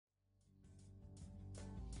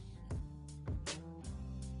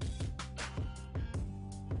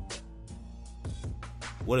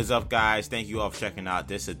What is up, guys? Thank you all for checking out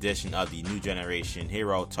this edition of the New Generation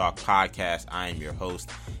Hero Talk podcast. I am your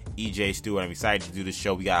host, EJ Stewart. I'm excited to do this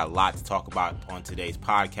show. We got a lot to talk about on today's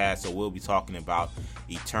podcast. So we'll be talking about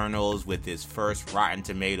Eternals with its first Rotten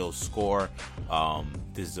Tomatoes score.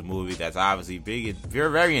 This is a movie that's obviously big,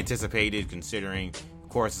 very, very anticipated, considering, of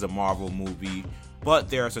course, it's a Marvel movie.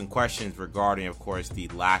 But there are some questions regarding, of course, the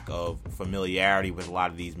lack of familiarity with a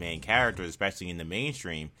lot of these main characters, especially in the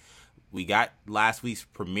mainstream. We got last week's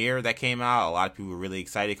premiere that came out. A lot of people were really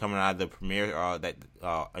excited coming out of the premiere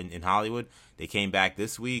in Hollywood. They came back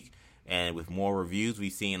this week, and with more reviews,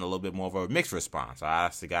 we've seen a little bit more of a mixed response. I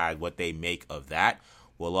asked the guys what they make of that.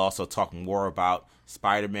 We'll also talk more about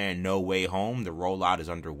Spider-Man No Way Home. The rollout is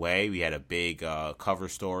underway. We had a big cover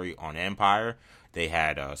story on Empire. They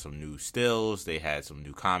had some new stills. They had some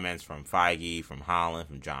new comments from Feige, from Holland,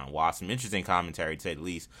 from John Watts. Some interesting commentary, to say the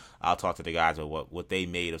least. I'll talk to the guys about what they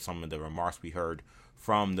made of some of the remarks we heard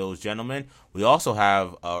from those gentlemen. We also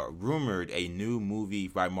have rumored a new movie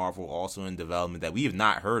by Marvel also in development that we have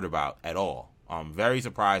not heard about at all. Very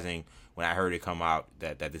surprising when I heard it come out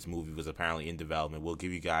that this movie was apparently in development. We'll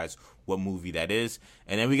give you guys what movie that is.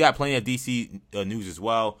 And then we got plenty of DC news as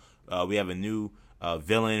well. We have a new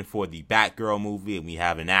villain for the Batgirl movie, and we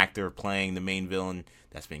have an actor playing the main villain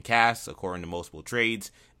that's been cast according to multiple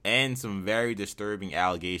trades, and some very disturbing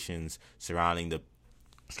allegations surrounding the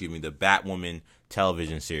Batwoman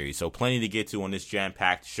television series. So plenty to get to on this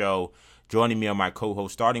jam-packed show. Joining me are my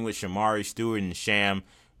co-hosts, starting with Shamari Stewart and Sham.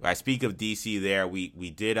 I speak of DC there. We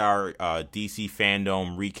did our DC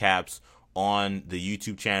fandom recaps on the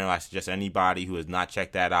YouTube channel. I suggest anybody who has not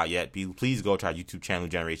checked that out yet, please go to our YouTube channel,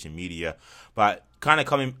 Generation Media. But kind of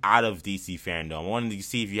coming out of DC fandom, I wanted to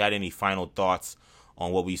see if you had any final thoughts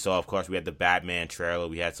on what we saw. Of course, we had the Batman trailer.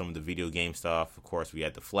 We had some of the video game stuff. Of course, we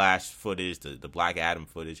had the Flash footage, the Black Adam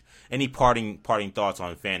footage. Any parting thoughts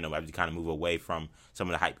on fandom as we kind of move away from some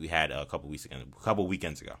of the hype we had a couple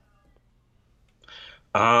weekends ago?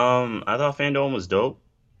 I thought fandom was dope.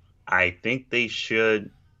 I think they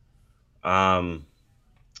should. Because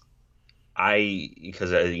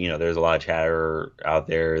there's a lot of chatter out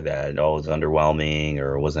there that it's underwhelming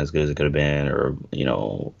or wasn't as good as it could have been, or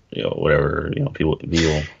whatever people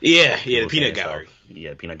the peanut gallery.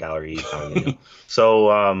 Yeah, peanut gallery. So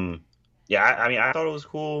I thought it was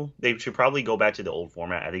cool. They should probably go back to the old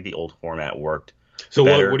format. I think the old format worked. So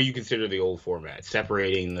what do you consider the old format?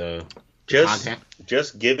 Separating the content?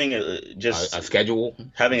 Just giving a schedule.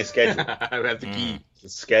 Having a schedule. That's the key. The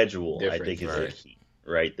schedule, Different, I think, is the key.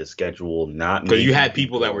 Right, the schedule, not because you had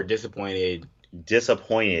people that were disappointed.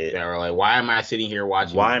 That were like, "Why am I sitting here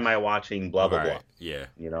watching? Why am I watching blah blah blah?" Yeah,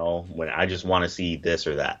 when I just want to see this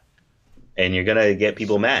or that, and you're gonna get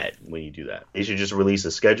people mad when you do that. They should just release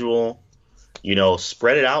a schedule.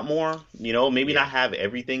 Spread it out more. Maybe not have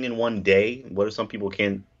everything in one day. What if some people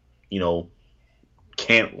can't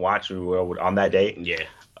watch on that day? Yeah.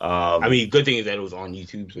 Good thing is that it was on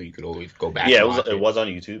YouTube, so you could always go back. Yeah, it was on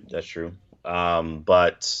YouTube. That's true. And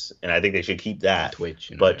I think they should keep that.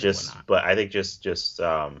 Twitch, but I think just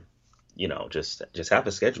have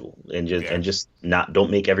a schedule and just don't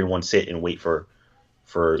make everyone sit and wait for.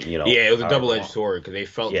 Yeah, it was a double-edged sword because they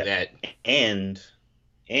felt that, and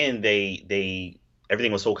they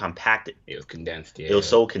everything was so compacted. It was condensed. Yeah, it was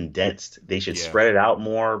so condensed. They should spread it out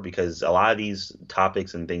more because a lot of these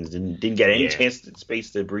topics and things didn't get any space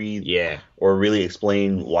to breathe. Yeah, or really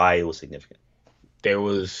explain why it was significant. There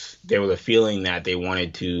was a feeling that they didn't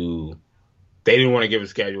want to give a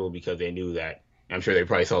schedule because they knew that. I'm sure they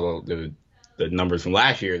probably saw the numbers from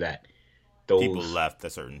last year that those people left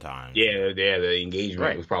at certain times. Yeah, the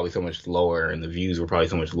engagement was probably so much lower and the views were probably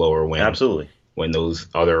so much lower when those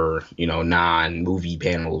other non-movie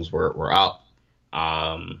panels were up.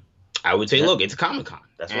 I would say, look, it's a Comic-Con.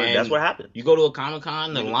 That's what happened. You go to a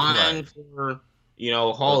Comic-Con, the line for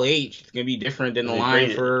Hall H is gonna be different than the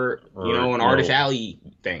line for an Artist Alley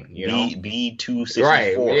thing. B264.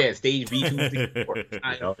 Right? Yeah, stage B264.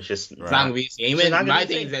 It's not gonna be the same. And my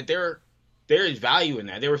thing is that there is value in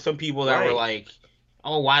that. There were some people that were like,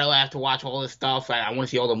 "Oh, why do I have to watch all this stuff? I want to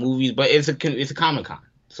see all the movies." But it's a Comic-Con,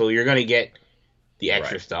 so you're gonna get the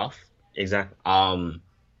extra stuff. Exactly.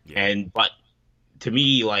 But to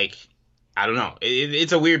me, I don't know.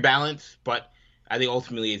 It's a weird balance, but I think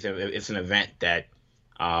ultimately it's an event that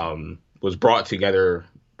was brought together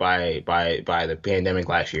by the pandemic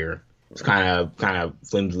last year. It's kind of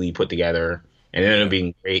flimsily put together, and it ended up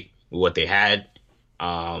being great with what they had.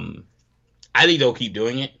 I think they'll keep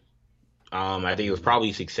doing it. I think it was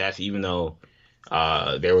probably a success, even though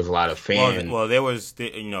there was a lot of fans. Well, there was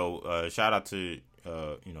shout out to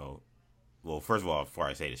well, first of all, before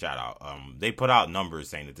I say the shout out, they put out numbers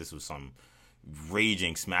saying that this was some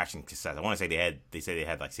raging, smashing success. I want to say they said they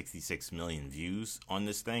had like 66 million views on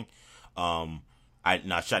this thing. Now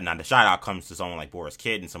the shout out comes to someone like Boris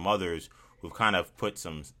Kidd and some others who've kind of put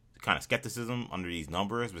some kind of skepticism under these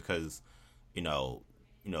numbers because,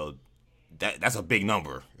 that's a big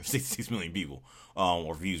number, 66 million people,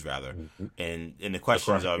 or views rather. Mm-hmm. And the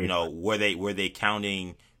questions of, were they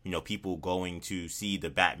counting, people going to see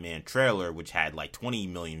the Batman trailer, which had like 20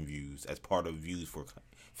 million views as part of views for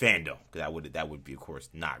fandom? Because that would be, of course,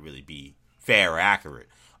 not really be fair or accurate.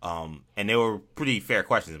 And they were pretty fair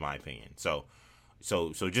questions in my opinion. So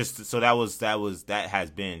that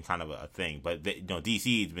has been kind of a thing. But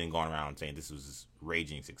DC's been going around saying this was a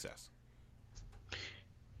raging success.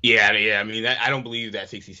 Yeah. I mean, I don't believe that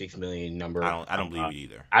 66 million number. I don't believe it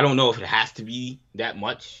either. I don't know if it has to be that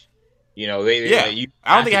much. I don't think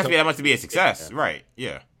it has to be that much to be a success. Yeah. Right.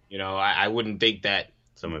 Yeah. I wouldn't think that.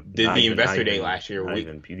 The Investor Day last year. Not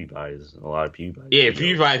even PewDiePie is a lot of PewDiePie. Yeah,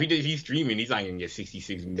 PewDiePie, if he's streaming, he's not going to get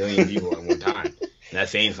 66 million people at one time. And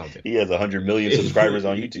that's saying something. He has 100 million subscribers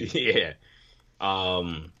on YouTube. Yeah. I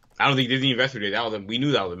don't think Disney Investor Day, we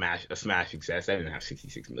knew that was a smash success. That didn't have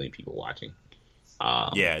 66 million people watching.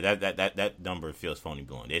 Yeah, that number feels phony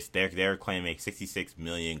blown. They're claiming 66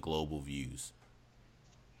 million global views.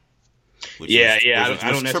 I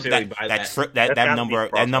don't necessarily buy that.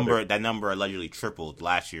 That number allegedly tripled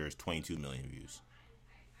last year's 22 million views.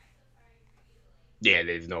 Yeah,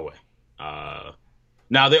 there's no way. Now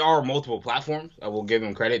there are multiple platforms. I will give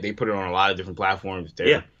them credit. They put it on a lot of different platforms.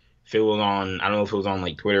 If it was on, I don't know if it was on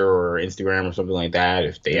like Twitter or Instagram or something like that.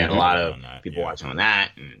 If they had a lot of people watching on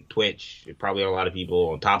that and Twitch, it probably had a lot of people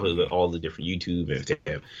on top of all the different YouTube, and if they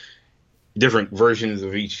have different versions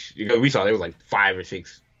of each. We saw there was like 5 or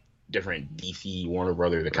 6 different DC Warner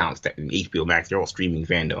Brothers accounts that in HBO Max. They're all streaming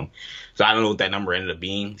fandom. So I don't know what that number ended up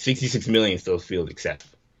being. 66 million still feels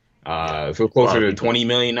excessive. If it was closer to the 20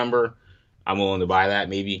 million number, I'm willing to buy that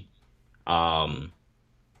maybe. But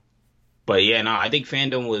yeah, no, I think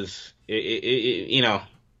fandom was it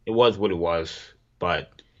was what it was.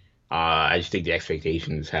 But I just think the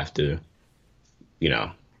expectations have to,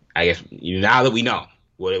 I guess now that we know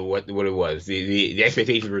what it was, the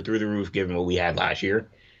expectations were through the roof given what we had last year.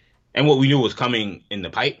 And what we knew was coming in the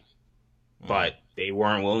pipe, but they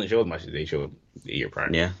weren't willing to show as much as they showed the year prior.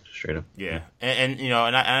 Yeah, straight up. Yeah, and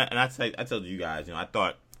I told you guys, I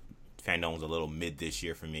thought fandom was a little mid this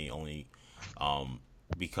year for me, only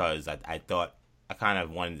because I thought I kind of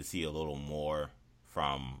wanted to see a little more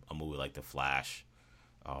from a movie like The Flash.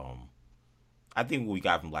 I think what we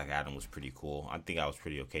got from Black Adam was pretty cool. I think I was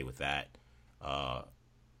pretty okay with that.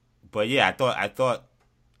 But yeah, I thought.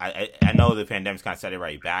 I know the pandemic's kind of set it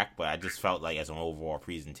right back, but I just felt like as an overall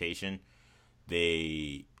presentation,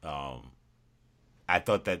 I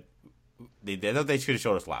thought that they should have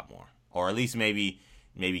showed us a lot more, or at least maybe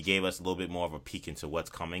gave us a little bit more of a peek into what's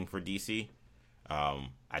coming for DC.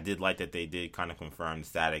 I did like that they did kind of confirm the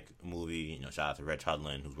Static movie. Shout out to Reg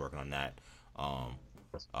Hudlin who's working on that.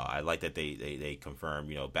 I like that they confirmed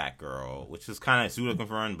Batgirl, which is kind of pseudo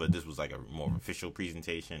confirmed, but this was like a more official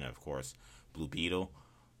presentation. And of course, Blue Beetle.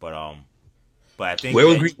 But I think where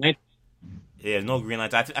was Green Lantern? Yeah, there's no Green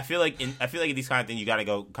Lantern. I feel like in these kind of things you gotta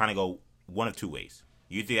go one of two ways.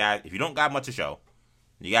 If you don't got much to show,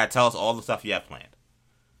 you gotta tell us all the stuff you have planned.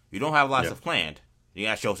 If you don't have lots of planned, you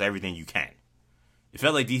gotta show us everything you can. It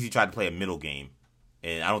felt like DC tried to play a middle game,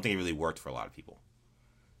 and I don't think it really worked for a lot of people.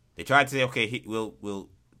 They tried to say, okay, we'll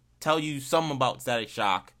tell you something about Static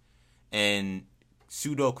Shock, and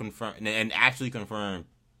pseudo confirm and actually confirm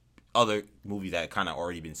other movies that kind of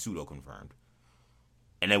already been pseudo confirmed,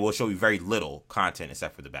 and then we'll show you very little content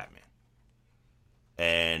except for the Batman.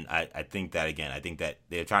 And I think that again, I think that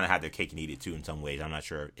they're trying to have their cake and eat it too in some ways. I'm not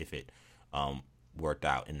sure if it worked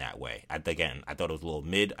out in that way. I thought it was a little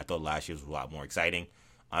mid. I thought last year was a lot more exciting.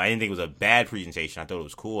 I didn't think it was a bad presentation. I thought it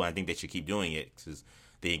was cool, and I think they should keep doing it because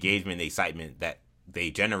the engagement, the excitement that they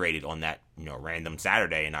generated on that random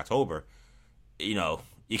Saturday in October,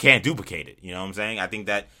 you can't duplicate it. You know what I'm saying? I think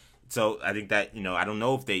that I don't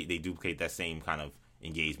know if they duplicate that same kind of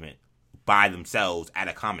engagement by themselves at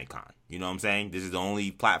a Comic-Con. You know what I'm saying? This is the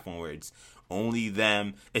only platform where it's only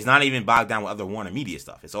them. It's not even bogged down with other Warner Media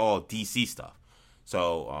stuff. It's all DC stuff.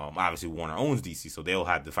 So obviously Warner owns DC, so they'll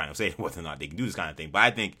have the final say whether or not they can do this kind of thing. But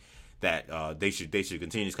I think that they should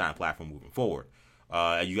continue this kind of platform moving forward.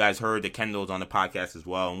 You guys heard that Kendall's on the podcast as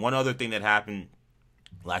well. And one other thing that happened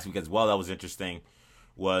last week as well that was interesting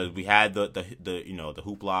was we had the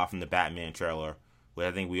hoopla from the Batman trailer, which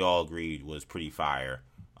I think we all agreed was pretty fire.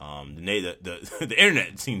 The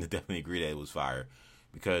internet seemed to definitely agree that it was fire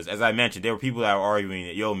because as I mentioned, there were people that were arguing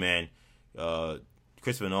that, yo, man,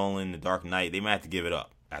 Christopher Nolan, The Dark Knight, they might have to give it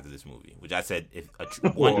up after this movie. Which I said, I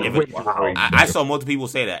saw multiple people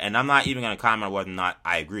say that, and I'm not even going to comment on whether or not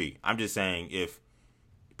I agree. I'm just saying, if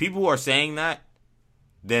people are saying that,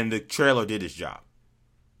 then the trailer did its job.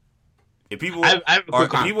 If people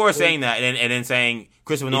are saying that and then saying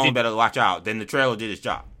Christopher Nolan better watch out, then the trailer did its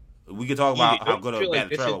job. We could talk about how good or bad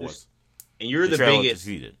the trailer was. And you're the biggest.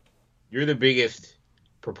 You're the biggest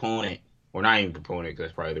proponent, or not even proponent, because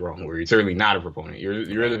that's probably the wrong word. You're certainly not a proponent.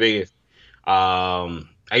 You're the biggest. I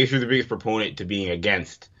guess you're the biggest proponent to being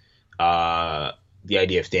against the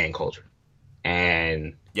idea of stan culture.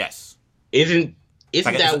 And yes, isn't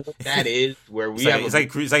that what that is? Where we have it's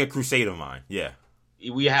like a crusade of mine. Yeah,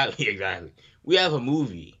 we have We have a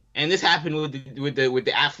movie, and this happened with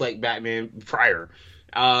the Affleck Batman prior.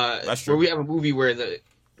 That's true. Where we have a movie where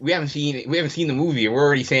we haven't seen the movie, and we're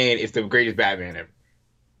already saying it's the greatest Batman ever.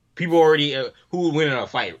 People already who would win in a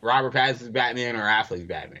fight, Robert Pattinson's Batman or Affleck's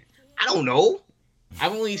Batman? I don't know.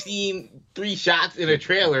 I've only seen 3 shots in a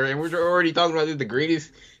trailer, and we're already talking about this the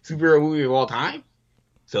greatest superhero movie of all time.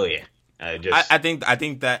 So yeah, I think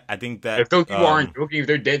that if those people aren't joking, if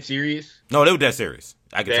they're dead serious, no, they were dead serious.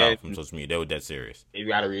 I could tell from social media they were dead serious. They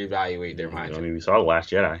got to reevaluate their mindset. I mean, we saw The Last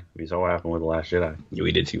Jedi. We saw what happened with The Last Jedi. Yeah,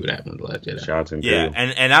 we did see what happened with The Last Jedi. Shots and yeah,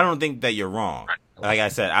 and I don't think that you're wrong. Like I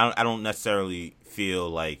said, I don't necessarily feel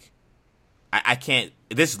like I can't.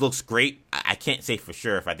 This looks great. I can't say for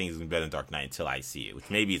sure if I think it's gonna be better than Dark Knight until I see it, which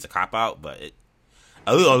maybe it's a cop out, but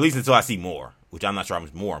at least until I see more, which I'm not sure how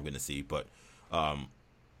much more I'm gonna see. But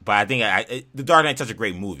I think The Dark Knight's such a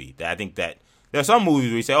great movie that I think that there are some movies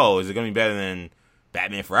where you say, oh, is it gonna be better than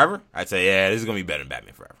Batman Forever? I'd say, yeah, this is gonna be better than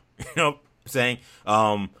Batman Forever. You know what I'm saying?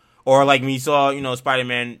 Or like when you saw,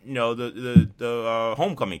 Spider-Man, the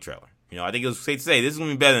Homecoming trailer. I think it was safe to say this is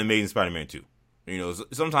gonna be better than Amazing Spider-Man 2.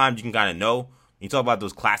 Sometimes you can kind of know. When you talk about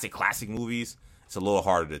those classic movies, it's a little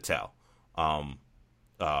harder to tell. So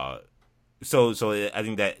I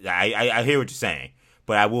think that I hear what you're saying,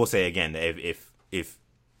 but I will say again that if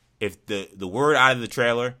the word out of the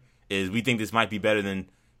trailer is we think this might be better than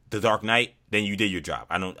The Dark Knight, then you did your job.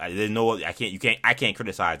 I can't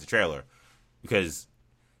criticize the trailer because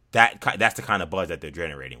that's the kind of buzz that they're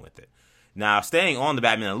generating with it. Now, staying on the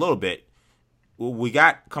Batman a little bit, what we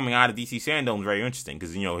got coming out of DC fandom is very interesting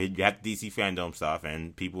because you have the DC fandom stuff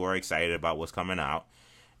and people are excited about what's coming out,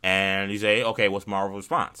 and you say, okay, what's Marvel's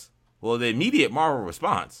response? Well, the immediate Marvel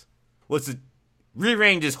response was to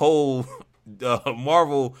rearrange this whole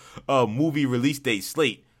Marvel movie release date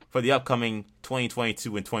slate for the upcoming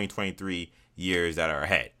 2022 and 2023 years that are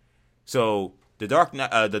ahead. So the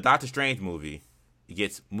Doctor Strange movie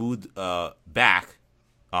gets moved back,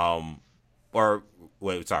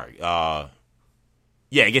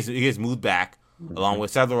 it gets moved back along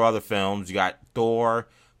with several other films. You got Thor,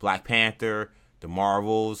 Black Panther, the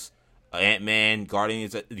Marvels, Ant-Man,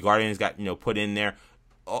 Guardians got put in there.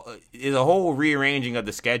 There's a whole rearranging of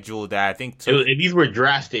the schedule that I think these were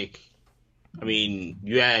drastic. I mean,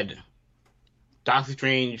 you had Doctor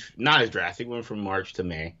Strange, not as drastic, went from March to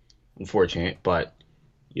May. Unfortunate, but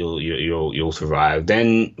you'll survive.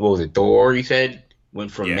 Then what was it? Thor, you said,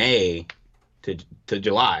 went from May to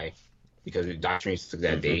July because Doctor Strange took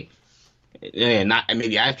that date. Yeah, not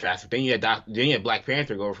maybe as drastic. Then you had Black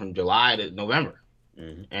Panther go from July to November,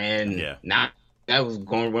 and not. That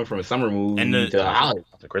went from a summer movie to a holiday,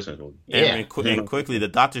 the Christmas movie. And quickly, the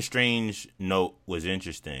Doctor Strange note was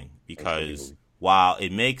interesting because I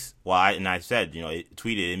said, it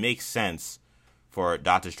tweeted, it makes sense for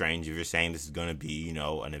Doctor Strange if you're saying this is going to be,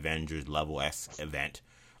 an Avengers level-esque event.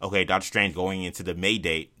 Okay, Doctor Strange going into the May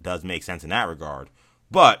date does make sense in that regard,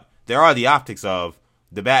 but there are the optics of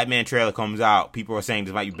the Batman trailer comes out, people are saying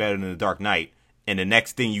this might be better than the Dark Knight, and the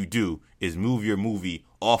next thing you do is move your movie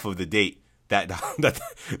off of the date that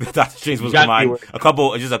Doctor Strange was come out a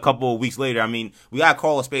couple of weeks later. I mean, we gotta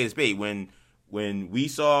call a spade a spade. When we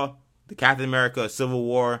saw the Captain America Civil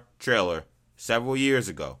War trailer several years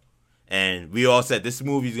ago, and we all said this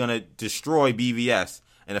movie is gonna destroy BVS,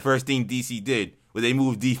 and the first thing DC did was they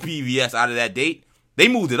moved BVS out of that date. They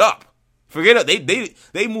moved it up. Forget it.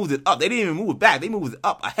 They moved it up. They didn't even move it back. They moved it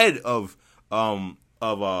up ahead of the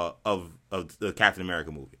Captain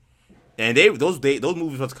America movie. And those movies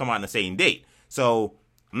were supposed to come out on the same date. So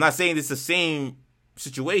I'm not saying it's the same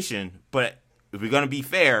situation, but if we're gonna be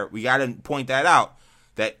fair, we gotta point that out.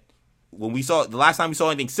 That when the last time we saw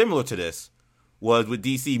anything similar to this was with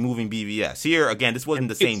DC moving BVS. Here again, this wasn't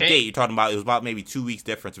the same date. You're talking about it was about maybe 2 weeks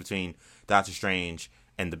difference between Doctor Strange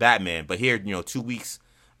and the Batman. But here, 2 weeks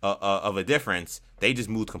of a difference. They just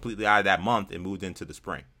moved completely out of that month and moved into the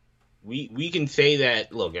spring. we can say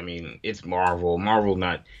that. Look, I mean, it's Marvel. Marvel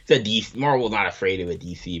not it's a DC. Marvel not afraid of a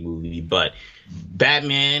DC movie, but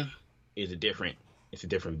Batman is it's a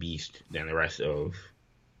different beast than the rest of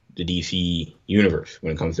the DC universe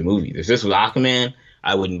when it comes to movies. If this was Aquaman,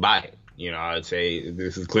 I wouldn't buy it. I'd say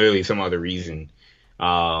this is clearly some other reason.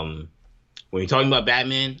 When you're talking about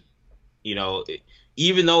Batman,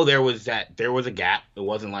 even though there was a gap, it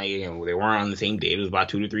wasn't like they weren't on the same date. It was about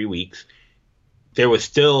 2 to 3 weeks. There was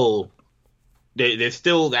still there's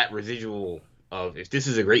still that residual of if this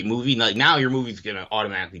is a great movie. Like now, your movie's gonna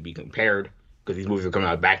automatically be compared because these movies are coming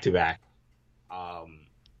out back to back.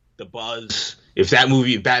 The buzz, if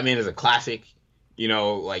Batman is a classic,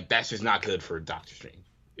 like that's just not good for Doctor Strange.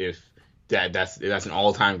 If that's an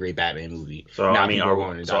all-time great Batman movie. So now, I mean,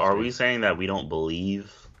 are we saying that we don't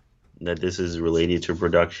believe that this is related to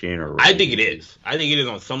production? Or I think it is. I think it is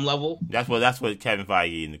on some level. That's what Kevin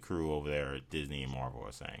Feige and the crew over there at Disney and Marvel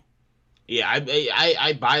are saying. Yeah,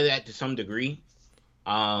 I buy that to some degree.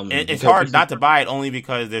 And it's hard not to buy it only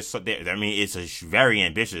because it's a very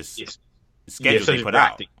ambitious schedule they put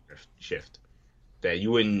out. Shift that you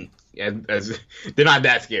wouldn't as they're not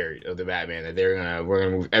that scared of the Batman that we're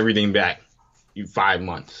gonna move everything back 5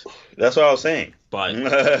 months. That's what I was saying. But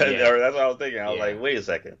that's what I was thinking. I was like, wait a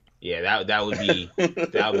second. Yeah, that would be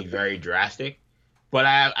very drastic. But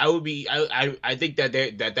I think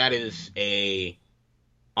that is a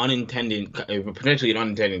potentially an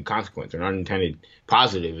unintended consequence or an unintended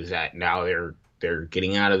positive is that now they're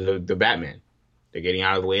getting out of the Batman. They're getting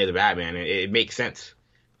out of the way of the Batman. It makes sense.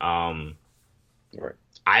 Right.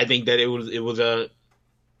 I think that I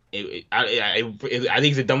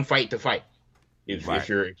think it's a dumb fight to fight if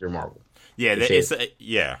you're Marvel. Yeah,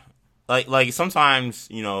 yeah. Like sometimes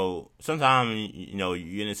you're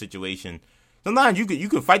in a situation. Sometimes you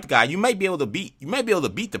can fight the guy. You might be able to beat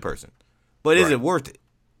the person, but is it worth it?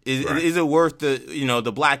 Is it worth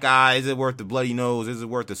the black eye? Is it worth the bloody nose? Is it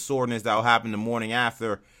worth the soreness that will happen the morning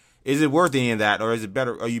after? Is it worth any of that, or is it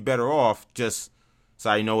better? Are you better off just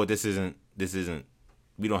so you know what this isn't?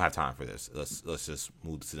 We don't have time for this. Let's just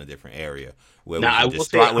move this in a different area where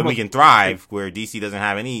we can thrive. Where DC doesn't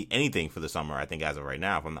have anything for the summer. I think as of right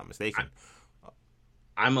now, if I'm not mistaken.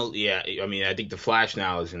 I mean, I think the Flash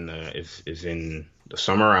now is in the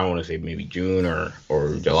summer. I want to say maybe June or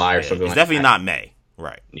July or something. It's definitely not May,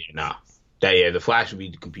 right? Yeah, no. The Flash will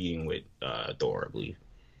be competing with Thor, I believe.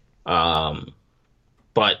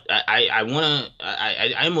 But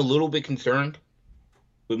I'm a little bit concerned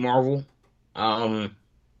with Marvel.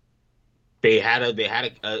 They had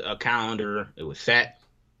a calendar. It was set.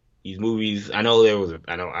 These movies. I know there's a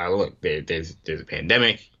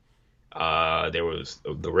pandemic. There was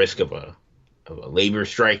the risk of a labor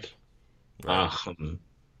strike. Right.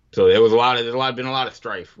 So there's been a lot of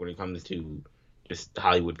strife when it comes to just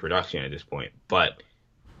Hollywood production at this point. But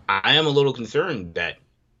I am a little concerned that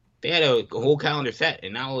they had a whole calendar set,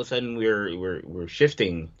 and now all of a sudden we're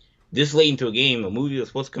shifting this late into a game. A movie was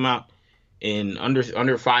supposed to come out in under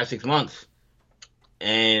 5-6 months,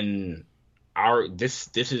 and this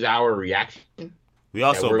is our reaction. We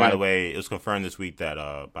also, by the way, it was confirmed this week that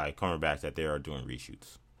by Cumberbatch that they are doing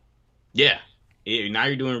reshoots. Yeah, now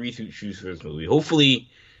you're doing reshoots for this movie. Hopefully,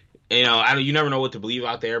 you never know what to believe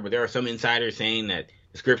out there, but there are some insiders saying that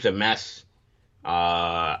the script's a mess.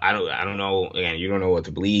 I don't know. Again, you don't know what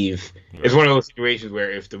to believe. Right. It's one of those situations where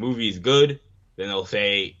if the movie is good, then they'll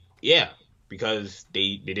say, yeah, because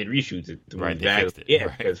they did reshoots. Right, they fixed it.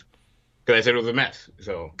 Yeah, because I said it was a mess.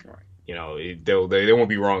 So, they won't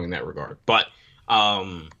be wrong in that regard. But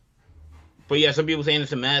yeah, some people saying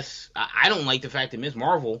it's a mess. I don't like the fact that Ms.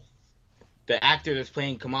 Marvel, the actor that's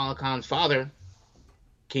playing Kamala Khan's father,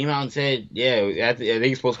 came out and said, yeah, I think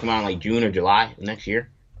it's supposed to come out in like June or July next year.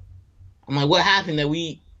 I'm like, what happened that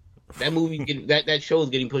that show is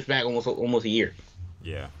getting pushed back almost a year?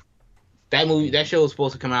 Yeah. That show is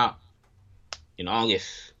supposed to come out in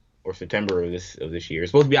August or September of this year.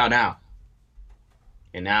 It's supposed to be out now.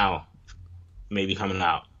 And now maybe coming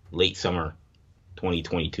out late summer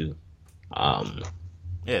 2022. Yeah,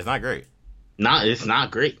 it's not great. It's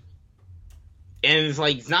not great. And it's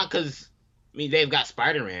like, it's not because, they've got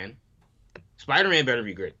Spider-Man. Spider-Man better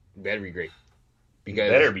be great. Because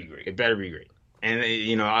it better be great.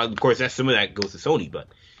 And, of course, some of that goes to Sony, but,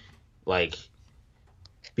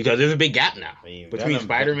 because there's a big gap now between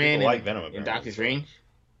Spider-Man and Doctor Strange.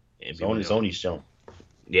 Sony's shown.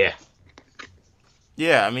 Yeah.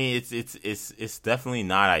 Yeah, it's definitely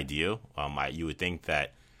not ideal. You would think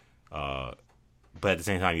that, but at the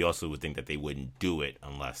same time, you also would think that they wouldn't do it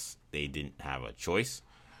unless they didn't have a choice.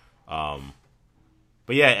 But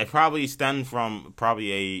yeah, it probably stemmed from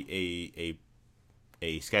a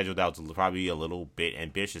a schedule that was probably a little bit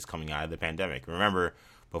ambitious coming out of the pandemic. Remember,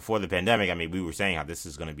 before the pandemic, I mean, we were saying how this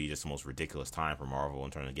is going to be just the most ridiculous time for Marvel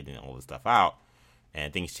in terms of getting all this stuff out.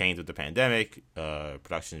 And things changed with the pandemic.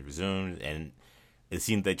 Productions resumed, and it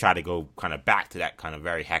seemed they tried to go kind of back to that kind of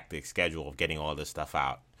very hectic schedule of getting all this stuff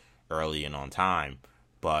out early and on time.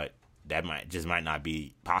 But that might not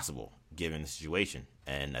be possible given the situation.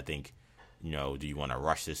 And I think, do you want to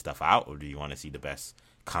rush this stuff out, or do you want to see the best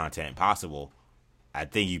content possible? I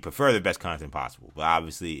think you prefer the best content possible, but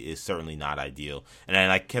obviously it's certainly not ideal. And then,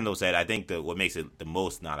 like Kendall said, I think that what makes it the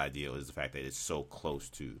most not ideal is the fact that it's so close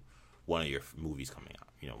to one of your movies coming out.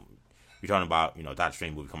 You're talking about, Doctor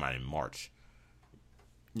Strange movie coming out in March.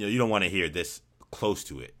 You don't want to hear this close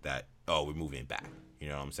to it that, oh, we're moving it back. You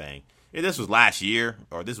know what I'm saying? If this was last year,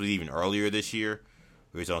 or this was even earlier this year,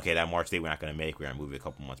 we were saying, okay, that March date we're not going to make, we're going to move it a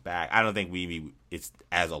couple months back. I don't think it's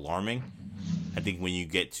as alarming. I think when you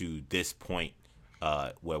get to this point,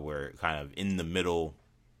 where we're kind of in the middle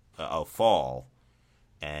of fall,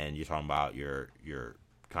 and you're talking about your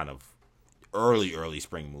kind of early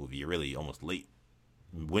spring movie, you're really almost late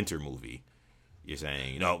winter movie. You're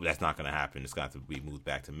saying, no, that's not going to happen. It's got to be moved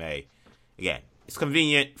back to May. Again, it's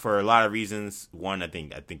convenient for a lot of reasons. One, I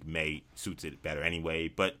think May suits it better anyway.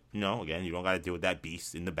 But again, you don't got to deal with that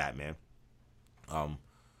beast in the Batman.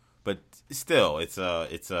 But still, it's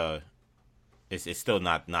still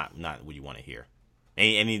not what you want to hear.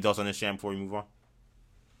 Any thoughts on this, Sham, before we move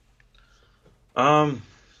on?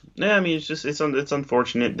 Yeah, I mean, it's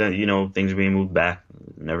unfortunate that things are being moved back.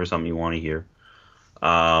 Never something you want to hear.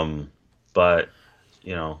 But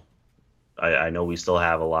I know we still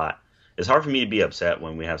have a lot. It's hard for me to be upset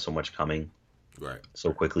when we have so much coming, right,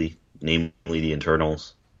 so quickly. Namely, the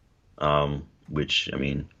Internals, which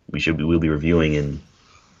we'll be reviewing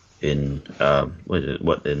in a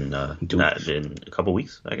couple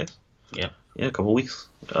weeks, I guess. Yeah, a couple weeks.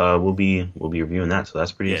 We'll be reviewing that, so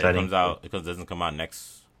that's pretty exciting. It doesn't come out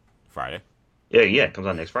next Friday. Yeah, it comes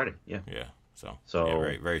out next Friday. Yeah. So yeah,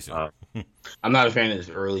 very, very soon. I'm not a fan of this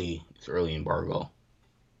early embargo.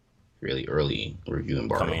 Really early review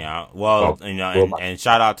embargo coming out. Well, and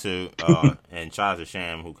shout out to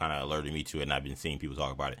Sham, who kind of alerted me to it, and I've been seeing people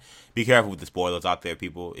talk about it. Be careful with the spoilers out there,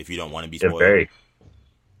 people. If you don't want to be spoiled,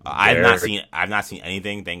 I've not seen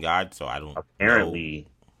anything, thank God. So I don't. Apparently,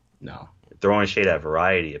 no. Throwing shade at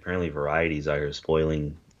Variety. Apparently, Variety's out here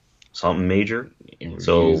spoiling something major.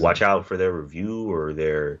 So watch out for their review or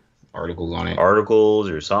their articles on it,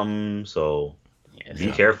 or something. So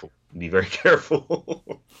be careful. Be very careful.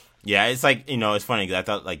 Yeah, it's like, it's funny because I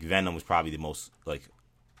thought like Venom was probably the most, like,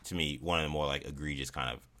 to me, one of the more like egregious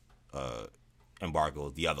kind of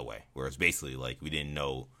embargoes the other way, where it's basically like we didn't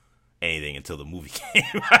know anything until the movie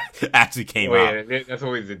actually came out. Yeah, that's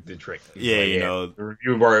always the trick. Yeah, the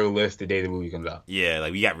review embargo list the day the movie comes out. Yeah,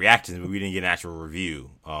 like we got reactions, but we didn't get an actual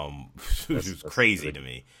review, which was crazy to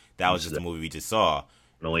me. That was just the movie we just saw.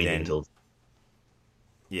 No waiting until.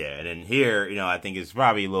 Yeah, and then here, I think it's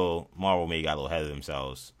probably Marvel maybe got a little ahead of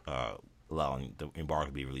themselves, allowing the embargo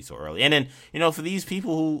to be released so early. And then, for these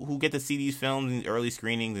people who get to see these films in early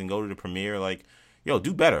screenings and go to the premiere, like,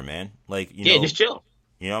 do better, man. Like, just chill.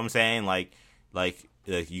 You know what I'm saying? Like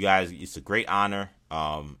you guys, it's a great honor.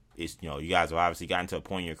 It's you guys have obviously gotten to a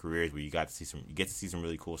point in your careers where you get to see some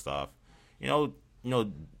really cool stuff.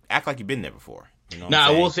 Act like you've been there before.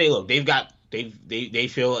 I will say, look, they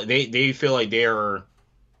feel like they're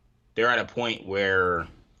at a point where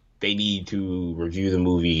they need to review the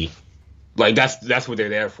movie. Like that's what they're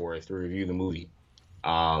there for, is to review the movie.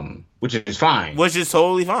 Which is fine. Which is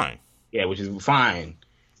totally fine. Yeah, which is fine.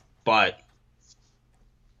 But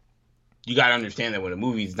you got to understand that when a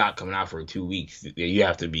movie's not coming out for 2 weeks, you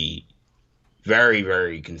have to be very,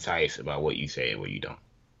 very concise about what you say and what you don't.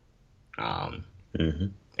 And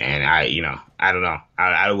I don't know.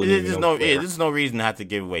 I wouldn't even know. There's no reason to have to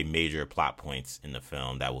give away major plot points in the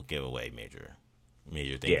film that will give away major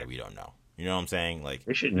things that we don't know. You know what I'm saying? Like,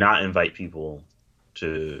 they should not invite people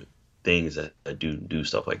to things that do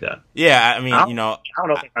stuff like that. Yeah, I mean, I don't know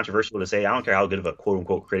if it's controversial to say. I don't care how good of a quote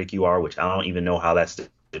unquote critic you are, which I don't even know how that's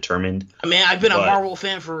determined. I mean, I've been a Marvel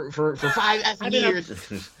fan for 5 years.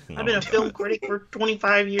 I've been a film critic for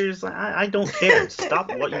 25 years. I don't care.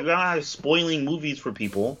 Stop what you guys spoiling movies for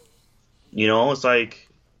people. It's like,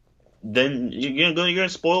 then you're gonna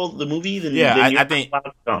spoil the movie. Then I think.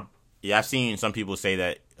 Yeah, I've seen some people say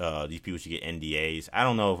that these people should get NDAs. I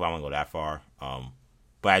don't know if I want to go that far.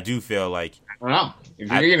 But I do feel like, I don't know,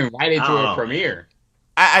 if you're getting invited to a premiere.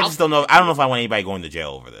 I just don't know. I don't know if I want anybody going to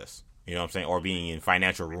jail over this. You know what I'm saying? Or being in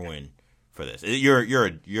financial ruin for this.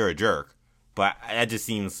 You're a jerk, but that just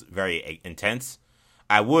seems very intense.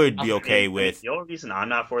 I would be okay with. The only reason I'm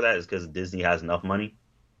not for that is because Disney has enough money.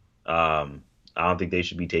 I don't think they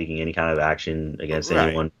should be taking any kind of action against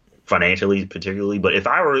anyone financially, particularly. But if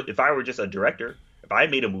I were just a director, if I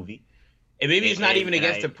made a movie, and maybe it's not even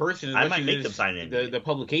against the person, I might make them sign in the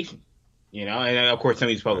publication. You know, and of course some of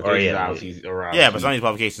these publications obviously but some of these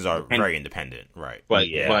publications are very independent, right? But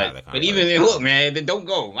even look, man, then don't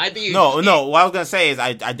go. I think no. What I was gonna say is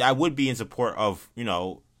I would be in support of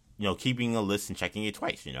keeping a list and checking it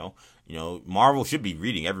twice. Marvel should be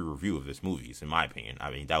reading every review of its movies, in my opinion. I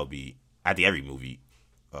mean, that would be, I think every movie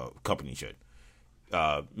company should.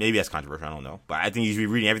 Maybe that's controversial, I don't know, but I think you should be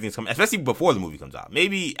reading everything that's coming, especially before the movie comes out.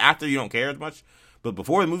 Maybe after you don't care as much, but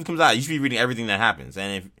before the movie comes out, you should be reading everything that happens.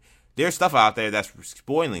 And if there's stuff out there that's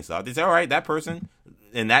spoiling stuff, they say, all right, that person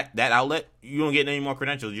and that outlet, you don't get any more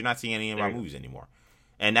credentials. You're not seeing any of our movies anymore.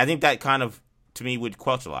 And I think that kind of, to me, would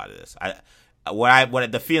quench a lot of this.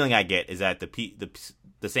 What the feeling I get is that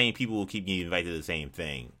the same people will keep getting invited to the same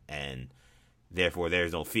thing, and therefore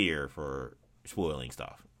there's no fear for spoiling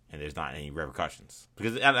stuff, and there's not any repercussions.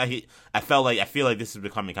 Because I feel like this is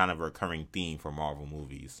becoming kind of a recurring theme for Marvel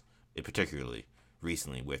movies, particularly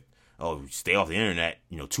recently with, stay off the internet,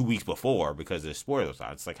 2 weeks before because there's spoilers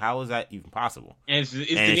out. It's like, how is that even possible? And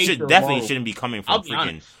it definitely shouldn't be coming from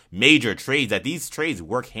freaking major trades. That these trades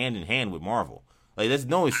work hand in hand with Marvel. Like, there's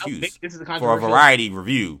no excuse for a variety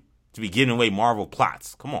review to be giving away Marvel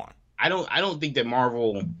plots. Come on. I don't think that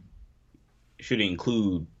Marvel should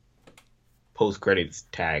include post-credits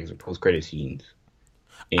tags or post-credit scenes.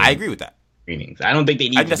 I agree with that. Screenings. I don't think they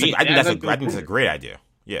need to be. I think that's a great idea.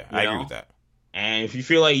 Yeah, I agree with that. And if you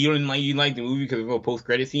feel like you like the movie because of a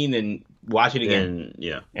post-credit scene, then watch it again.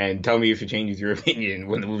 And tell me if it changes your opinion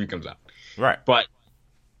when the movie comes out. Right. But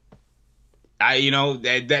that'll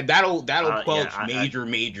quench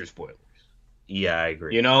major spoilers. Yeah, I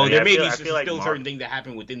agree. There may be still certain things that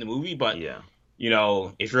happen within the movie, but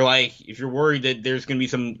if you're worried that there's going to be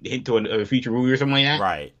some hint to a future movie or something like that,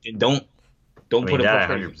 right? Then don't put that.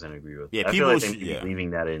 I 100% agree with. Yeah, I feel like they be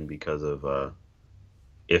leaving that in because of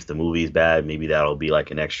if the movie's bad, maybe that'll be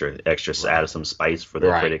like an extra add some spice for the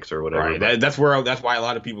critics or whatever. Right. That's why a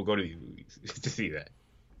lot of people go to these movies to see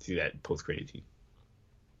that post credit scene.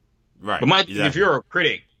 Right. But if you're a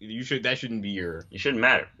critic, that shouldn't be your. It shouldn't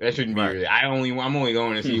matter. That shouldn't be your. I'm only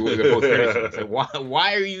going to see what the post credit scene. So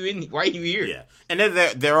why are you here? Yeah. And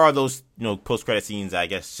then there are those post credit scenes that I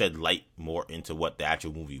guess shed light more into what the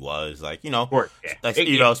actual movie was. Like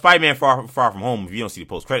Spider-Man Far From Home. If you don't see the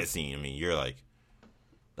post credit scene, I mean, you're like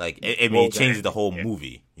it changes the whole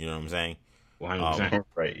movie. You know what I'm saying? 100%.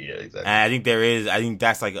 Right. Yeah. Exactly. And I think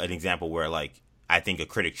that's like an example where I think a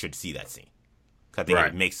critic should see that scene. I think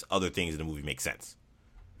it makes other things in the movie make sense.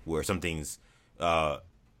 Where some things,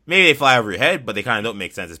 maybe they fly over your head, but they kind of don't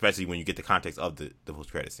make sense, especially when you get the context of the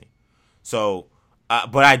post-credit scene. So,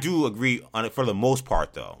 but I do agree on it for the most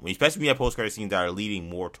part, though. Especially when you have post-credit scenes that are leading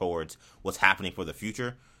more towards what's happening for the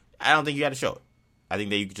future, I don't think you got to show it. I think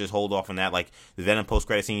that you could just hold off on that. Like, the Venom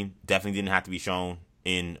post-credit scene definitely didn't have to be shown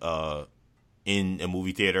in a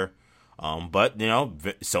movie theater. But,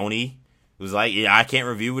 Sony was like, I can't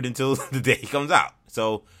review it until the day it comes out.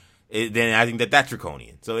 So then I think that's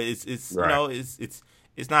draconian. So it's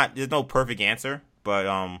it's not, there's no perfect answer, but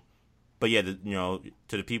yeah, to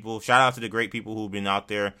the people, shout out to the great people who've been out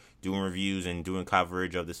there doing reviews and doing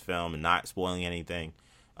coverage of this film and not spoiling anything.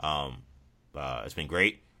 It's been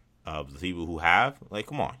great. The people who have,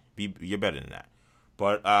 come on, you're better than that.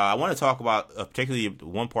 But I want to talk about particularly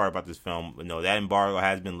one part about this film. That embargo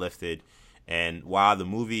has been lifted. And while the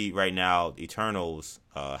movie right now, Eternals,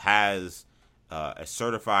 has a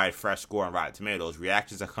certified fresh score on Rotten Tomatoes,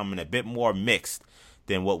 reactions are coming a bit more mixed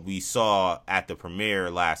than what we saw at the premiere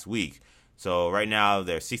last week. So right now,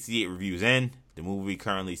 there's 68 reviews in. The movie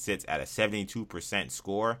currently sits at a 72%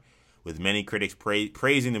 score, with many critics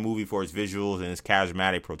praising the movie for its visuals and its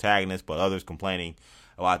charismatic protagonist, but others complaining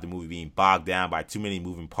about the movie being bogged down by too many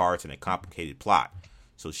moving parts and a complicated plot.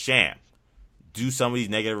 So, Sham, do some of these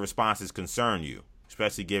negative responses concern you,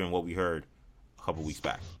 especially given what we heard a couple weeks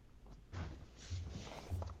back?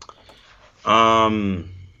 No.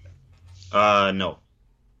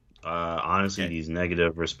 Honestly, these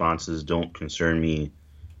negative responses don't concern me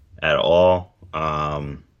at all.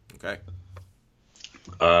 Okay.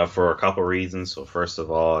 For a couple reasons. So first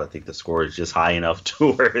of all, I think the score is just high enough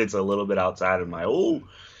to where it's a little bit outside of my so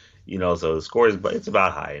the score it's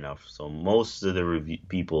about high enough. So most of the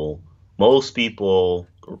most people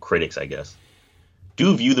or critics, I guess,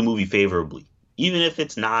 do view the movie favorably, even if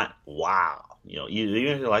it's not wow. Even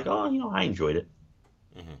if you're like, I enjoyed it,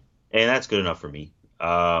 and that's good enough for me.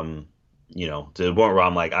 To the point where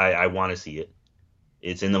I'm like, I want to see it.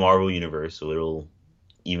 It's in the Marvel universe, so it'll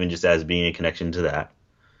even just as being a connection to that,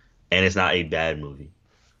 and it's not a bad movie.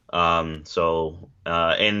 And also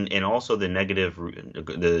the negative,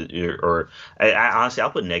 I honestly,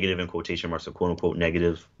 I'll put negative in quotation marks, so quote unquote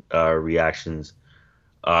negative reactions.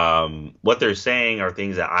 What they're saying are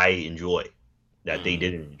things that I enjoy that they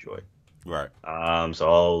didn't enjoy. Right. So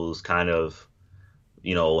all those kind of,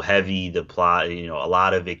 heavy, the plot, a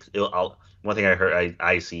lot of, one thing I heard,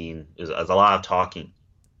 I seen is a lot of talking,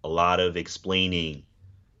 a lot of explaining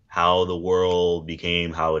how the world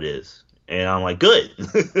became how it is. And I'm like, good.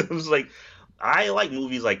 It was like, I like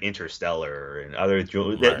movies like Interstellar and other.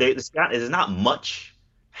 Right. There's not much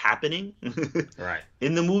happening Right.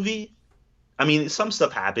 in the movie. I mean, some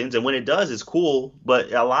stuff happens, and when it does, it's cool.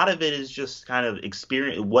 But a lot of it is just kind of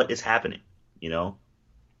experience what is happening,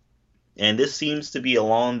 And this seems to be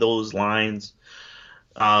along those lines.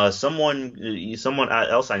 Someone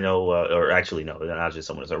else I know, or actually no, not just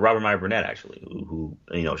someone else, Robert Meyer Burnett actually, who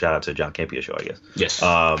shout out to John Campea show, I guess. Yes.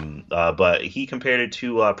 But he compared it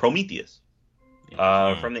to Prometheus,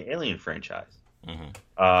 from the Alien franchise.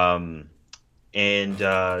 Mm-hmm.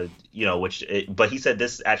 But he said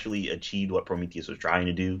this actually achieved what Prometheus was trying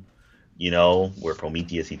to do. Where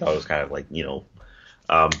Prometheus he thought it was kind of like,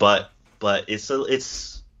 but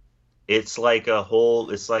it's like a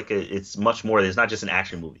whole. It's much more. It's not just an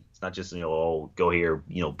action movie. It's not just go here,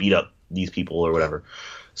 beat up these people or whatever.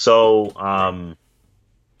 So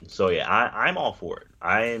yeah, I'm all for it.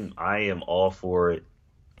 I am all for it.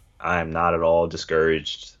 I am not at all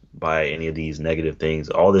discouraged by any of these negative things.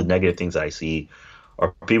 All the negative things I see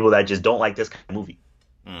are people that just don't like this kind of movie,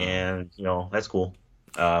 and that's cool.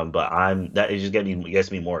 But that is just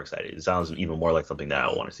gets me more excited. It sounds even more like something that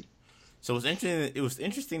I want to see. So it was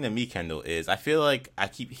interesting to me, Kendall, is I feel like I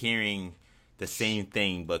keep hearing the same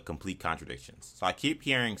thing but complete contradictions. So I keep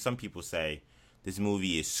hearing some people say this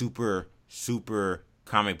movie is super, super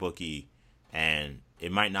comic booky and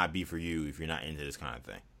it might not be for you if you're not into this kind of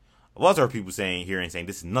thing. I've also heard people saying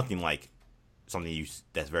this is nothing like something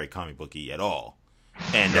that's very comic booky at all.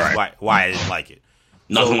 And that's why I didn't like it.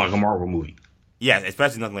 Nothing like a Marvel movie. Yeah,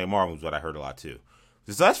 especially nothing like Marvel is what I heard a lot too.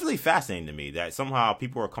 So that's really fascinating to me that somehow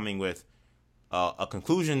people are coming with a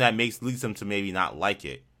conclusion that leads them to maybe not like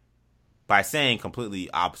it by saying completely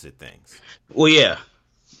opposite things. Well, yeah.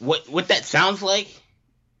 What that sounds like,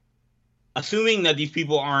 assuming that these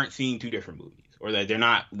people aren't seeing two different movies, or that they're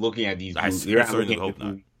not looking at these movies, they're not looking at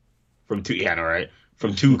them from two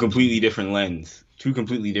completely different lenses.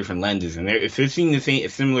 And if they're seeing a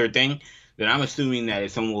similar thing, then I'm assuming that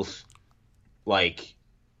it's almost like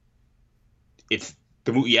it's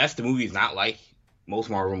the movie. Yes, the movie is not like most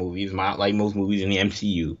Marvel movies, not like most movies in the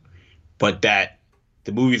MCU, but that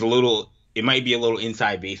the movie's it might be a little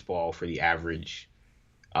inside baseball for the average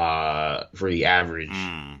moviegoer,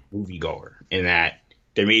 in that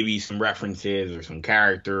there may be some references or some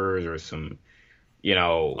characters or some,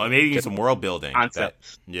 or maybe some world building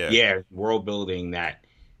concepts. World building that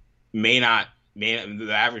the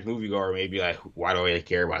average moviegoer may be like, why do I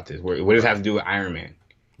care about this? What does it have to do with Iron Man?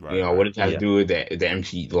 Right, what does it have to do with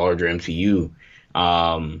the larger MCU?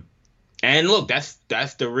 And look,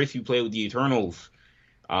 that's the risk you play with the Eternals.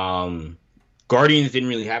 Guardians didn't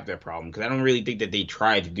really have that problem because I don't really think that they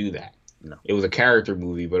tried to do that. No. It was a character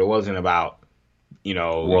movie, but it wasn't about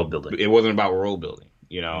world building. It wasn't about world building,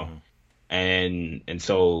 Mm-hmm. and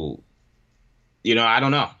so I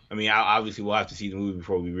don't know. I mean, obviously we'll have to see the movie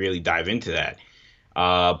before we really dive into that.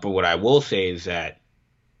 But what I will say is that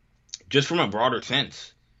just from a broader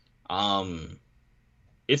sense,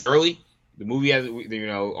 it's early. The movie has,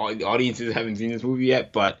 the audiences haven't seen this movie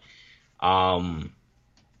yet, but I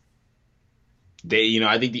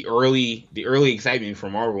think the early excitement for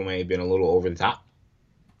Marvel may have been a little over the top.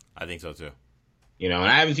 I think so too. And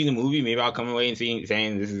I haven't seen the movie. Maybe I'll come away and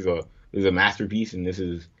saying this is a masterpiece and this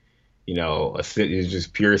is, it's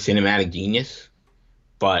just pure cinematic genius.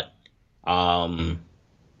 But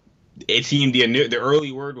it seemed the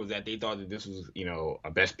early word was that they thought that this was,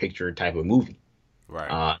 a Best Picture type of movie.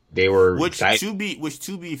 Right. They were excited. To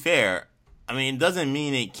be fair, I mean, it doesn't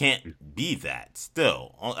mean it can't be that.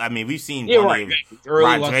 Still, I mean, we've seen Rotten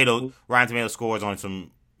Tomato scores on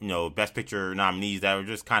some, Best Picture nominees that were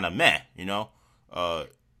just kind of meh,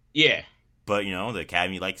 Yeah. But the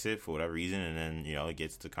Academy likes it for whatever reason, and then it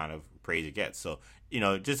gets the kind of praise it gets. So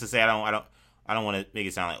just to say, I don't want to make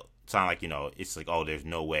it sound like it's like, oh, there's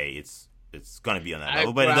no way it's gonna be on that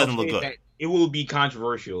level, but it doesn't look good. It will be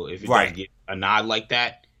controversial if it does get a nod like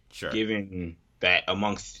that. Sure. Given that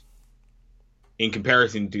in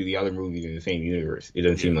comparison to the other movies in the same universe, it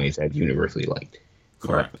doesn't seem like it's that universally liked.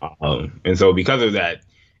 Correct. And so because of that,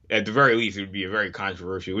 at the very least, it would be a very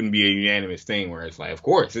controversial. It wouldn't be a unanimous thing where it's like, of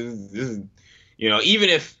course, this is even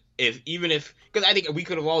if because I think we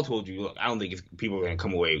could have all told you, look, I don't think people are going to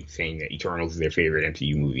come away saying that Eternals is their favorite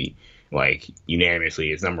MCU movie, like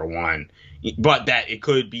unanimously, it's number one, but that it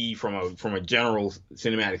could be from a general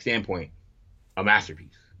cinematic standpoint a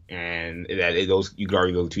masterpiece, and that those you could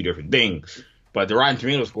argue those are two different things. But the Rotten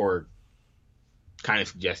Tomatoes score kind of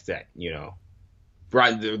suggests that a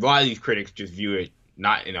lot of these critics just view it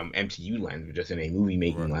not in an MCU lens, but just in a movie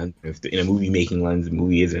making lens. If in a movie making lens, the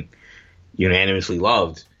movie isn't unanimously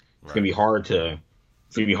loved, it's gonna be hard to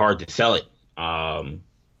sell it.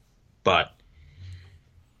 But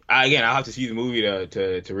again, I'll have to see the movie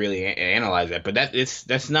to really analyze that. But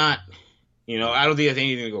that's not I don't think that's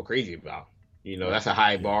anything to go crazy about. That's a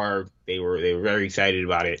high bar. They were very excited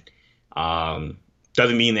about it.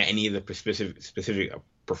 Doesn't mean that any of the specific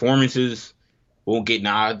performances won't get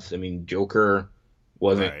nods. I mean, Joker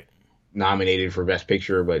wasn't nominated for Best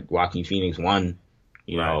Picture, but Joaquin Phoenix won,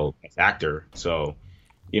 Best Actor. So,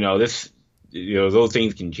 those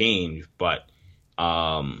things can change, but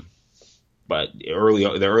the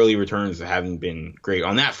early returns haven't been great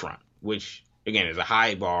on that front, which again is a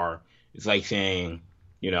high bar. It's like saying,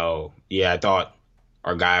 I thought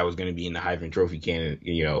our guy was going to be in the Heisman Trophy candidate,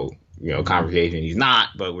 conversation. He's not,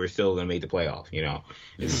 but we're still going to make the playoff.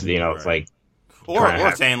 It's it's like.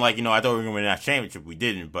 Or saying like I thought we were going to win that championship, we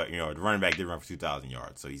didn't, but the running back did run for 2,000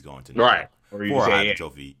 yards, so he's going to or you for say, a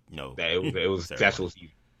trophy. That it was successful season.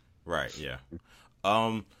 Right. Yeah.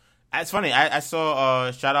 It's funny. I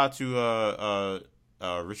saw shout out to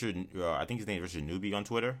Richard. I think his name is Richard Newby on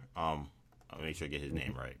Twitter. I'll make sure I get his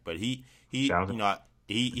name right. But he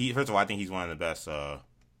first of all, I think he's one of the best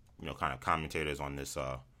kind of commentators on this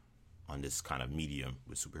kind of medium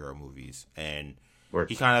with superhero movies, and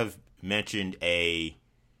he kind of mentioned a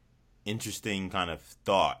interesting kind of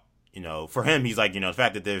thought. For him, he's like, the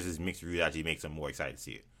fact that there's this mixed review actually makes him more excited to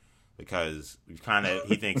see it, because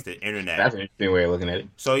he thinks the internet. That's an interesting way of looking at it.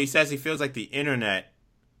 So he says he feels like the internet,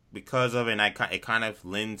 because of it, and it kind of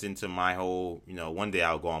lends into my whole, one day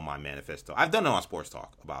I'll go on my manifesto. I've done it on Sports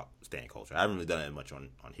Talk about staying culture. I haven't really done it much on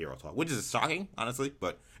Hero Talk, which is shocking, honestly.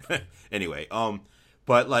 But anyway,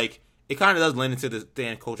 but like it kind of does lend into the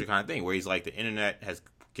staying culture kind of thing, where he's like, the internet has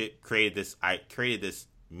created this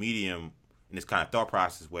medium and this kind of thought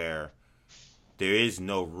process where there is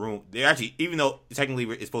no room. There actually, even though technically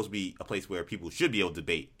it's supposed to be a place where people should be able to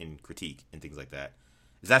debate and critique and things like that,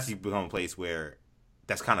 it's actually become a place where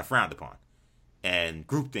that's kind of frowned upon, and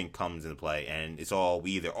groupthink comes into play, and it's all,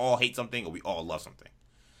 we either all hate something or we all love something.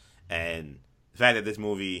 And the fact that this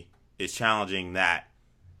movie is challenging that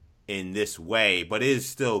in this way, but is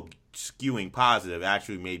still skewing positive,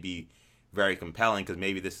 actually may be very compelling, because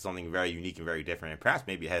maybe this is something very unique and very different, and perhaps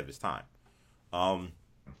maybe ahead of its time.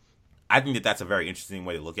 I think that's a very interesting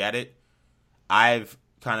way to look at it. I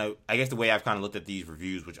guess the way I've kind of looked at these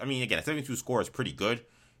reviews, which, I mean, again, a 72 score is pretty good.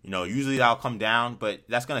 Usually that'll come down, but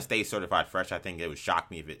that's going to stay certified fresh. I think it would shock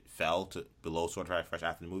me if it fell to below certified fresh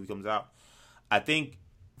after the movie comes out. I think,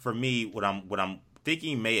 for me, what I'm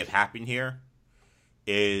thinking may have happened here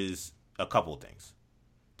is a couple of things.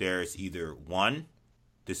 There's either, one,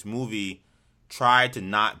 this movie tried to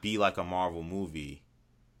not be like a Marvel movie,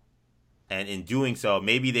 and in doing so,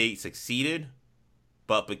 maybe they succeeded,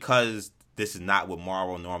 but because this is not what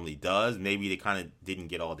Marvel normally does, maybe they kind of didn't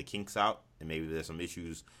get all the kinks out, and maybe there's some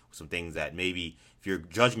issues, some things that maybe if you're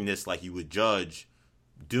judging this like you would judge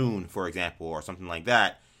Dune, for example, or something like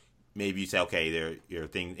that, maybe you say, okay, there are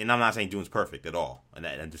things, and I'm not saying Dune's perfect at all, and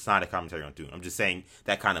it's not a commentary on Dune. I'm just saying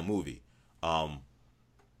that kind of movie,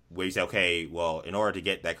 where you say, okay, well, in order to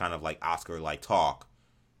get that kind of like Oscar-like talk,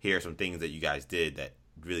 here are some things that you guys did that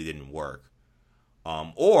really didn't work.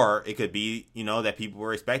 Or it could be, that people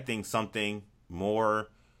were expecting something more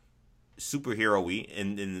superhero-y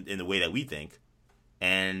in the way that we think,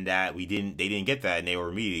 and that they didn't get that, and they were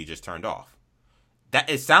immediately just turned off. That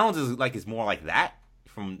it sounds like it's more like that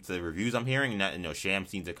from the reviews I'm hearing, and that Sham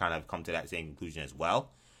seems to kind of come to that same conclusion as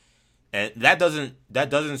well. And that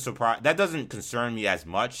doesn't concern me as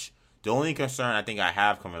much. The only concern I think I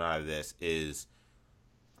have coming out of this is,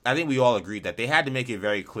 I think we all agreed that they had to make it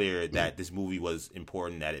very clear that this movie was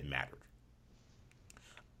important, that it mattered.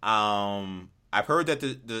 I've heard that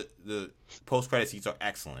the post-credit scenes are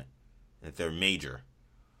excellent, that they're major,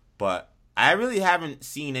 but I really haven't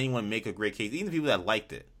seen anyone make a great case, even the people that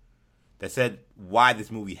liked it, that said why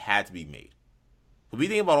this movie had to be made. When we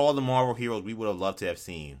think about all the Marvel heroes we would have loved to have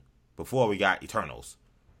seen before we got Eternals,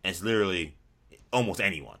 and it's literally almost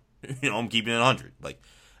anyone. I'm keeping it 100. Like,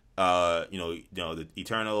 the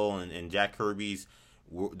Eternal and Jack Kirby's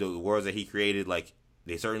the worlds that he created. Like,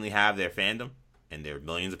 they certainly have their fandom, and there are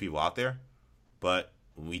millions of people out there. But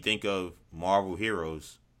when we think of Marvel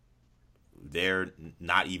heroes, they're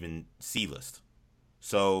not even C-list.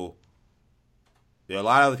 So there are a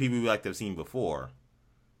lot of other people we like to have seen before.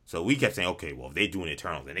 So we kept saying, okay, well, if they're doing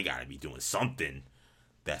Eternals, then they got to be doing something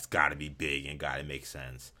that's got to be big and got to make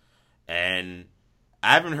sense. And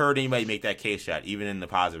I haven't heard anybody make that case yet, even in the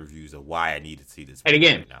positive reviews, of why I need to see this. And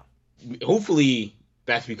again, right now. hopefully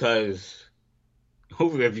the people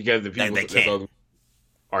that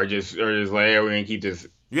are just like, hey, we're gonna keep this.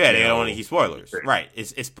 Yeah, they don't want to keep spoilers, right?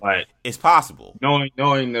 It's possible. Knowing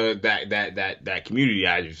that community,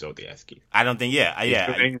 I just don't think that's key. I don't think.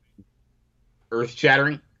 Earth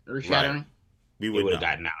shattering. Right. We would have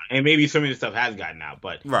gotten out, and maybe some of this stuff has gotten out,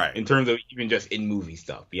 but right in terms of even just in movie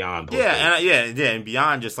stuff beyond. And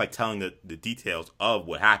beyond just like telling the details of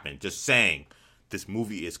what happened, just saying this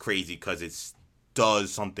movie is crazy because it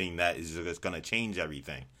does something that is just going to change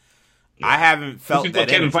everything. Yeah. I haven't felt that.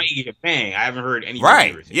 Kevin Feige is saying. I haven't heard any.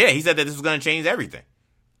 Right? Yeah, he said that this was going to change everything.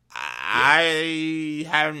 I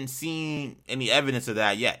haven't seen any evidence of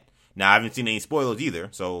that yet. Now, I haven't seen any spoilers either,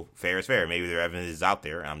 so fair is fair. Maybe their evidence is out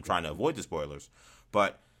there, and I'm trying to avoid the spoilers.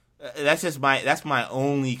 But that's my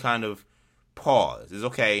only kind of pause. Is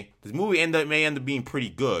okay, this movie may end up being pretty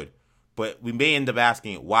good, but we may end up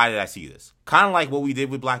asking, why did I see this? Kind of like what we did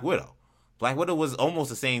with Black Widow. Black Widow was almost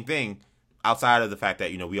the same thing, outside of the fact that,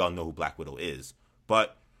 we all know who Black Widow is.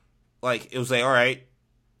 But, like, it was like, all right,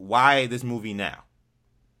 why this movie now?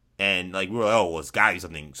 And, like, we were like, oh, well, it's got to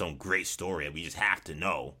be some great story that we just have to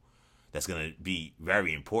know. That's going to be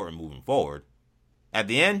very important moving forward. At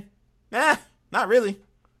the end, not really.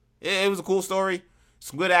 It was a cool story.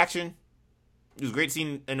 Some good action. It was great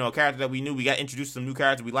seeing a character that we knew. We got introduced to some new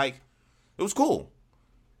characters we like. It was cool.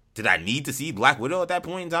 Did I need to see Black Widow at that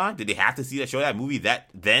point in time? Did they have to show that movie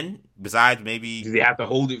then? Besides maybe... Did they have to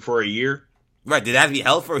hold it for a year? Right. Did it have to be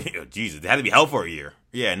held for a year? Jesus. It had to be held for a year.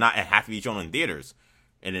 Yeah, it have to be shown in theaters.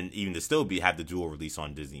 And then even to still have the dual release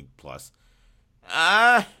on Disney+.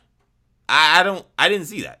 I didn't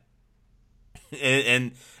see that.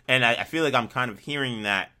 and I feel like I'm kind of hearing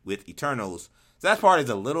that with Eternals. So that part is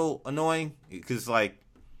a little annoying because, like,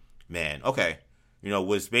 man, okay,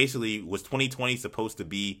 was 2020 supposed to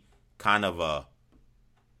be kind of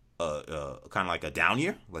kind of like a down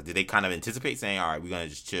year? Like, did they kind of anticipate saying, all right, we're gonna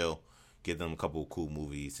just chill, give them a couple of cool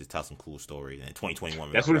movies to tell some cool stories, and then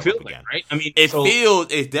 2021. That's what it feels like, right? I mean,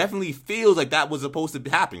 it definitely feels like that was supposed to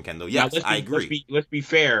happen, Kendall. Yes, I agree. Let's be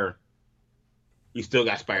fair. You still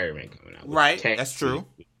got Spider-Man coming out, right? That's true.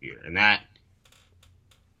 And that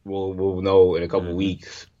we'll know in a couple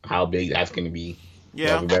weeks how big that's going to be. Yeah,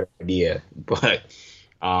 we'll have a better idea. But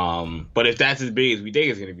if that's as big as we think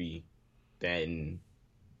it's going to be, then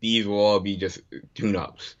these will all be just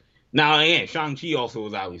tune-ups. Now, again, Shang-Chi also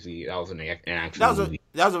was obviously an actual movie.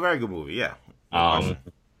 That was a very good movie. Yeah.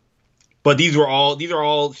 But these are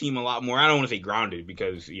all seem a lot more. I don't want to say grounded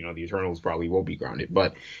because the Eternals probably won't be grounded,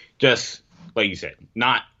 but just like you said,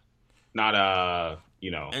 not and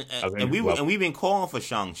we've been calling for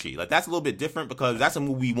Shang-Chi. Like, that's a little bit different because that's a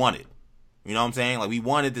movie we wanted. You know what I'm saying? Like, we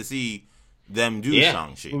wanted to see them do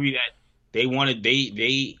Shang-Chi. Movie that they wanted.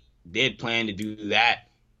 They had planned to do that.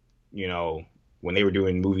 When they were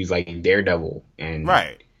doing movies like Daredevil and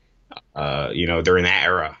right. During that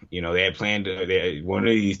era, they had planned. One of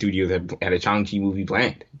these studios had a Shang-Chi movie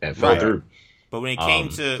planned that fell through. But when it came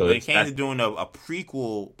to doing a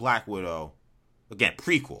prequel Black Widow, again,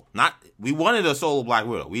 prequel, we wanted a solo Black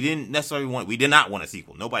Widow. We did not want a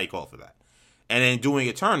sequel. Nobody called for that. And then doing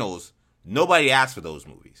Eternals, nobody asked for those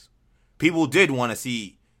movies. People did want to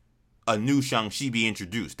see a new Shang-Chi be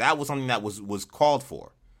introduced. That was something that was called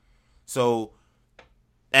for. So,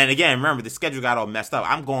 and again, remember, the schedule got all messed up.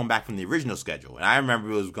 I'm going back from the original schedule. And I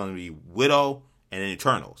remember it was going to be Widow and then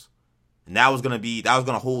Eternals. And that was going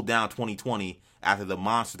to hold down 2020 after the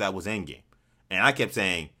monster that was Endgame. And I kept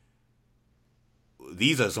saying,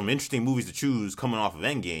 these are some interesting movies to choose coming off of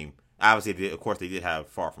Endgame. Obviously, of course, they did have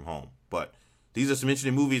Far From Home. But these are some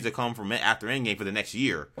interesting movies that come from after Endgame for the next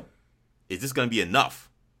year. Is this going to be enough?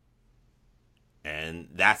 And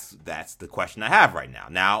that's the question I have right now.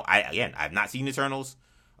 Now, I've not seen Eternals.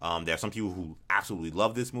 There are some people who absolutely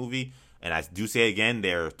love this movie. And I do say again,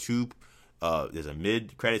 there are two... there's a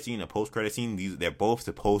mid-credit scene, a post-credit scene. They're both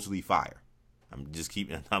supposedly fire. I'm going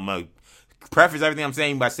to preface everything I'm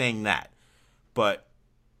saying by saying that. But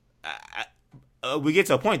we get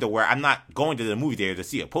to a point, though, where I'm not going to the movie theater to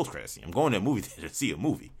see a post-credit scene. I'm going to the movie theater to see a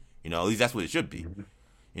movie. At least that's what it should be.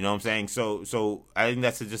 You know what I'm saying? So I think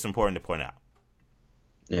that's just important to point out.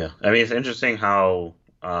 Yeah. I mean, it's interesting how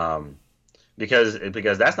because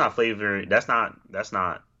that's not flavor. That's not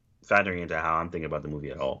factoring into how I'm thinking about the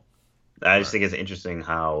movie at all. I just think it's interesting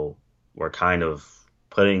how we're kind of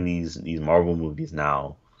putting these Marvel movies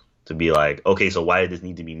now to be like, okay, so why did this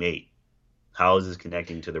need to be made? How is this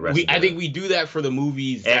connecting to the rest? I think we do that for the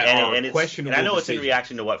movies that are questionable. And I know it's decisions. in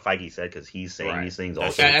reaction to what Feige said because he's saying these things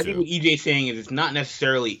also. I think what EJ's saying is it's not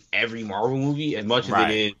necessarily every Marvel movie as much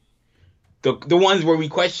as it is the ones where we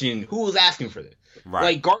question who was asking for this. Right.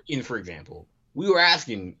 Like Guardians, for example. We were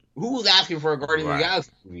asking who was asking for a Guardians of the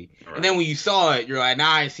Galaxy movie, and then when you saw it, you're like,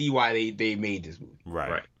 now I see why they made this movie.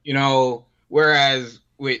 Right. You know, whereas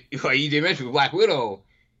with like EJ mentioned with Black Widow,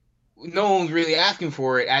 no one's really asking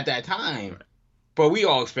for it at that time, but we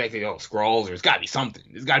all expected Skrulls or it's got to be something.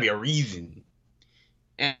 There's got to be a reason.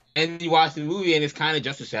 And you watch the movie and it's kind of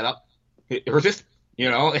just to set up her sister, you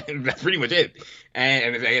know, and that's pretty much it.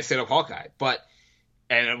 And I guess set up Hawkeye,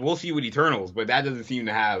 and we'll see with Eternals, but that doesn't seem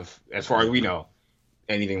to have, as far as we know,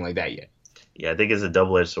 anything like that yet. Yeah, I think it's a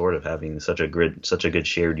double-edged sword of having such a good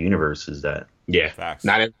shared universe. Is that facts.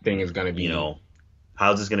 Not everything is going to be, you know,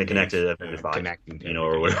 how's this going to connect to Avengers 5? Connecting to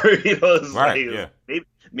or whatever. You know, it's right?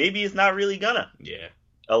 Maybe it's not really gonna. Yeah.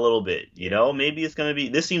 A little bit, you know. Maybe it's gonna be.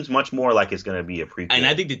 This seems much more like it's gonna be a prequel. And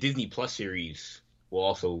I think the Disney Plus series will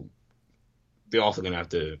also. They're also gonna have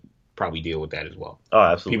to probably deal with that as well. Oh,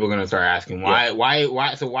 absolutely. People are gonna start asking why.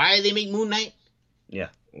 So why did they make Moon Knight? Yeah.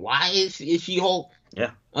 Why is She-Hulk?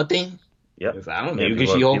 Yeah. A thing. Yep. I don't know. Maybe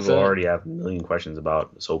because She-Hulk. People already have a million questions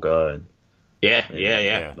about Ahsoka. And, yeah.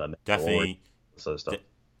 Definitely. So stuff.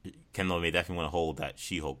 Kendall may definitely want to hold that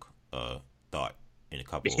She-Hulk thought in a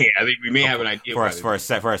couple. Yeah, I think we may have an idea for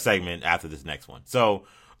a segment after this next one. So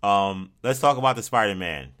let's talk about the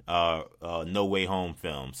Spider-Man No Way Home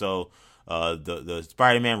film. So the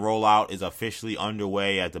Spider-Man rollout is officially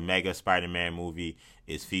underway as the mega Spider-Man movie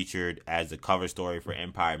is featured as the cover story for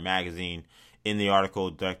Empire magazine. In the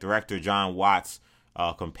article, director John Watts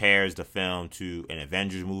compares the film to an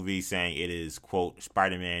Avengers movie, saying it is, quote,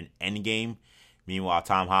 Spider-Man Endgame. Meanwhile,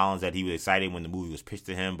 Tom Holland said he was excited when the movie was pitched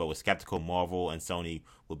to him, but was skeptical Marvel and Sony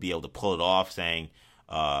would be able to pull it off, saying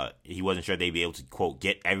he wasn't sure they'd be able to, quote,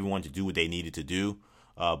 get everyone to do what they needed to do,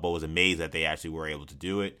 but was amazed that they actually were able to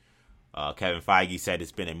do it. Kevin Feige said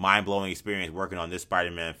it's been a mind-blowing experience working on this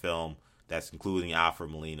Spider-Man film that's including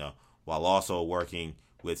Alfred Molina, while also working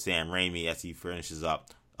with Sam Raimi as he finishes up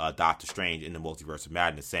Doctor Strange in the Multiverse of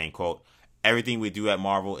Madness, saying, quote, everything we do at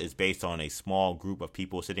Marvel is based on a small group of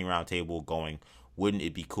people sitting around a table going, wouldn't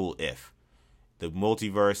it be cool if? The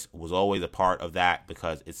multiverse was always a part of that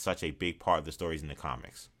because it's such a big part of the stories in the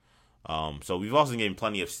comics. So we've also been getting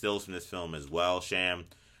plenty of stills from this film as well. Sham,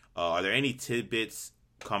 are there any tidbits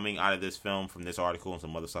coming out of this film from this article and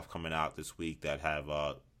some other stuff coming out this week that have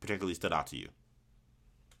particularly stood out to you?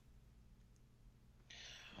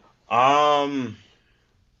 So I'm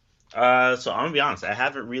gonna be honest, I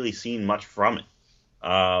haven't really seen much from it.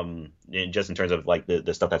 Just in terms of like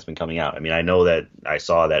the stuff that's been coming out. I mean, I know that I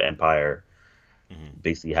saw that Empire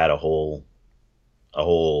basically had a whole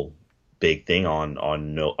big thing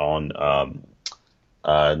on No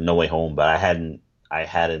Way Home, but I hadn't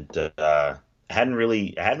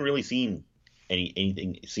really seen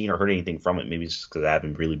seen or heard anything from it. Maybe it's just because I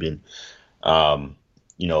haven't really been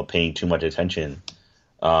paying too much attention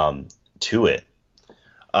to it.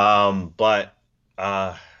 But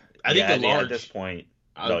I think at this point,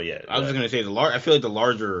 I was just gonna say I feel like the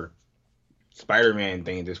larger Spider-Man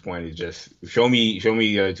thing at this point is just show me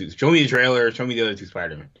the other two, show me the trailer, show me the other two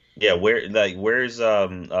Spider-Man. Yeah, where's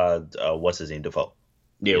what's his name, Dafoe?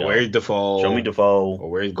 Yeah, where's Dafoe? Show me Dafoe.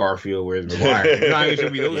 Or where's Garfield? Where's Maguire? You're not even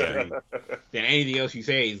show me those three. Then anything else you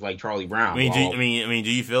say is like Charlie Brown. Do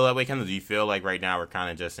you feel that way, Kendall? Do you feel like right now we're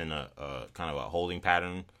kind of just in a kind of a holding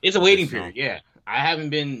pattern? It's a waiting period. Yeah, I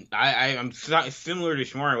haven't been. I'm similar to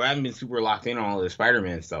Shmar. I haven't been super locked in on all the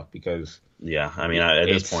Spider-Man stuff because. Yeah, I mean, at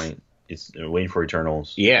this point, it's waiting for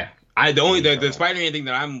Eternals. Yeah, the Spider-Man thing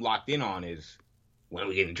that I'm locked in on is when are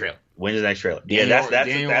we getting the trailer? When's the next trailer? Daniel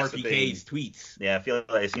RPK's tweets. Yeah, I feel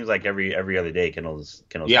like it seems like every other day Kendall's.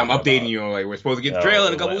 Yeah, I'm updating you. Like we're supposed to get the trailer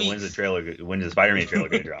in a couple weeks. When's the Spider-Man trailer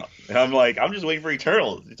gonna drop? And I'm like, I'm just waiting for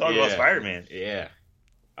Eternals. You're talking about Spider-Man. Yeah.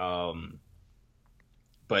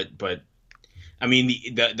 But I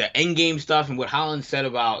mean the Endgame stuff and what Holland said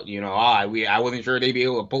about I wasn't sure they'd be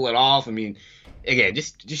able to pull it off. I mean, again,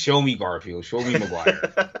 just show me Garfield, show me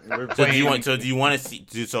Maguire. So do you want to see?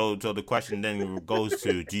 So the question then goes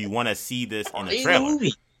to: do you want to see this in the trailer?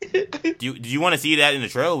 Do you want to see that in the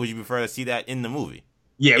trailer? Or would you prefer to see that in the movie?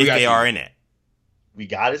 Yeah, if they are in it. We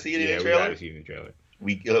gotta see it in the trailer. We gotta see it in the trailer.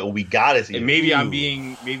 We gotta see it. And maybe I'm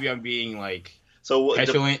being like So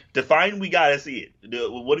petulant. Define. We gotta see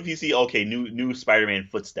it. What if you see new Spider-Man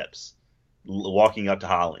footsteps walking up to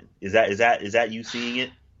Holland? Is that you seeing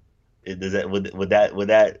it? Does that would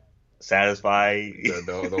that satisfy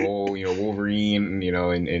the whole Wolverine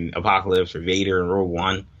and Apocalypse or Vader and Rogue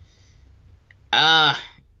One?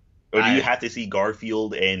 Or do you have to see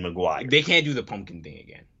Garfield and Maguire? They can't do the pumpkin thing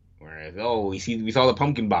again. Whereas we saw the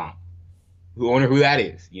pumpkin bomb. I wonder who that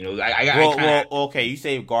is. Okay. You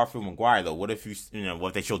say Garfield, Maguire though. What if what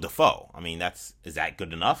if they show Defoe? I mean, is that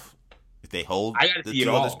good enough? If they hold I gotta the see two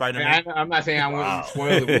it all. other Spider-Man? I'm not saying I want to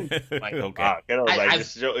spoil the movie. Like, okay.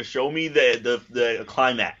 Just show me the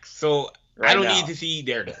climax. So I don't need to see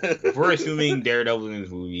Daredevil. If we're assuming Daredevil in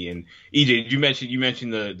this movie, and EJ, you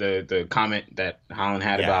mentioned the comment that Holland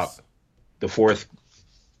had about the fourth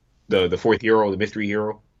hero, the mystery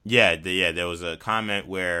hero. Yeah, there was a comment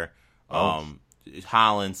where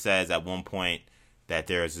Holland says at one point that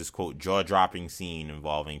there is this quote jaw-dropping scene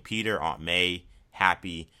involving Peter, Aunt May,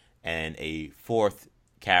 Happy, and a fourth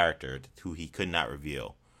character who he could not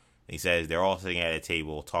reveal. He says they're all sitting at a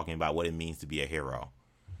table talking about what it means to be a hero,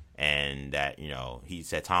 and that he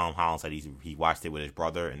said Tom Holland said he watched it with his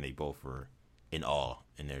brother, and they both were in awe,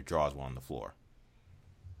 and their jaws were on the floor.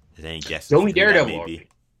 Is there any guesses? Show me Daredevil.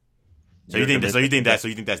 So you think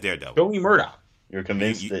that's Daredevil? Show me Murdoch. You're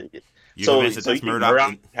convinced that. You're convinced that's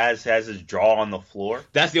Murdoch has his jaw on the floor?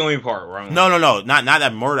 That's the only part where I'm No. Not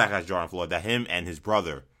that Murdoch has jaw on the floor. That him and his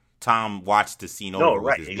brother Tom watched the scene over. No,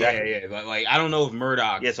 right, exactly. Yeah. Like I don't know if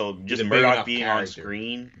Murdoch. Yeah, so just Murdoch being on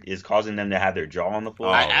screen is causing them to have their jaw on the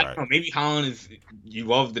floor. I don't know. Maybe Holland you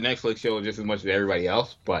love the Netflix show just as much as everybody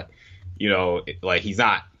else, but like he's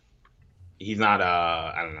not.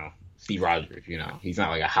 I don't know, Steve Rogers. He's not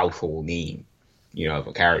like a household name. Of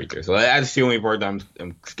a character. So that's the only part that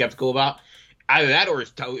I'm skeptical about. Either that or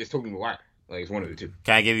it's Tobey Maguire. Like, it's one of the two.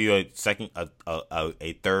 Can I give you a second,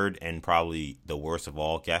 a third, and probably the worst of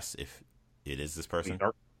all guess if it is this person?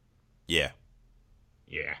 Yeah.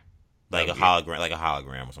 Yeah. Like a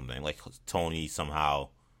hologram or something. Like Tony somehow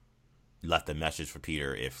left a message for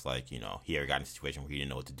Peter if he ever got in a situation where he didn't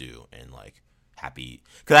know what to do, and Happy.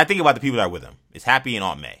 Because I think about the people that are with him. It's Happy and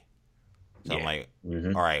Aunt May. So I'm like,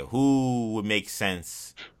 all right, who would make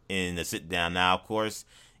sense in the sit down? Now, of course,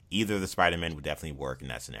 either of the Spider-Men would definitely work in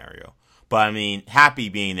that scenario. But I mean, Happy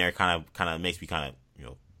being there kind of makes me kind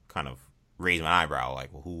of raise my eyebrow.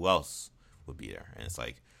 Like, well, who else would be there? And it's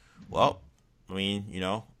like, well, I mean,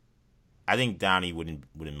 I think Downey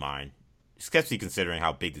wouldn't mind, especially considering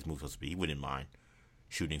how big this movie was supposed to be. He wouldn't mind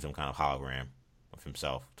shooting some kind of hologram of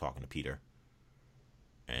himself talking to Peter,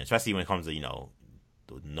 and especially when it comes to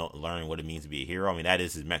learning what it means to be a hero. I mean, that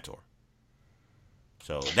is his mentor.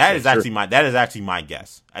 So that is actually my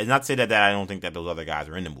guess. I did not say that I don't think that those other guys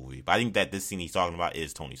are in the movie, but I think that this scene he's talking about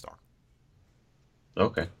is Tony Stark.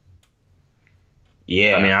 Okay.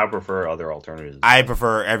 Yeah. I mean, I prefer other alternatives. I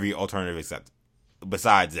prefer every alternative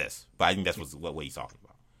besides this, but I think that's what he's talking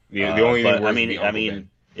about. The only thing I mean,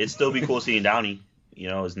 it'd still be cool seeing Downey.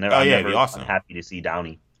 It's never. It'd be awesome. I'm happy to see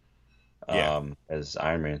Downey. As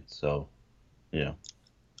Iron Man. So,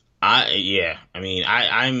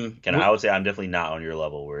 I'm. I would say I'm definitely not on your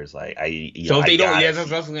level. Where it's like if they don't, that's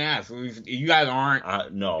what I was gonna ask. If you guys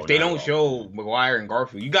aren't. No. If they don't show Maguire and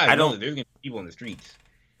Garfield, you guys know that there's gonna be people in the streets.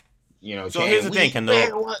 So here's the thing,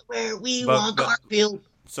 Kendall. Where we want Garfield.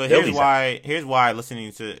 So here's why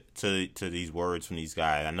listening to these words from these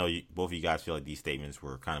guys, I know both of you guys feel like these statements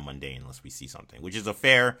were kind of mundane unless we see something, which is a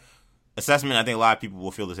fair assessment. I think a lot of people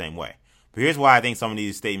will feel the same way. But here's why I think some of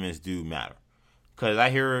these statements do matter. Because I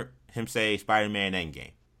hear him say Spider-Man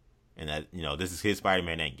Endgame. And that, this is his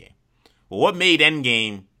Spider-Man Endgame. Well, what made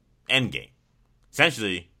Endgame Endgame?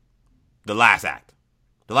 Essentially, the last act.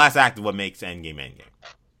 The last act is what makes Endgame Endgame.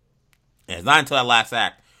 And it's not until that last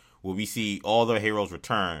act where we see all the heroes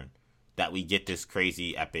return that we get this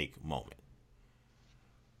crazy epic moment.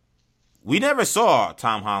 We never saw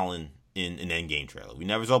Tom Holland in an Endgame trailer. We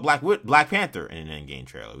never saw Black Panther in an Endgame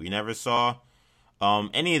trailer. We never saw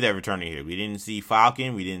any of their returning here. We didn't see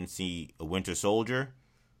Falcon. We didn't see a Winter Soldier.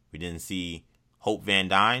 We didn't see Hope Van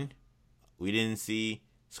Dyne. We didn't see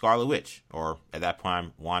Scarlet Witch, or at that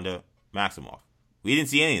time, Wanda Maximoff. We didn't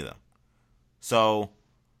see any of them. So,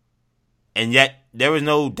 and yet there was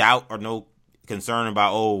no doubt or no concern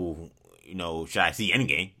about, should I see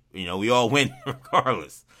Endgame? We all win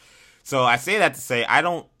regardless. So I say that to say I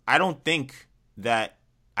think that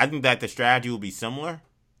the strategy will be similar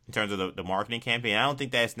in terms of the marketing campaign. I don't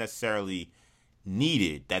think that it's necessarily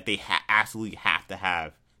needed that they absolutely have to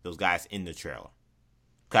have those guys in the trailer.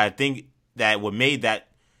 Because I think that what made that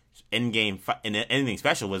Endgame anything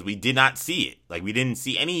special was we did not see it. Like, we didn't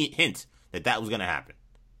see any hint that was going to happen.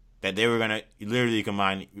 That they were going to literally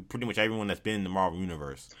combine pretty much everyone that's been in the Marvel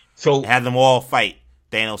Universe. So and have them all fight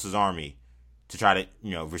Thanos' army to try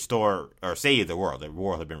to, restore or save the world. The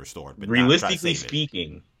world had been restored. But realistically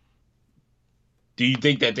speaking, do you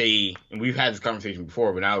think that they, and we've had this conversation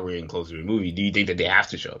before, but now we're getting closer to the movie, do you think that they have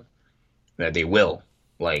to show them? That they will?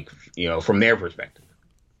 Like, from their perspective?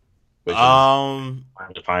 I'm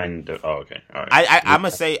defined. Oh, okay. All right. I'm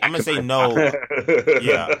gonna say no.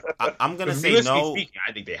 Yeah, I'm gonna say no. Speaking,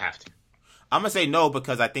 I think they have to. I'm gonna say no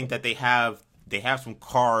because I think that they have some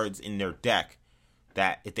cards in their deck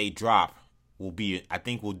that if they drop will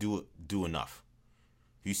do enough.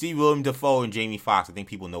 If you see William Dafoe and Jamie Foxx, I think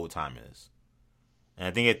people know what time it is, and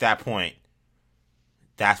I think at that point,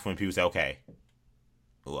 that's when people say, okay,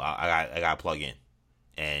 well, I got to plug in,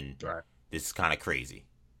 and this is kind of crazy.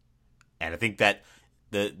 And I think that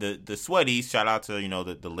the Sweaties, shout out to,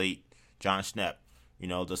 the late John Schnepp,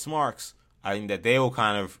 the Smarks, I think that they will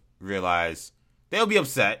kind of realize, they'll be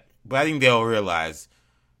upset, but I think they'll realize,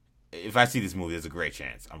 if I see this movie, there's a great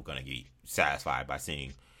chance I'm going to be satisfied by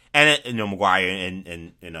seeing, Maguire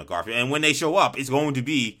and Garfield. And when they show up, it's going to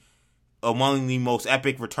be among the most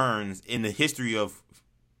epic returns in the history of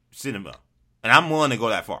cinema. And I'm willing to go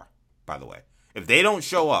that far, by the way. If they don't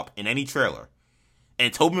show up in any trailer,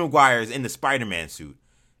 and Tobey Maguire is in the Spider-Man suit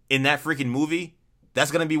in that freaking movie, that's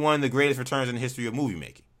going to be one of the greatest returns in the history of movie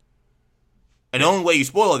making. And the only way you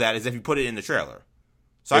spoil that is if you put it in the trailer.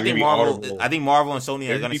 So I think Marvel and Sony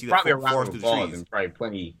are going to see the forest through the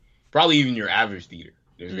trees. Probably even your average theater.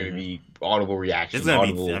 There's going to be audible reactions.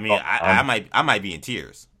 I might be in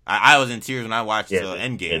tears. I was in tears when I watched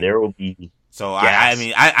Endgame. Yeah, there will be. So I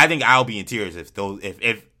think I'll be in tears if Garfield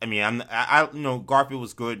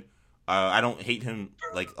was good. I don't hate him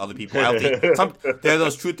like other people. There are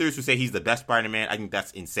those truthers who say he's the best Spider-Man. I think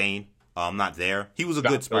that's insane. I'm not there. He was a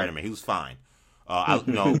good Spider-Man. He was fine.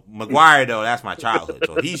 Maguire though, that's my childhood.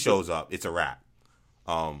 So if he shows up, it's a wrap.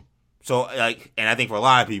 And I think for a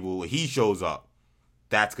lot of people, when he shows up,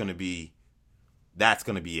 that's gonna be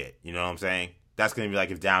it. You know what I'm saying? That's gonna be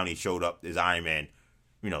like if Downey showed up as Iron Man,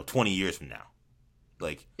 20 years from now,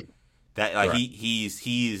 like that. Like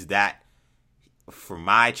he's that. For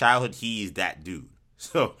my childhood, he's that dude.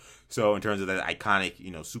 So in terms of that iconic,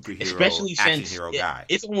 superhero, especially action hero guy,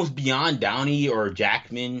 it's almost beyond Downey or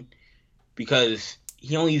Jackman because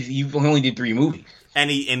he only did 3 movies,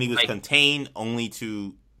 and he was contained only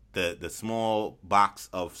to the small box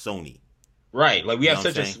of Sony. Right, like we have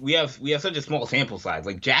such a small sample size.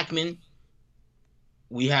 Like Jackman,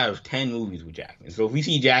 we have 10 movies with Jackman. So if we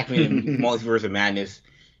see Jackman in Multiverse of Madness,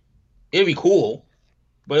 it'd be cool.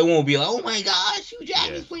 But it won't be like, oh my gosh, Hugh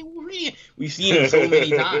Jackman's playing Wolverine. We've seen him so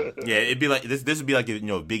many times. Yeah, it'd be like this would be like if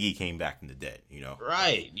Biggie came back from the dead.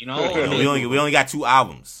 Right? we only got 2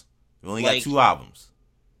 albums. We only got 2 albums.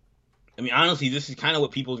 I mean, honestly, this is kind of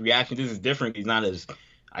what people's reaction. This is different. He's not as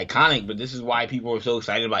iconic, but this is why people are so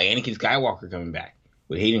excited about Anakin Skywalker coming back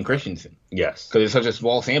with Hayden Christensen. Yes, because it's such a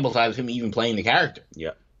small sample size of him even playing the character.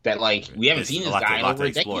 Yeah, that we haven't seen this guy in over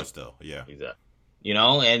a decade. Still, yeah, exactly.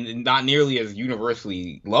 And not nearly as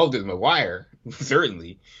universally loved as Maguire,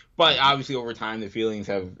 certainly. But obviously, over time, the feelings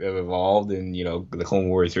have evolved, and the Clone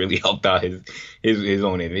Wars really helped out his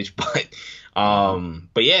own image. But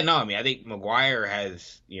yeah, no, I mean, I think Maguire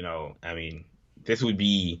has, this would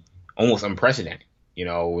be almost unprecedented,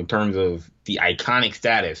 in terms of the iconic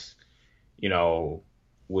status,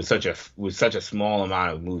 with such a small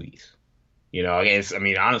amount of movies.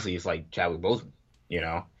 Honestly, it's like Chadwick Boseman,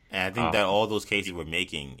 And I think that all those cases we're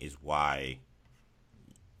making is why,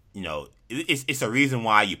 it's a reason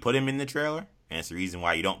why you put him in the trailer, and it's a reason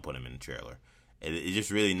why you don't put him in the trailer. It just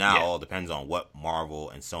really all depends on what Marvel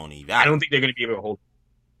and Sony value. I don't think they're going to be able to hold.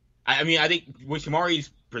 I think what Shamari's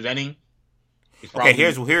presenting is probably...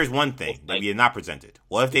 Okay, here's one thing that we have not presented.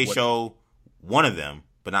 What if they show one of them,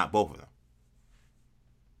 but not both of them?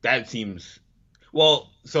 That seems... Well,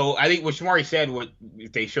 so I think what Shamari said,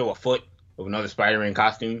 if they show a foot of another Spider-Man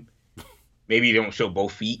costume, maybe you don't show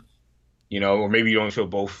both feet, or maybe you don't show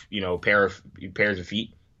both, pairs of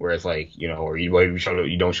feet, whereas or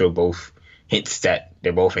you don't show both hints that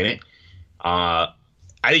they're both in it. I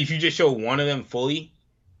think if you just show one of them fully,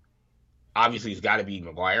 obviously it's got to be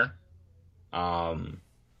Maguire.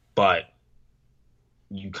 But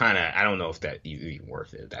you I don't know if that is even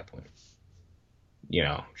worth it at that point.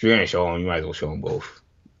 If you're gonna show them, you might as well show them both.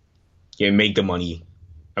 Make the money.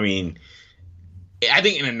 I mean, I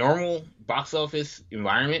think in a normal box office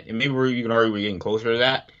environment, and maybe we're getting closer to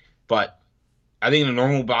that, but I think in a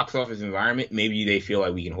normal box office environment, maybe they feel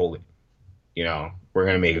like we can hold it. We're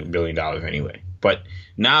going to make $1 billion anyway. But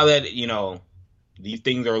now that, these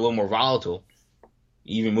things are a little more volatile.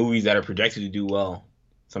 Even movies that are projected to do well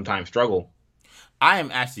sometimes struggle. I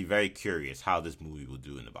am actually very curious how this movie will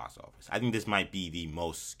do in the box office. I think this might be the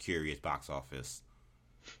most curious box office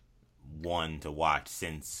one to watch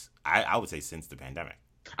since I would say since the pandemic.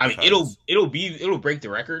 I mean, it'll break the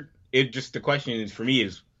record. It just, the question is for me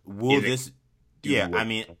is, will this? Yeah, I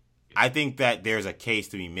mean, I think that there's a case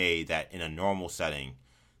to be made that in a normal setting,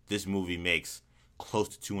 this movie makes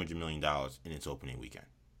close to $200 million in its opening weekend.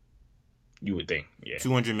 You would think, yeah.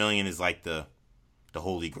 200 million is like the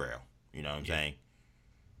holy grail. You know what I'm saying?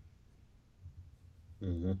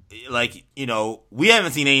 Mm-hmm. Like, you know, we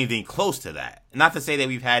haven't seen anything close to that. Not to say that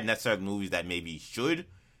we've had necessarily movies that maybe should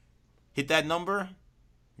hit that number.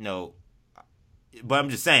 No, but I'm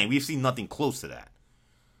just saying we've seen nothing close to that.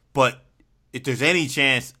 But if there's any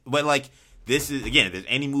chance, but like this is, again, if there's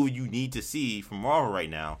any movie you need to see from Marvel right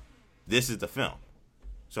now, this is the film.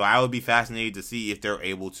 So I would be fascinated to see if they're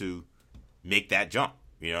able to make that jump.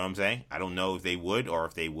 You know what I'm saying? I don't know if they would or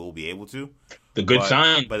if they will be able to. The good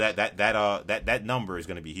sign, but that number is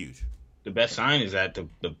going to be huge. The best sign is that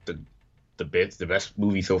the best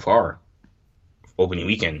movie so far, opening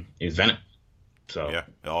weekend, is Venom. So yeah,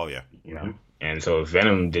 oh yeah, you know, and so if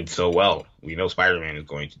Venom did so well, we know Spider-Man is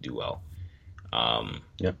going to do well.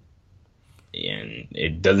 Yeah, and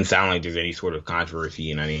it doesn't sound like there's any sort of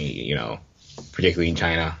controversy in any, you know, particularly in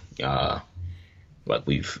China. Like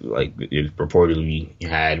it purportedly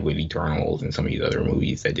had with Eternals and some of these other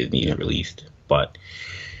movies that Disney released. But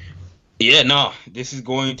yeah, no, this is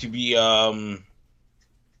going to be it's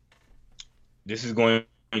going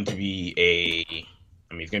to be a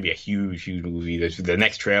huge movie. The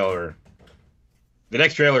next trailer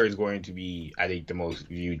is going to be, I think, the most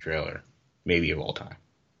viewed trailer maybe of all time.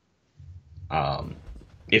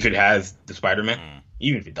 If it has the Spider-Man,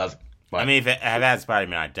 even if it doesn't. But, I mean, if it has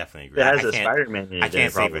Spider-Man, I definitely agree. If it has a Spider-Man in it, I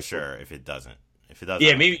can't say for sure if it doesn't. If it doesn't,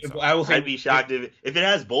 yeah, maybe so. I will say I'd be shocked if it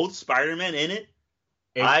has both Spider-Man in it.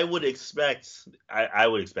 I would expect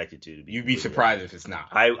it to be. You'd be surprised if it's not.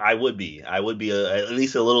 I would be. I would be at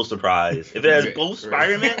least a little surprised if it has both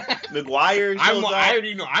Spider-Man. Maguire shows up. I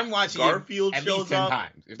already know. I'm watching Garfield it at shows least 10 up.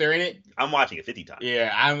 times. If they're in it, I'm watching it 50 times.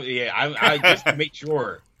 Yeah, I just to make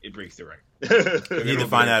sure it breaks the record. You need to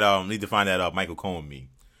find that Michael Cohen meme.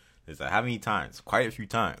 It's like, how many times? Quite a few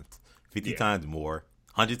times. 50 times more.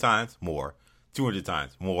 100 times more. 200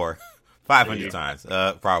 times more. 500 times.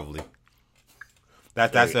 Probably.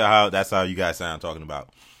 That's how you guys sound talking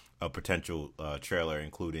about a potential trailer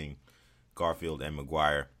including Garfield and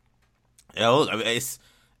Maguire. You know, I mean,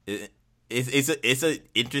 it's an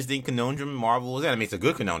interesting conundrum Marvel is in. I mean, it's a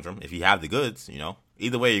good conundrum if you have the goods. You know,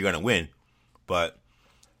 either way you're gonna win. But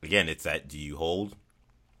again, it's that, do you hold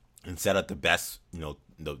and set up the best, you know,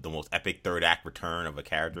 the most epic third act return of a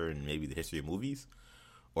character in maybe the history of movies,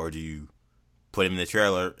 or do you put him in the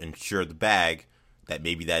trailer and ensure the bag that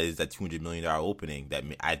maybe that is that $200 million opening that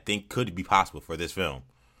I think could be possible for this film,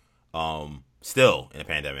 still in a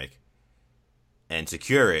pandemic, and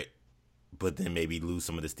secure it, but then maybe lose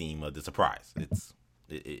some of the steam of the surprise.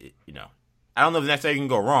 You know, I don't know if necessarily can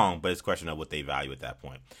go wrong, but it's a question of what they value at that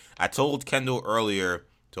point. I told Kendall earlier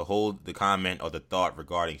to hold the comment or the thought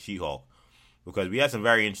regarding She-Hulk, because we had some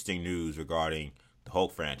very interesting news regarding the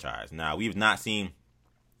Hulk franchise. Now, we have not seen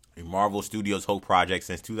a Marvel Studios Hulk project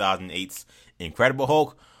since 2008's Incredible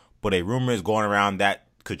Hulk, but a rumor is going around that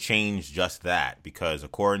could change just that, because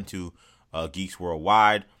according to Geeks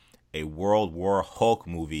Worldwide, a World War Hulk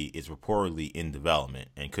movie is reportedly in development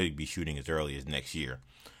and could be shooting as early as next year.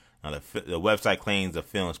 Now, the website claims the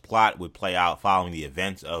film's plot would play out following the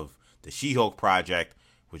events of the She-Hulk project,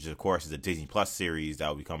 which of course is a Disney Plus series that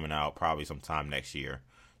will be coming out probably sometime next year.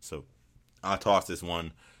 So I'll toss this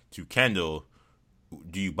one to Kendall.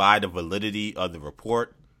 Do you buy the validity of the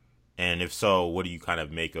report? And if so, what do you kind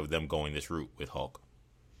of make of them going this route with Hulk?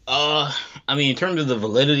 I mean, in terms of the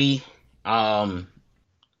validity, I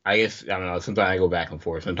guess, I don't know, sometimes I go back and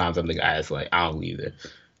forth. Sometimes I'm the guy that's like, I don't believe it.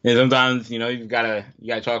 And sometimes, you know, you gotta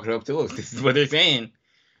chalk it up to, look, this is what they're saying.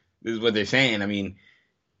 This is what they're saying. I mean,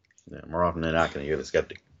 yeah, more often than not, you're the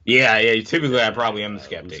skeptic. Yeah. Typically, I probably am the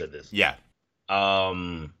skeptic. Who said this? Yeah.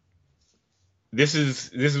 This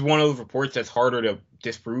is one of those reports that's harder to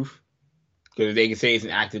disprove, because they can say it's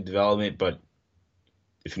an active development, but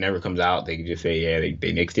if it never comes out, they can just say, yeah,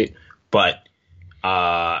 they nixed it. But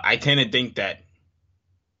I tend to think that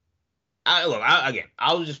I'll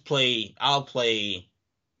play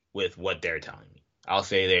with what they're telling me. I'll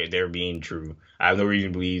say they're being true. I have no reason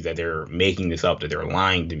to believe that they're making this up, that they're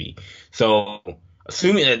lying to me. So,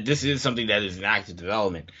 assuming that this is something that is an active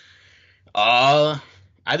development, I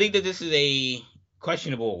think that this is a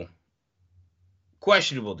questionable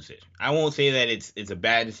questionable decision. I won't say that it's a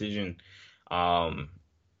bad decision.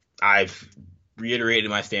 I've reiterated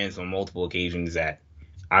my stance on multiple occasions that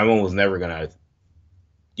I'm almost never gonna,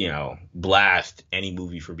 blast any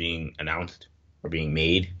movie for being announced or being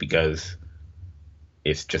made because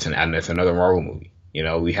it's just it's another Marvel movie.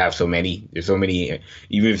 We have so many. There's so many.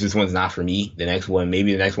 Even if this one's not for me,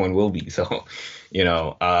 maybe the next one will be. So,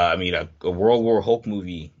 I mean, a World War Hulk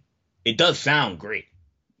movie, it does sound great.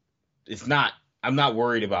 It's not. I'm not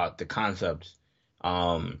worried about the concept,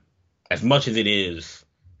 as much as it is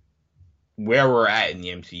where we're at in the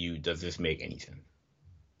MCU. Does this make any sense?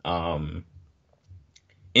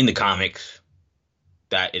 In the comics,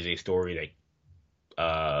 that is a story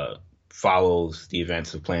that follows the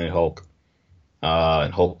events of Planet Hulk.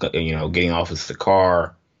 And Hulk, getting off of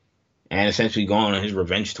Sakaar and essentially going on his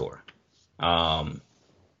revenge tour.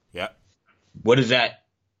 Yeah. What does that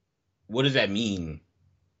mean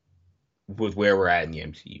with where we're at in the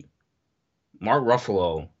MCU? Mark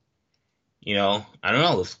Ruffalo, I don't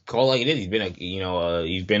know. Let's call it like it is. He's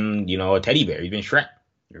been a teddy bear. He's been Shrek.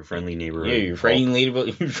 Your friendly neighborhood. Yeah, your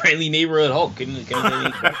friendly neighborhood Hulk. Couldn't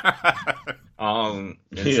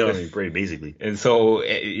basically. And so,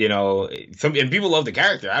 and people love the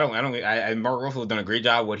character. Mark Ruffalo's done a great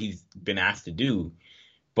job what he's been asked to do,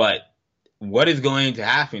 but what is going to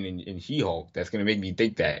happen in She-Hulk that's going to make me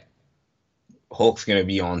think that Hulk's going to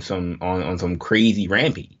be on some crazy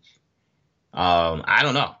rampage? I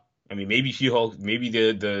don't know. I mean, maybe She-Hulk, maybe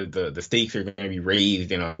the stakes are going to be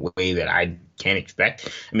raised in a way that I can't expect.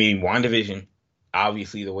 I mean, WandaVision,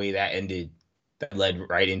 obviously the way that ended, that led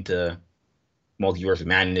right into Multiverse of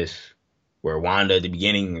Madness, where Wanda at the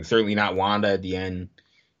beginning, and certainly not Wanda at the end.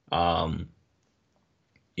 Falcon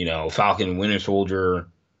and Winter Soldier,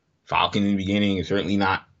 Falcon in the beginning, and certainly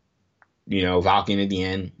not, Falcon at the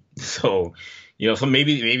end. So, so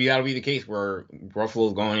maybe that'll be the case where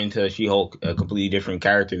Ruffalo's going into She-Hulk a completely different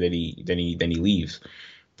character than he leaves.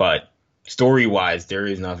 But story-wise, there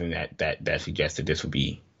is nothing that suggests that this would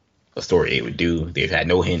be a story they would do. They've had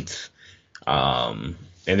no hints.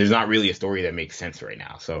 And there's not really a story that makes sense right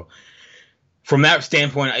now. So from that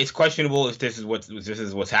standpoint, it's questionable if this is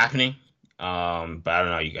what's happening. But I don't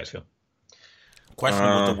know how you guys feel.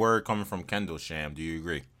 Questionable with the word coming from Kendall. Sham, do you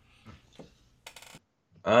agree?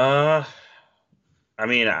 I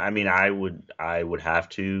mean, I would have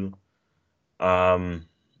to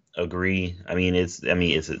agree. I mean, is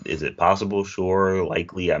it possible? Sure,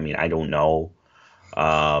 likely. I mean, I don't know.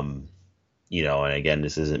 And again,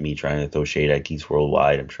 this isn't me trying to throw shade at Geeks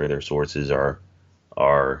Worldwide. I'm sure their sources are,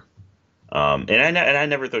 and I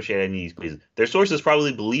never throw shade at any of these places. Their sources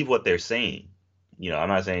probably believe what they're saying. I'm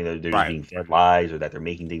not saying that they're being fed lies or that they're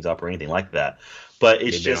making things up or anything like that. But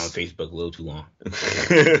it's They've just been on Facebook a little too long.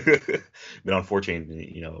 Been on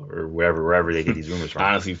 4chan, or wherever they get these rumors from.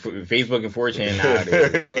 Honestly, Facebook and 4chan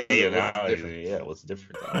nowadays. Yeah, what's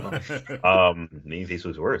different? I don't know. Maybe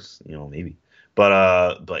Facebook's worse. Maybe.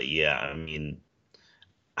 But yeah, I mean,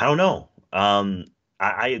 I don't know.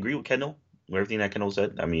 I agree with Kendall, with everything that Kendall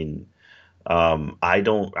said. I mean, I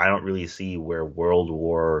don't really see where World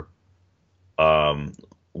War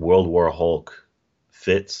Hulk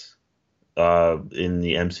fits in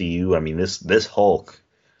the MCU. I mean, this Hulk,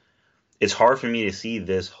 it's hard for me to see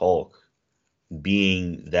this Hulk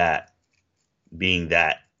being that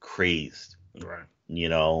crazed. Right.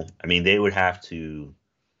 I mean, they would have to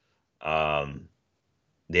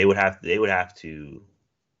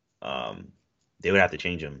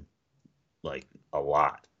change him like a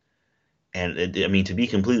lot. And I mean, to be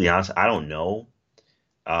completely honest, I don't know.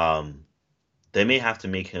 They may have to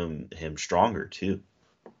make him stronger too.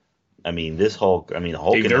 I mean, this Hulk. I mean,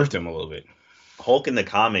 Hulk. They nerfed him a little bit. Hulk in the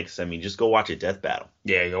comics. I mean, just go watch a death battle.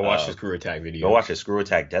 Yeah, go watch the Screw Attack video. Go watch a Screw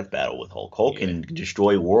Attack death battle with Hulk. Hulk can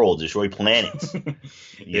destroy worlds, destroy planets.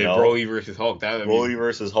 Broly versus Hulk. Broly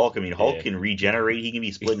versus Hulk. I mean, Hulk can regenerate. He can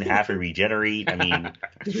be split in half and regenerate. I mean,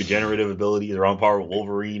 his regenerative abilities are on par with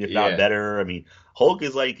Wolverine, if not better. I mean, Hulk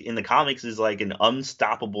is like in the comics is like an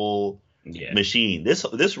unstoppable machine. This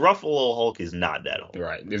Ruffalo Hulk is not that Hulk.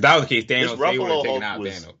 Right. If that was the case, Thanos Ruffalo Hulk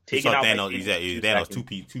was taking out Thanos. Thanos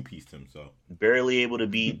two-pieced him. So barely able to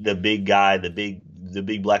beat the big guy, the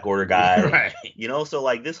big Black Order guy. Right. So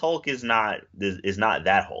like this Hulk is not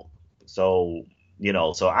that Hulk. So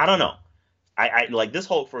so I don't know. I like this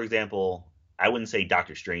Hulk, for example. I wouldn't say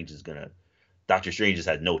Doctor Strange just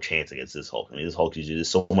has no chance against this Hulk. I mean, this Hulk is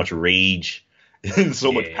just so much rage.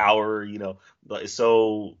 So much power, but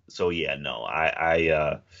so yeah, no,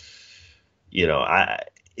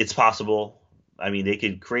 it's possible. I mean, they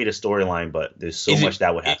could create a storyline, but there's so much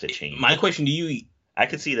that would have to change. My question to you, I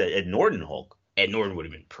could see that Ed Norton Hulk Ed Norton would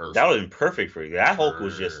have been perfect. That would have been perfect for you. That Hulk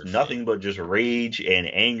was just nothing but just rage and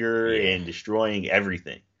anger and destroying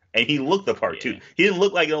everything. And he looked the part too. He didn't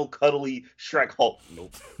look like an old cuddly Shrek Hulk.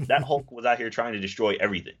 Nope. That Hulk was out here trying to destroy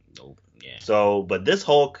everything. Nope. Yeah. So, but this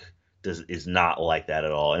Hulk is not like that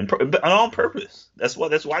at all, and on purpose. That's why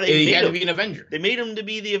they he made had him to be an Avenger. They made him to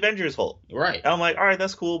be the Avengers Hulk. Right. And I'm like, all right,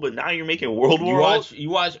 that's cool, but now you're making World War Hulk. You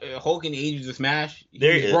watch Hulk in the Ages of Smash. He's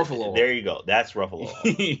Ruffalo. There you go. That's Ruffalo.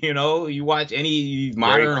 You know, you watch any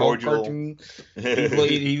modern Hulk cartoon.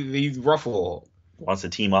 He's Ruffalo. Wants to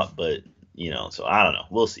team up, but so I don't know.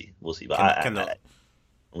 We'll see. But Kendall,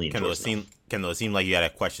 it seemed like you had a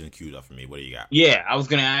question queued up for me. What do you got? Yeah, I was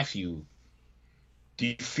gonna ask you. Do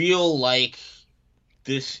you feel like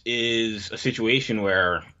this is a situation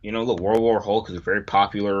where, look, World War Hulk is a very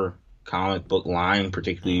popular comic book line,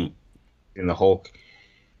 particularly in the Hulk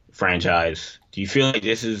franchise. Do you feel like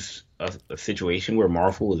this is a situation where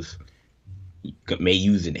Marvel may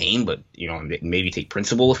use the name, but, maybe take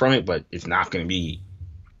principle from it, but it's not going to be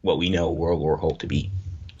what we know World War Hulk to be?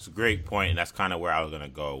 It's a great point, and that's kind of where I was going to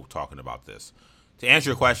go talking about this. To answer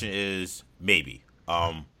your question is maybe.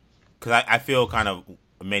 Because I feel kind of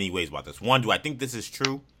many ways about this. One, do I think this is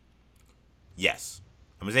true? Yes.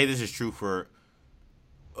 I'm going to say this is true for...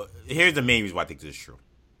 here's the main reason why I think this is true.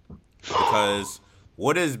 Because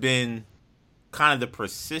what has been kind of the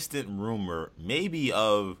persistent rumor, maybe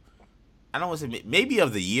of... I don't want to say maybe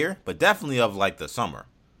of the year, but definitely of like the summer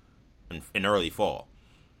and early fall.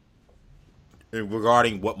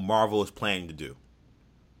 Regarding what Marvel is planning to do.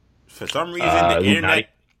 For some reason, the internet...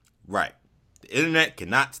 Right. The internet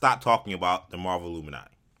cannot stop talking about the Marvel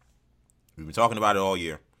Illuminati. We've been talking about it all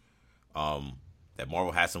year. That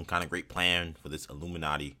Marvel has some kind of great plan for this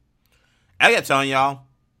Illuminati. I got telling y'all,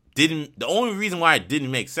 the only reason why it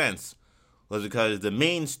didn't make sense was because the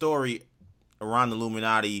main story around the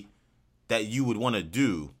Illuminati that you would want to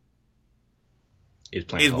do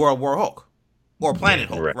is World War Hulk or Planet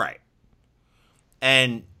Hulk, right?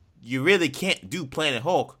 And you really can't do Planet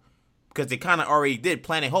Hulk because they kind of already did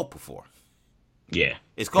Planet Hulk before. Yeah.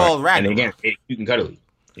 It's called Ragnarok. And again, you can cuddly.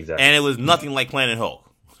 Exactly. And it was nothing like Planet Hulk,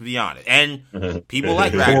 to be honest. And people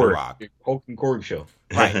like Ragnarok. Hulk and Korg show.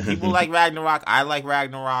 Right. People like Ragnarok. I like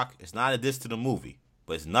Ragnarok. It's not a diss to the movie,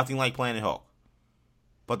 but it's nothing like Planet Hulk.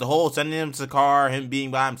 But the whole sending him to Sakaar, him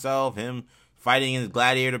being by himself, him fighting in his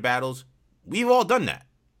gladiator battles, we've all done that.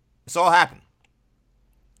 It's all happened.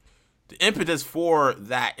 The impetus for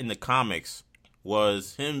that in the comics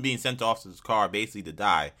was him being sent off to Sakaar basically to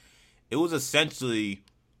die. It was essentially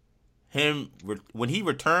him, when he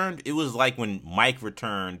returned, it was like when Mike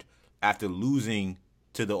returned after losing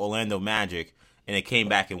to the Orlando Magic and it came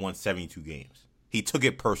back and won 72 games. He took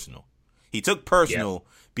it personal. He took personal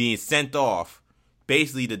being sent off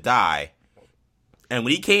basically to die. And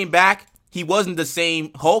when he came back, he wasn't the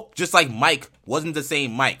same Hulk, just like Mike wasn't the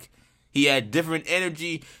same Mike. He had different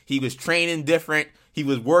energy. He was training different. He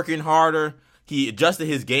was working harder. He adjusted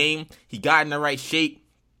his game. He got in the right shape.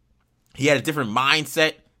 He had a different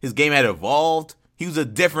mindset. His game had evolved. He was a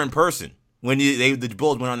different person when the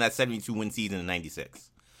Bulls went on that 72-win season in 96.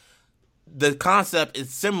 The concept is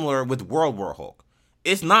similar with World War Hulk.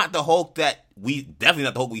 It's not the Hulk definitely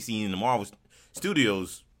not the Hulk we seen in the Marvel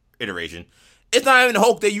Studios iteration. It's not even the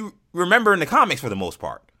Hulk that you remember in the comics for the most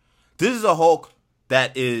part. This is a Hulk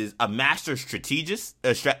that is a master strategist.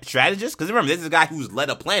 Because remember, this is a guy who's led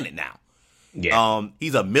a planet now. Yeah.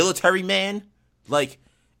 He's a military man. Like,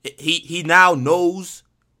 he now knows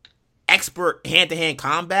expert hand-to-hand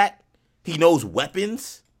combat. He knows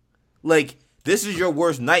weapons. Like, this is your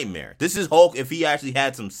worst nightmare. This is Hulk if he actually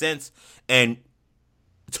had some sense and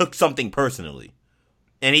took something personally.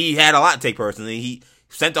 And he had a lot to take personally. He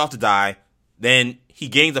sent off to die. Then he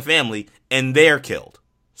gains a family, and they're killed.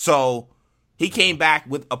 So he came back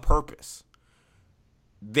with a purpose.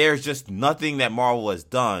 There's just nothing that Marvel has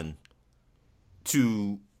done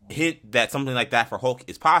to hint that something like that for Hulk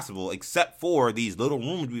is possible, except for these little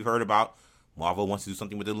rumors we've heard about Marvel wants to do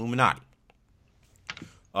something with the Illuminati.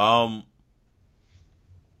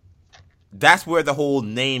 That's where the whole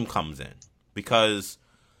name comes in. Because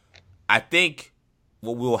I think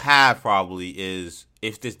what we'll have probably is,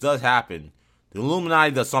 if this does happen, the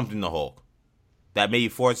Illuminati does something to Hulk that maybe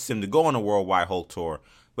forces him to go on a worldwide Hulk tour,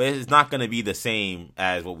 but it's not going to be the same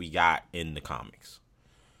as what we got in the comics.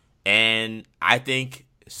 And I think,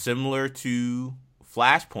 similar to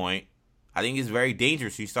Flashpoint, I think it's very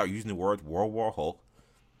dangerous you start using the word World War Hulk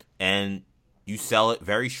and you sell it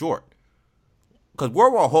very short. Because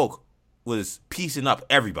World War Hulk was piecing up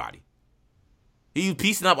everybody. He was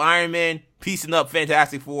piecing up Iron Man, piecing up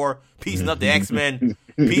Fantastic Four, piecing up the X-Men,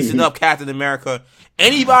 piecing up Captain America.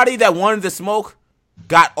 Anybody that wanted to smoke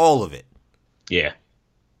got all of it. Yeah.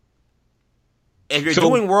 If you're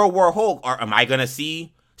doing World War Hulk, am I going to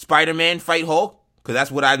see Spider-Man fight Hulk? Because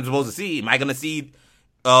that's what I'm supposed to see. Am I going to see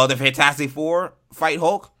the Fantastic Four fight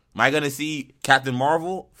Hulk? Am I going to see Captain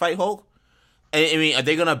Marvel fight Hulk? I mean, are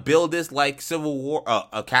they going to build this like Civil War,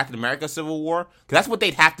 a Captain America Civil War? Because that's what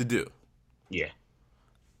they'd have to do. Yeah.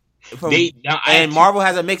 Marvel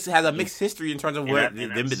has a mixed history in terms of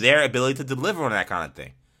their ability to deliver on that kind of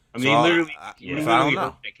thing. I mean, so, literally, I don't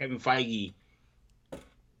know. Kevin Feige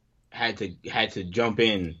had to jump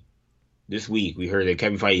in this week. We heard that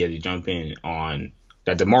Kevin Feige had to jump in on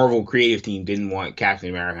that the Marvel creative team didn't want Captain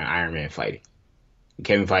America and Iron Man fighting. And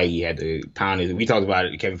Kevin Feige had to pound his. We talked about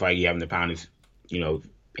it. Kevin Feige having to pound his,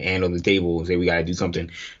 hand on the table and say we got to do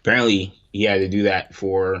something. Apparently, he had to do that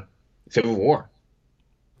for Civil War.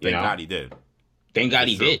 Thank God he did. Thank God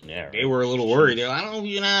he did. Yeah, right. They were a little worried. They're like, I don't know if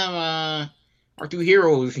you can have our two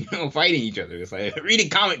heroes, fighting each other. It's like reading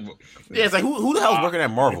comic books. Yeah, it's like who the hell's working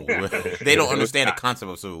at Marvel? They don't understand the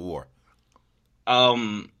concept of Civil War.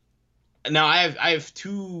 Now I have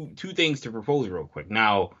two things to propose real quick.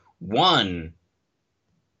 Now, one,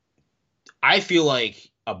 I feel like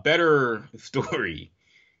a better story,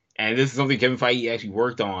 and this is something Kevin Feige actually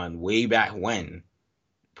worked on way back when,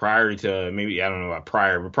 prior to maybe I don't know about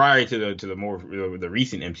prior, but prior to the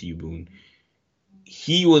recent MCU boom.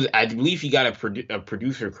 I believe he got a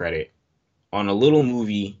producer credit on a little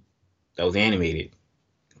movie that was animated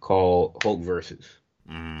called Hulk Versus.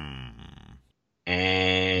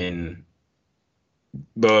 And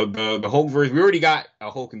the Hulk verse, we already got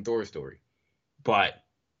a Hulk and Thor story, but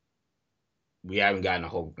we haven't gotten a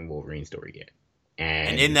Hulk and Wolverine story yet.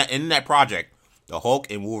 And in that project, the Hulk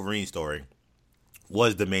and Wolverine story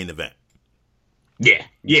was the main event. Yeah,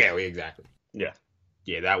 exactly. Yeah,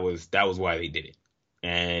 that was why they did it.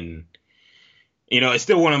 And it's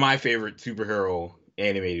still one of my favorite superhero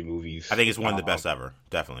animated movies. I think it's one of the best ever,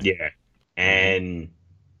 definitely. Yeah, and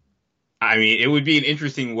I mean, it would be an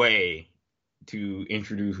interesting way to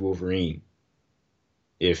introduce Wolverine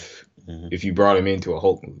if you brought him into a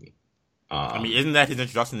Hulk movie. I mean, isn't that his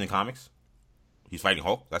introduction in the comics? He's fighting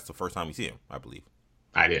Hulk. That's the first time we see him, I believe.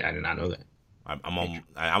 I did not know that. I'm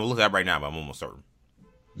looking at it right now, but I'm almost certain.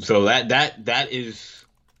 So that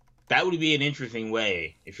would be an interesting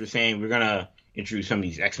way if you're saying we're gonna introduce some of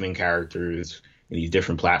these X-Men characters in these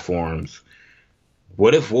different platforms.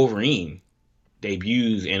 What if Wolverine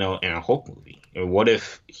debuts in a Hulk movie? And what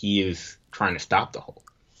if he is trying to stop the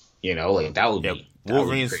Hulk? That would be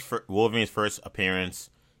Wolverine's first appearance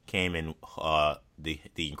came in the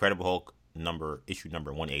Incredible Hulk issue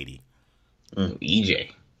number 180.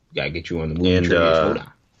 EJ, gotta get you on the movie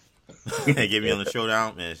showdown. Get me on the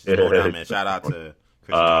showdown, man. Shout out to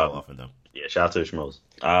Chris Nolan and them. Yeah, shout out to the Schmoes.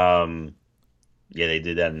 Yeah, they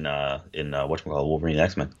did that in whatchamacallit, Wolverine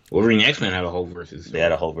X-Men. Wolverine X-Men had a Hulk versus. They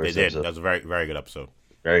had a Hulk versus. They did. Episode. That was a very, very good episode.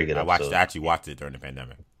 Very good episode. I actually watched it during the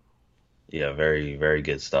pandemic. Yeah, very, very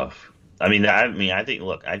good stuff. I think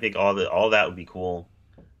all that would be cool.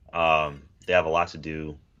 They have a lot to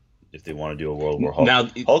do if they want to do a World War Hulk. Now,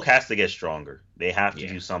 Hulk has to get stronger. They have to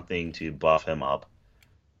do something to buff him up.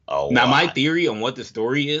 Now, my theory on what the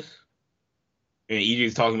story is, and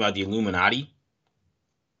EJ's talking about the Illuminati.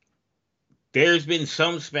 There's been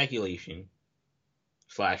some speculation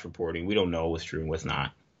 / reporting. We don't know what's true and what's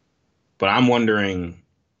not. But I'm wondering,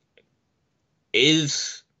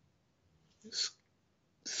 is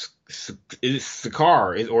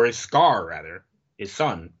Sakaar, is Scar rather, his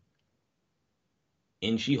son,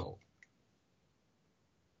 in She-Hulk?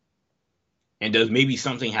 And does maybe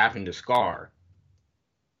something happen to Scar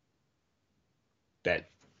that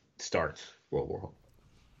starts World War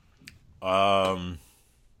Hulk?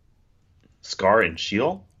 Scar and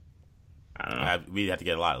Shield? I don't know. We'd have to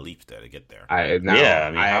get a lot of leaps there to get there. How does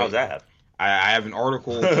that happen? I have an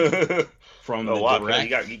article from the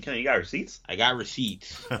Direct. You got receipts? I got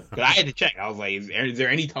receipts. Because I had to check. I was like, is there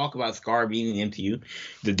any talk about Scar being in the MCU?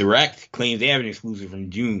 The Direct claims they have an exclusive from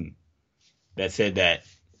June that said that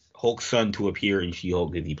Hulk's son to appear in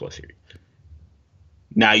She-Hulk Disney Plus series.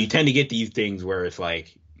 Now, you tend to get these things where it's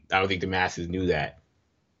like, I don't think the masses knew that.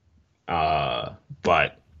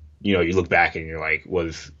 But, you look back and you're like,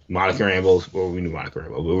 was Monica Rambeau, well, we knew Monica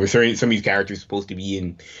Rambeau, but were some of these characters supposed to be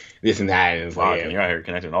in this and that? And it's like, you're out here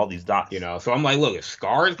connecting all these dots. So I'm like, look, if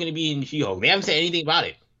Scar is going to be in She-Hulk, they haven't said anything about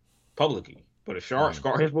it publicly, but if Scar is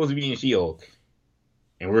supposed to be in She-Hulk,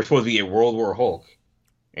 and we're supposed to be at World War Hulk,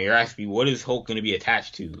 and you're asking me, what is Hulk going to be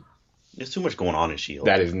attached to? There's too much going on in She-Hulk.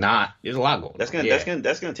 That is not. There's a lot going. That's gonna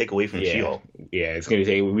take away from She-Hulk. Yeah, it's gonna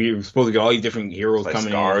take. We're supposed to get all these different heroes like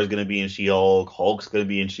coming. Scar is gonna be in She-Hulk. Hulk's gonna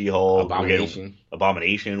be in She-Hulk.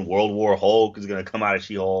 Abomination. World War Hulk is gonna come out of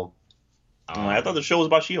She-Hulk. I thought the show was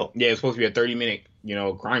about She-Hulk. Yeah, it's supposed to be a 30-minute,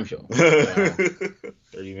 crime show.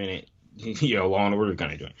 30-minute, Law and Order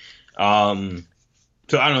kind of joint.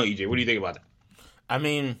 So I don't know, EJ. What do you think about that? I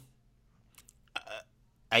mean,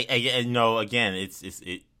 I know again, it's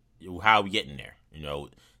how are we getting there?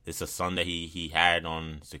 It's a son that he had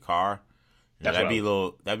on Sakaar. That'd be a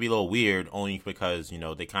little weird, only because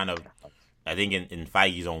they kind of, I think in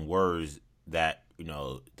Feige's own words that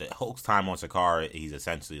the Hulk's time on Sakaar, he's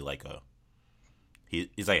essentially like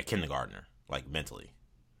he's like a kindergartner, like mentally.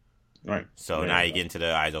 Right. So now you get into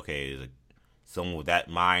the eyes. Okay, is someone with that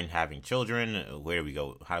mind having children? Where do we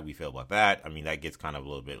go? How do we feel about that? I mean, that gets kind of a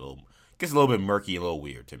little bit murky, a little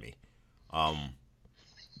weird to me.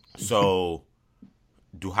 So,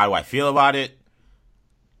 how do I feel about it?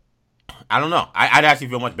 I don't know. I'd actually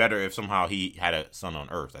feel much better if somehow he had a son on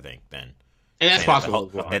Earth, I think, than and that's possible.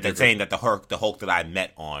 That saying that the Hulk that I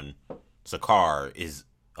met on Sakaar is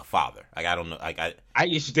a father. Like, I don't know. Like, I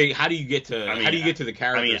just think, how do you get to the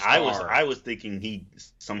character? I mean, I was thinking he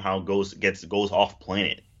somehow goes off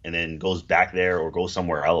planet and then goes back there or goes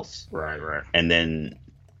somewhere else. Right. And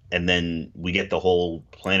then we get the whole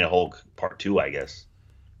Planet Hulk Part 2, I guess.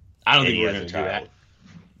 I don't think we're going to do that.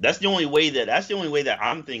 That's the only way that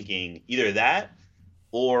I'm thinking, either that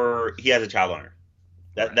or he has a child on her.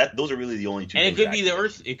 Those are really the only two. And it could be the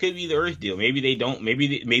Earth. It could be the Earth deal. Maybe they don't.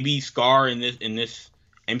 Maybe Scar in this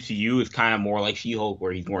MCU is kind of more like She-Hulk,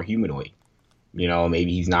 where he's more humanoid.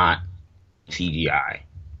 Maybe he's not CGI.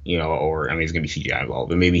 Or I mean, it's gonna be CGI involved,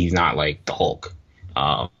 but maybe he's not like the Hulk.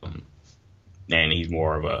 And he's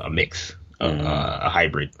more of a mix, a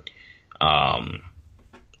hybrid. But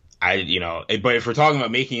if we're talking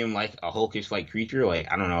about making him like a Hulkish like creature,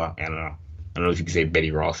 like I don't know if you could say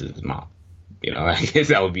Betty Ross is his mom. I guess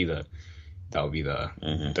that would be the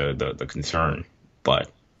concern.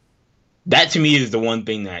 But that to me is the one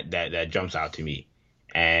thing that jumps out to me.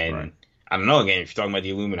 And right. I don't know, again, if you're talking about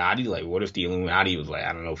the Illuminati, like what if the Illuminati was like,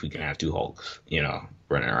 I don't know if we can have two Hulks,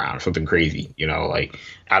 running around or something crazy, like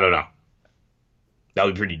I don't know. That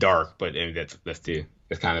would be pretty dark, but I mean, that's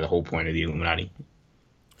kind of the whole point of the Illuminati.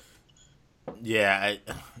 Yeah,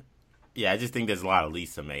 I just think there's a lot of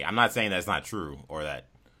leads to make. I'm not saying that's not true or that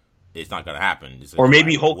it's not going to happen. Or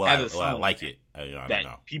maybe Hulk has a son I like it. I don't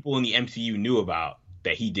know. People in the MCU knew about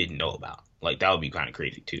that he didn't know about. Like that would be kind of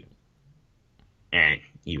crazy too. And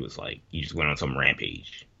he was like, he just went on some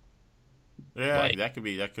rampage. Yeah, like, that would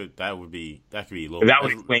be a little. That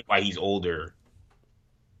would explain why he's older.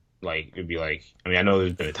 Like it'd be like, I mean, I know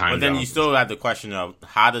there's been a time. But then you still have the question of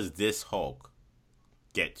how does this Hulk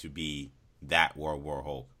get to be that World War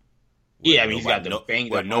Hulk? Yeah, I mean, he's got the bang.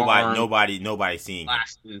 But nobody seeing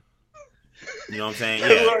it. You know what I'm saying?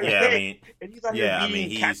 Yeah. I mean, and he's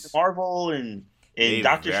he's Captain Marvel and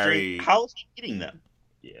Doctor Strange. How is he getting them?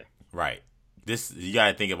 Yeah, right. You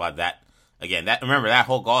got to think about that again. Remember that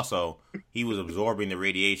Hulk also, he was absorbing the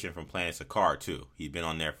radiation from Planet Sakaar too. He's been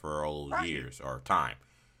on there for all those years or time,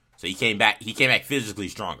 so he came back. He came back physically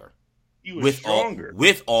stronger. He was stronger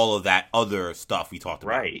with all of that other stuff we talked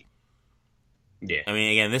about. Right. Yeah. I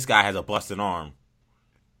mean, again, this guy has a busted arm,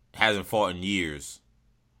 hasn't fought in years,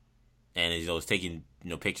 and is taking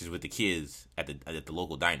pictures with the kids at the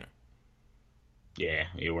local diner. Yeah,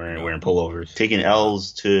 you're wearing pullovers, taking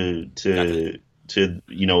L's to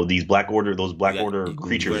these Black Order,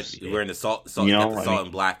 creatures. He's wearing the salt. He got the salt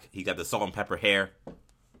and black. He got the salt and pepper hair.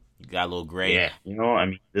 He got a little gray. Yeah, I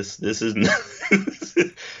mean, this is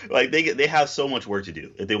like they have so much work to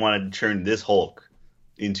do if they want to turn this Hulk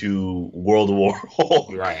into World War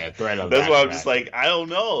Hulk. Right, that's why I'm just like, I don't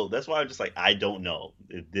know. That's why I'm just like, I don't know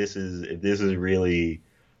if this is really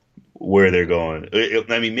where they're going.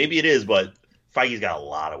 I mean, maybe it is, but Feige's got a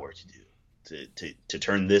lot of work to do to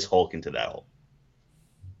turn this Hulk into that Hulk.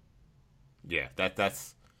 Yeah,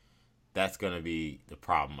 that's gonna be the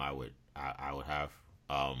problem I would have.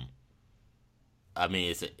 I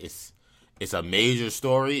mean, it's a major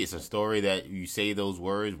story. It's a story that you say those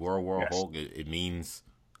words, World War Hulk. It means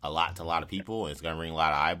a lot to a lot of people, and it's gonna bring a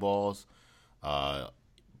lot of eyeballs. But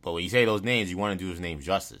when you say those names, you want to do those names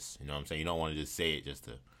justice. You know what I'm saying? You don't want to just say it just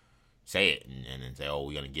to say it and then say, oh,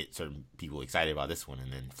 we're gonna get certain people excited about this one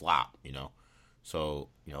and then flop. So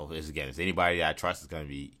it's anybody that I trust is gonna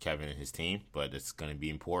be Kevin and his team, but it's gonna be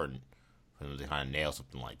important for them to kind of nail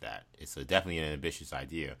something like that. It's definitely an ambitious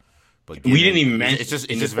idea. But we didn't even mention. It's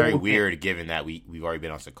just very weird, given that we've already been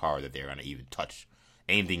on Sakaar, that they're gonna even touch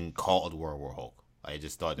anything called World War Hulk. I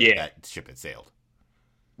just thought that ship had sailed.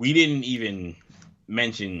 We didn't even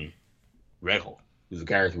mention Red Hulk, who's a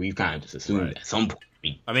character we've kind of just assumed at some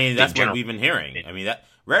point. I mean, that's what we've been hearing. I mean, that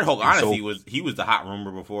Red Hulk, honestly, was the hot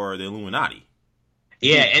rumor before the Illuminati.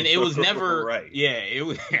 Yeah, and it was never right. Yeah, it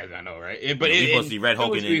was. I know, right? We were supposed to see Red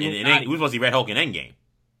Hulk in Endgame.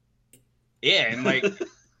 Yeah, and like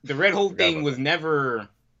the Red Hulk thing was never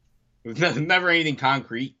anything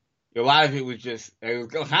concrete. A lot of it was just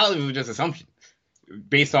assumptions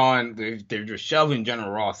based on they're just shoving General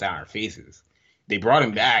Ross down our faces. They brought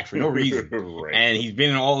him back for no reason, right. And he's been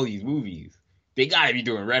in all these movies. They gotta be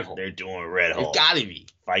doing Red Hulk. They're doing Red Hulk. It's gotta be.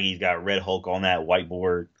 Feige's got Red Hulk on that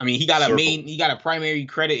whiteboard. I mean, he got a primary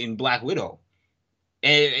credit in Black Widow,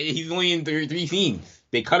 and he's only in three scenes.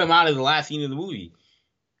 They cut him out of the last scene of the movie,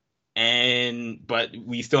 but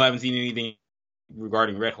we still haven't seen anything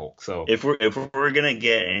regarding Red Hulk. So if we're gonna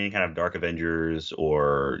get any kind of Dark Avengers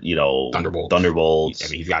or Thunderbolts, I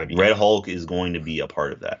mean, he's got to be. Red Hulk is going to be a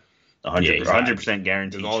part of that. 100%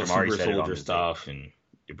 guaranteed. There's all the Super Soldier stuff, and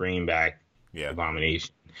you're bringing back Abomination.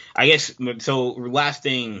 I guess so. Last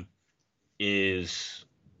thing is,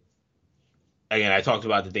 again, I talked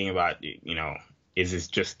about the thing about is this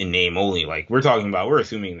just in name only? Like we're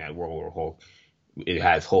assuming that World War Hulk, it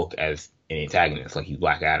has Hulk as an antagonist, like he's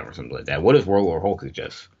Black Adam or something like that. What if World War Hulk is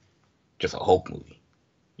just a Hulk movie?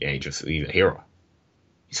 Yeah, he's a hero.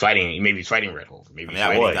 Maybe he's fighting Red Hulk. Maybe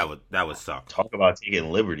that would suck. Talk about taking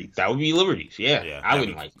liberties. That would be liberties. Yeah, I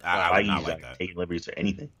wouldn't like. I would not like that. Taking liberties or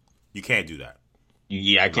anything. You can't do that.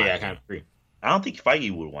 Yeah, I kind of agree. I don't think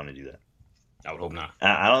Feige would want to do that. I would hope not.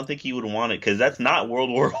 I don't think he would want it because that's not World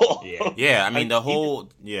War Hulk. Yeah. I mean the whole. Go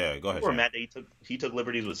ahead. People mad that he took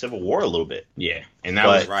liberties with Civil War a little bit. Yeah, and that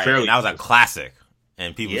was fairly. And that was a classic,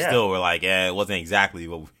 and people still were like, it wasn't exactly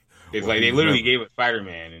what. It's like they literally gave us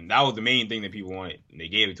Spider-Man, and that was the main thing that people wanted. And they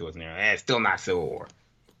gave it to us, and it's still not Civil War.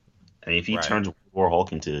 I mean, if he turns World War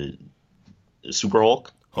Hulk into Super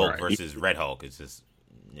Hulk versus Red Hulk, it's just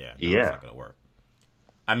it's not gonna work.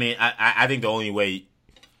 I mean, I think the only way,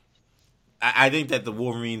 I think that the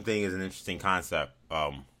Wolverine thing is an interesting concept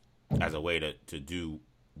as a way to do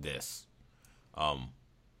this, and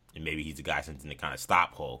maybe he's the guy something to kind of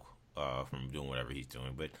stop Hulk from doing whatever he's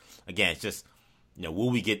doing. But again, it's just.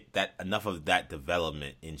 Will we get enough of that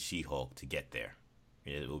development in She-Hulk to get there?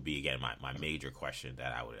 It will be again my major question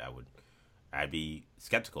that I'd be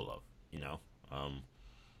skeptical of.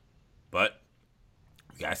 But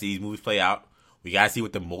we gotta see these movies play out. We gotta see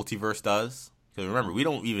what the multiverse does. Because remember, we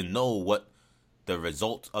don't even know what the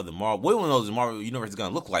results of the Marvel. We don't know what the Marvel universe is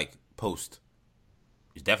gonna look like post.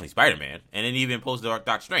 It's definitely Spider-Man, and then even post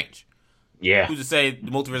Doctor Strange. Yeah. Who's to say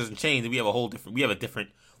the multiverse hasn't changed and we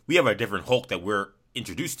have a different Hulk that we're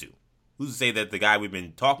introduced to. Who's to say that the guy we've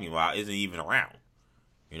been talking about isn't even around?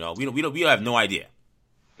 We don't have no idea.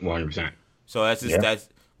 100%. So that's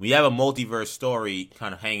we have a multiverse story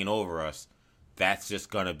kind of hanging over us. That's just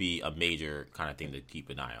gonna be a major kind of thing to keep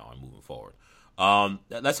an eye on moving forward.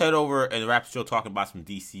 Let's head over and wrap the show talking about some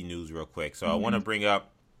DC news real quick. So I want to bring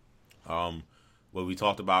up what we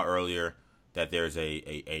talked about earlier, that there's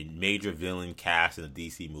a major villain cast in a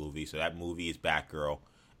DC movie. So that movie is Batgirl.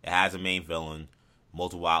 It has a main villain.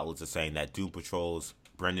 Multiple outlets are saying that Doom Patrol's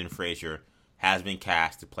Brendan Fraser has been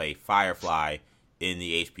cast to play Firefly in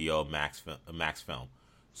the HBO Max film.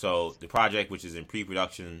 So the project, which is in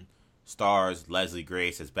pre-production, stars Leslie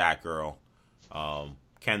Grace as Batgirl.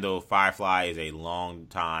 Kendall Firefly is a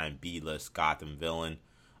long-time B-list Gotham villain,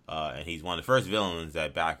 and he's one of the first villains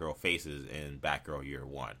that Batgirl faces in Batgirl Year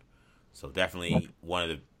One. So definitely one of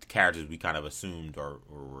the characters we kind of assumed or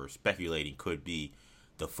were speculating could be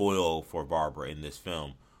the foil for Barbara in this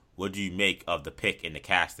film. What do you make of the pick in the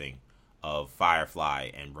casting of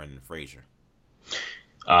Firefly and Brendan Fraser?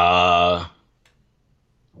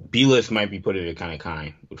 B-list might be putting it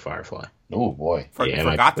kind with Firefly. Oh boy, for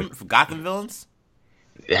Gotham villains.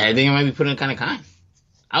 I think it might be putting it kind.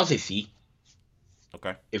 I would say C.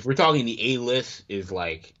 Okay. If we're talking the A-list, is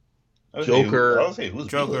like Joker.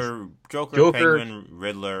 Joker, Penguin,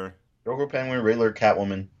 Riddler. Joker, Penguin, Riddler,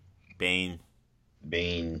 Catwoman, Bane.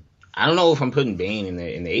 I don't know if I'm putting Bane in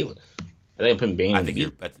the A-list. I think I'm putting Bane. I think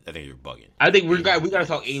you're bugging. I think we got to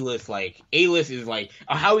talk A-list. Like A-list is like,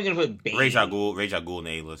 how are we gonna put Bane? Ra's al Ghul in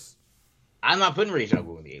the A-list. I'm not putting Ra's al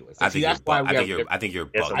Ghul in the A-list. I think you're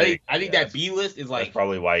bugging. I think that B-list is like. That's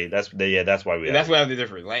probably why. That's why we. That's why I have the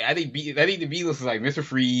difference. Like I think the B-list is like Mr.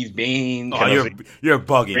 Freeze, Bane. Oh, you're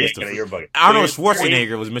bugging. You're bugging. Arnold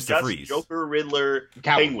Schwarzenegger was Mr. Freeze. Joker, Riddler,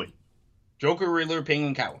 Penguin. Joker, Riddler,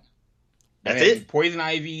 Penguin, Catwoman. That's it. Poison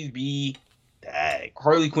Ivy's B. Dang.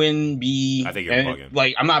 Harley Quinn B. I think you're bugging.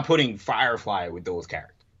 Like I'm not putting Firefly with those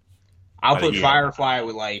characters. I'll put Firefly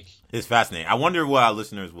with like. It's fascinating. I wonder what our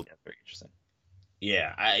listeners will. Yeah, very interesting.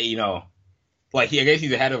 Yeah, I guess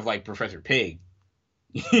he's ahead of like Professor Pig.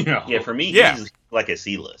 Yeah, for me, he's like a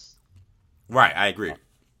C-list. Right, I agree.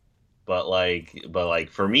 But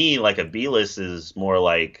for me, like a B-list is more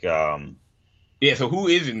like yeah. So who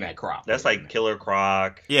is in that crop? That's like Killer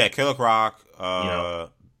Croc. Yeah, Killer Croc. Man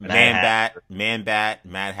Bat,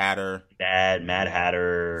 Mad Hatter, Mad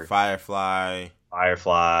Hatter, Firefly,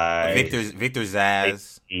 Victor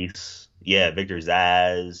Zsasz. Yeah, Victor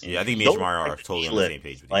Zsasz. Yeah, I think me and Shamari are totally on the same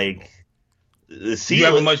page with you. You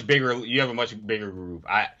have a much bigger group.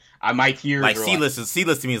 My tiers like are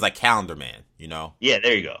C-list to me is like Calendar Man, you know? Yeah,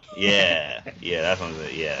 there you go. Yeah, that's what I'm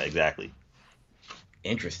saying. Yeah, exactly.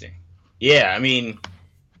 Interesting. Yeah, I mean,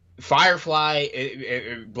 Firefly,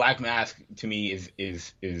 Black Mask to me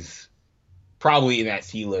is probably in that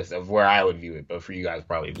C list of where I would view it, but for you guys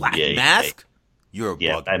probably Black Mask. You're a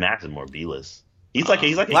bug. Black Mask is more B list. He's like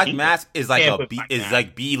Black Mask is like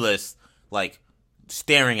like B list, like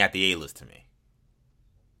staring at the A list to me.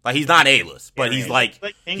 Like he's not A list, but he's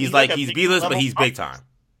B list, but he's big time.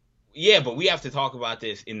 Yeah, but we have to talk about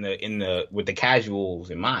this in the with the casuals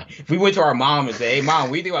in mind. If we went to our mom and say, "Hey, mom,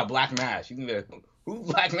 what do you think about Black Mask?" She'd be like, "Who's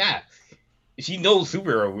Black Mask?" She knows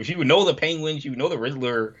superhero. She would know the Penguin. She would know the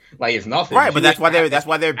Riddler. Like it's nothing. Right, but that's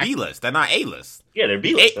why they're B list. They're not A list. Yeah, they're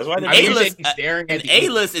B list. That's why they're A list. An A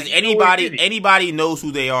list is anybody knows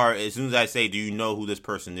who they are as soon as I say, "Do you know who this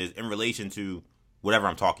person is?" in relation to whatever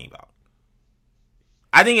I'm talking about.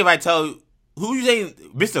 I think if I tell who you saying,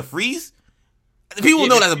 Mr. Freeze, people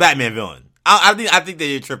know that's a Batman villain. I think that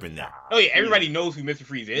you're tripping now. Oh yeah, everybody knows who Mr.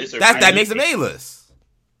 Freeze is. That makes him A list.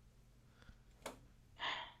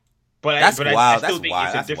 But that's wild. I still think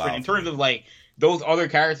it's different in terms of like those other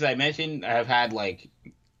characters I mentioned have had like,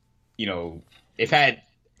 they've had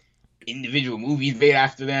individual movies made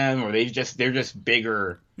after them, or they're just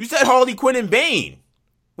bigger. You said Harley Quinn and Bane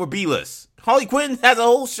were B list. Harley Quinn has a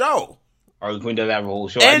whole show. Harley Quinn does have a whole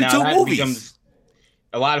show. And now 2 movies.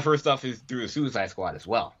 A lot of her stuff is through the Suicide Squad as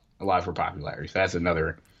well. A lot of her popularity. So that's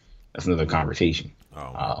another conversation.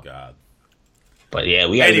 Oh my god. But yeah,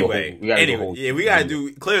 we gotta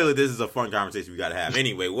do. Clearly, this is a fun conversation we gotta have.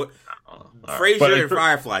 Anyway, what Frasier and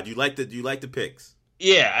Firefly? Do you like the picks?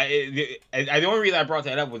 Yeah, the only reason I brought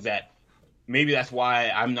that up was that maybe that's why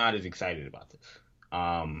I'm not as excited about this.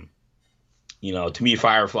 To me,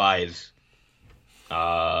 Firefly is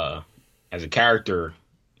as a character,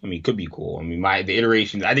 I mean, it could be cool. I mean, the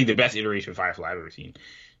iterations, I think the best iteration of Firefly I've ever seen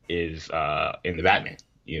is in the Batman.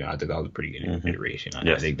 I think that was a pretty good iteration.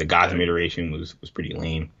 I think the Gotham iteration was pretty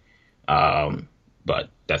lame. But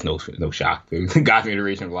that's no shock. The Gotham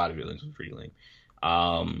iteration of a lot of villains was pretty lame.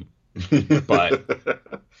 But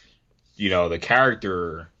the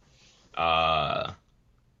character, Brendan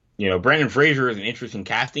Fraser is an interesting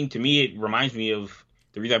casting. To me, it reminds me of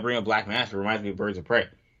the reason I bring up Black Mask. It reminds me of Birds of Prey,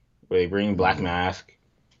 where they bring Black Mask,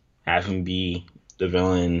 have him be the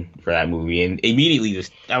villain for that movie, and immediately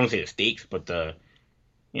I don't say the stakes, but just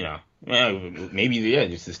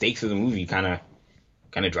the stakes of the movie kind of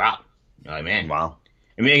drop. You're like, man, wow.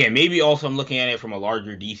 I mean, again, maybe also I'm looking at it from a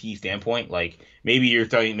larger DC standpoint. Like maybe you're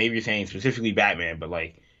saying specifically Batman, but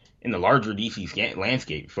like in the larger DC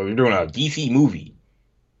landscape. So you're doing a DC movie,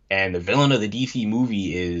 and the villain of the DC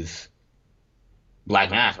movie is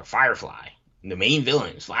Black Mask or Firefly. And the main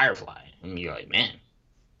villain is Firefly, and you're like, man,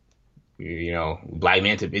 Black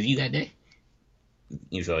Manta busy that day.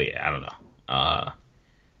 So yeah, I don't know.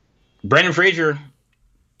 Brendan Fraser,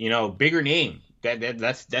 bigger name.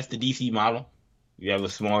 That's the DC model. You have a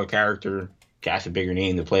smaller character, cast a bigger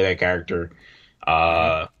name to play that character. We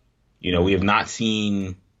have not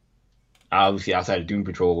seen, obviously outside of Doom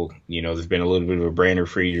Patrol, there's been a little bit of a Brendan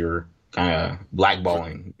Fraser kind of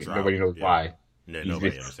blackballing. Nobody knows why. No,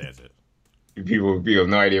 nobody understands it. People have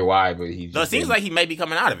no idea why, but he's. No, it seems like he might be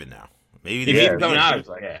coming out of it now. Maybe he's coming out of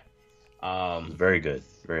it. Yeah. Very good.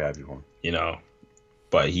 Very happy for him.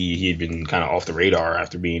 But he had been kind of off the radar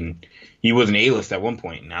after he was an A-list at one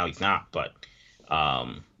point, and now he's not. But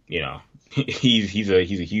he's a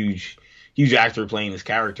huge actor playing this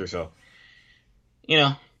character. So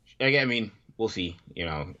I mean, we'll see.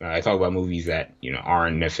 I talk about movies that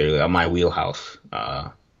aren't necessarily on my wheelhouse.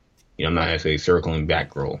 I'm not necessarily circling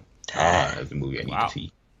Batgirl as a movie I need to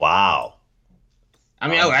see. Wow. I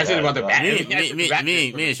mean, I said about the Batman. Me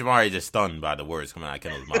and Shamari just stunned by the words coming out of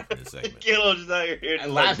Kendall's mouth in this segment. Kendall just out here.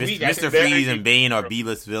 Last week, Mr. Freeze and Bane are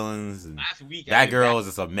B-list villains. And last week, that girl is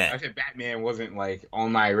just a mess. I said Batman wasn't like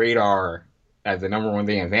on my radar as the number one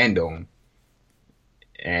thing in fandom,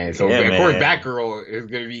 And so, Yeah, of course, man. Batgirl is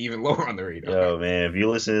going to be even lower on the radar. Yo, man, if you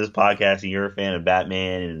listen to this podcast and you're a fan of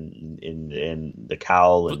Batman and the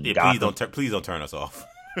Cowl and Yeah, Gotham, please don't turn us off.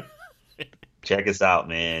 check us out,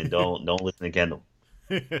 man. Don't listen to Kendall.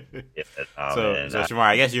 Yeah, man. So Shamar,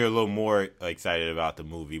 I guess you're a little more excited about the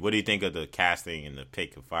movie. What do you think of the casting and the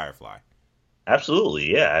pick of Firefly?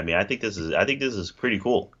 Absolutely, yeah. I mean, I think this is pretty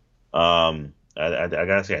cool. I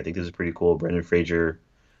gotta say, I think this is pretty cool. Brendan Fraser,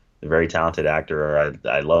 a very talented actor.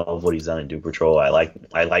 I love what he's done in Doom Patrol. I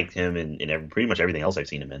liked him in pretty much everything else I've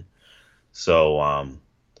seen him in. So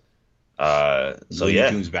Looney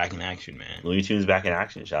Tunes back in action, man. Looney Tunes back in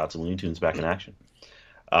action. Shout out to Looney Tunes back in action.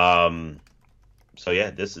 So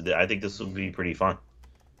yeah, I think this will be pretty fun.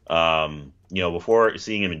 Before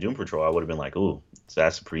seeing him in Doom Patrol, I would have been like, ooh,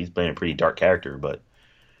 he's playing a pretty dark character, but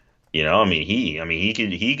he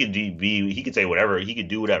could say whatever, he could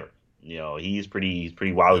do whatever. He's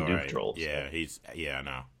pretty wild in Doom Patrol. Yeah, I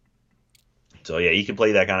know. So yeah, he can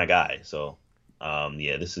play that kind of guy. So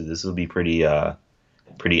this will be pretty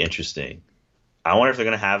interesting. I wonder if they're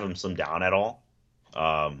gonna have him slim down at all,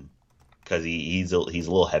 because he's a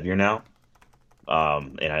little heavier now.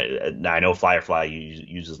 And I know Firefly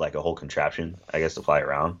uses like a whole contraption, I guess, to fly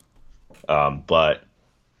around. But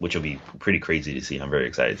which will be pretty crazy to see. I'm very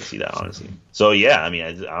excited to see that, honestly. So yeah, I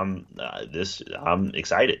mean, I'm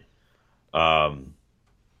excited.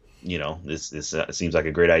 This seems like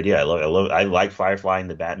a great idea. I like Firefly and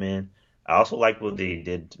the Batman. I also like what they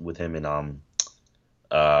did with him in Arkham.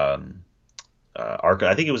 I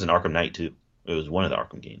think it was in Arkham Knight too. It was one of the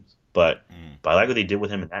Arkham games. But I like what they did with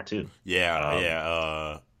him in that too.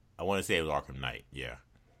 Yeah. I want to say it was Arkham Knight. Yeah.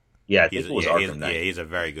 Yeah, I think it was Arkham Knight. Yeah, he's a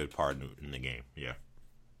very good part in the game. Yeah.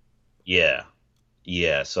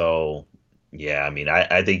 Yeah. So, yeah, I mean,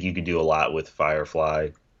 I think you could do a lot with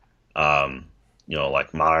Firefly.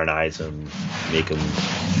 Like modernize him, make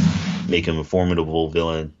him a formidable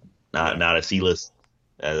villain, not a C-list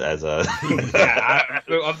as a.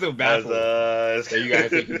 I'm still baffled that you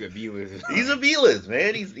guys think he's a B-list. He's a B-list,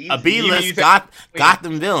 man. He's a B-list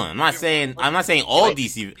Gotham villain. I'm not saying all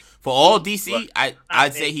DC. For all DC,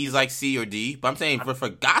 I'd say he's like C or D. But I'm saying for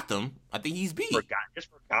Gotham, I think he's B. Just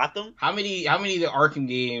for Gotham. How many of the Arkham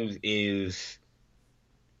games is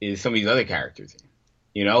some of these other characters in?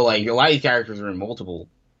 Like a lot of these characters are in multiple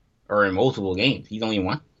games. He's only in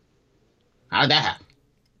one. How did that happen?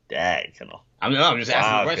 I'm just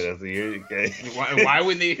asking the question. Why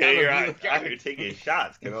wouldn't they have you're taking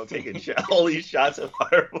shots, all these shots at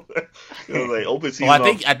Firefly. Like open season.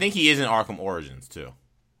 Well, I think he is in Arkham Origins too.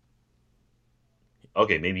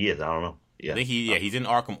 Okay, maybe he is. I don't know. Yeah, I think he's in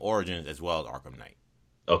Arkham Origins as well as Arkham Knight.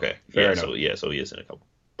 Okay, fair enough. So he is in a couple.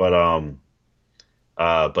 But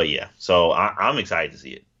yeah. So I'm excited to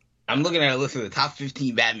see it. I'm looking at a list of the top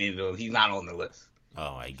 15 Batman villains. He's not on the list.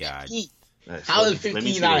 Oh my god. How is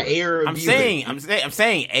 15 not an A or a B list? I'm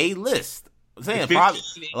saying A list. I'm saying probably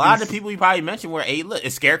a lot of the people you probably mentioned were A list.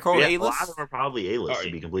 Is Scarecrow A list? A lot of them are probably A list, to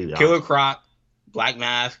be completely Killer honest. Croc, Black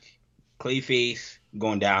Mask, Clayface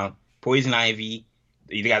going down, Poison Ivy.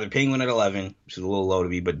 You got the Penguin at 11, which is a little low to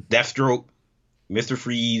me, but Deathstroke, Mr.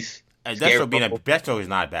 Freeze. Deathstroke is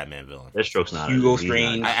not a Batman villain. Deathstroke's not. Hugo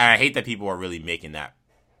Strange. I hate that people are really making that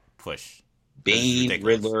push. Bane,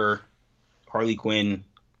 Riddler, Harley Quinn,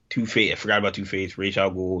 Two-Face. I forgot about Two-Face, Ra's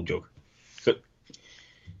al Ghul, Joker.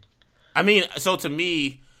 So to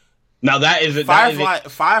me, now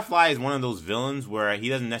Firefly is one of those villains where he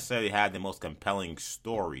doesn't necessarily have the most compelling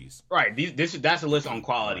stories. Right. That's a list on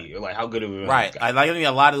quality, like how good of a villain. Right. I think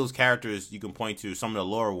a lot of those characters you can point to, some of the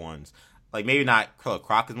lower ones. Like maybe not Killer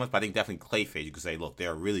Croc as much, but I think definitely Clayface. You could say, look,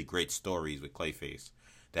 there are really great stories with Clayface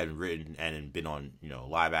that have been written and been on,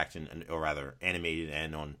 live action or rather animated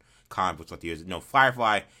and on comic books like the years.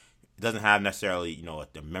 Firefly doesn't have necessarily, a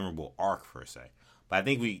memorable arc per se. But I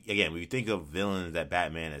think when we think of villains that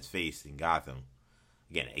Batman has faced in Gotham,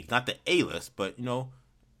 again, it's not the A-list, but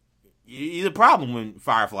it's a problem when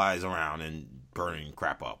Firefly is around and burning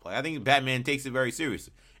crap up. Like I think Batman takes it very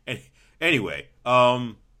seriously. Anyway,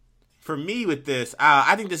 for me with this,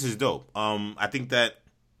 I think this is dope. I think that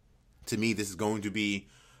to me this is going to be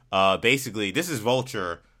basically this is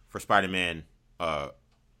Vulture for Spider-Man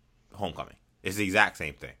Homecoming. It's the exact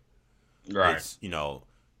same thing. Right. It's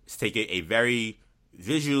taking a very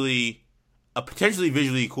potentially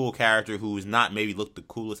visually cool character who is not maybe looked the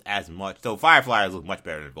coolest as much. So Firefly has looked much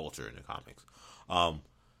better than Vulture in the comics.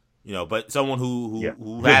 But someone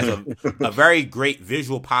who has a very great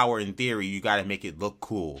visual power in theory, you got to make it look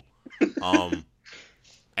cool. It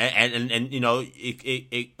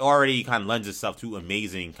already kind of lends itself to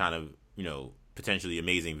amazing kind of, potentially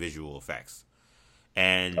amazing visual effects.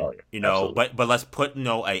 And absolutely. but let's put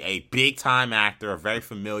a big time actor, a very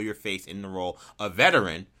familiar face in the role, a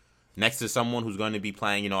veteran, next to someone who's going to be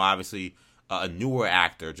playing, obviously a newer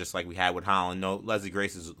actor, just like we had with Holland. No, Leslie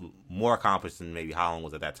Grace is more accomplished than maybe Holland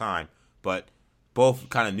was at that time, but both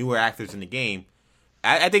kind of newer actors in the game.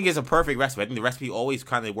 I think it's a perfect recipe. I think the recipe always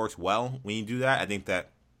kind of works well when you do that. I think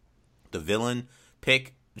that the villain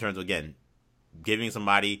pick, in terms of, again, giving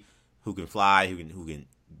somebody who can fly, who can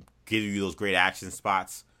give you those great action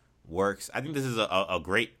spots, works. I think this is a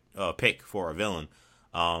great pick for a villain.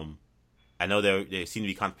 I know they seem to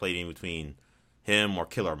be contemplating between him or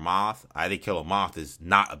Killer Moth. I think Killer Moth is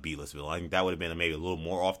not a B-list villain. I think that would have been maybe a little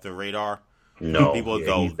more off the radar. No, People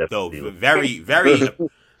yeah, though very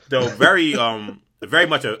very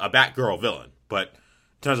much a Batgirl villain. But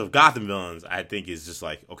in terms of Gotham villains, I think is just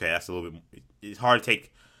like, okay, that's a little bit. It's hard to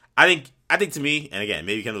take. I think to me, and again,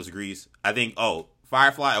 maybe Kendall disagrees. I think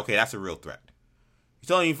Firefly, okay, that's a real threat. You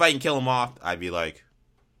telling me fighting Killer Moth, I'd be like,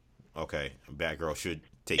 okay, Batgirl should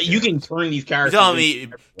take. You can turn these characters. You're telling me,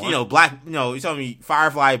 you're telling me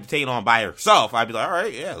Firefly taking on by herself. I'd be like, all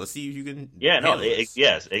right, yeah, let's see if you can. Yeah, no,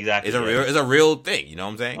 yes, exactly. It's a real thing. You know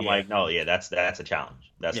what I'm saying? I'm like, no, yeah, that's a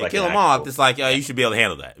challenge. That's like Killer Moth. It's like you should be able to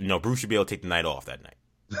handle that. Bruce should be able to take the night off that night.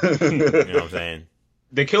 You know what I'm saying?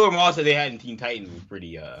 The Killer Moth that they had in Teen Titans was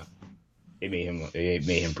pretty. It made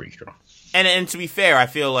him pretty strong. And to be fair, I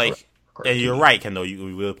feel like, and you're right, Kendall.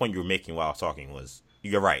 The point you were making while I was talking was,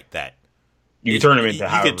 you're right that you can turn him into.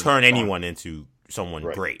 You could turn anyone into someone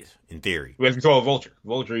great in theory. We have to call Vulture.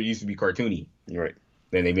 Vulture used to be cartoony, right?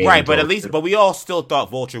 Then they made right, but we all still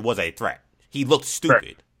thought Vulture was a threat. He looked stupid.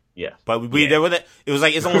 Correct. Yeah, but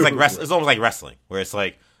it's almost like wrestling, where it's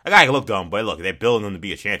like a guy can look dumb, but look, they're building him to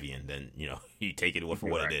be a champion. Then you take it for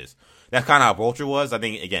what it is. That's kind of how Vulture was. I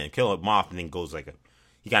think again, Killer Moth then goes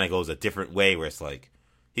he kind of goes a different way, where it's like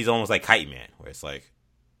he's almost like Kite Man, where it's like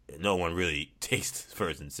no one really takes this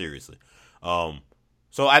person seriously.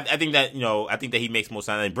 So I think that he makes most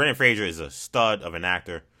sense. And Brendan Fraser is a stud of an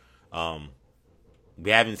actor.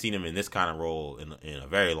 We haven't seen him in this kind of role in a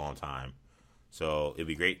very long time. So it'd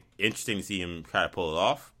be interesting to see him try to pull it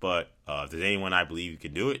off. But if there's anyone I believe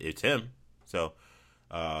can do it, it's him. So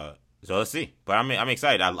let's see. But I'm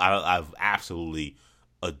excited. I've absolutely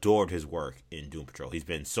adored his work in Doom Patrol. He's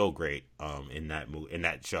been so great in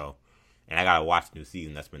that show, and I gotta watch the new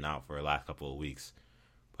season that's been out for the last couple of weeks.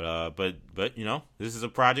 But this is a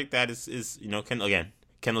project that is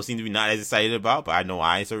Kendall seems to be not as excited about, but I know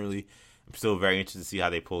I certainly am still very interested to see how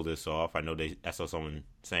they pull this off. I know I saw someone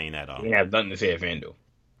saying that they have nothing to say at FanDuel.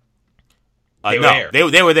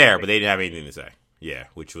 They were there, but they didn't have anything to say. Yeah,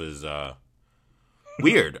 which was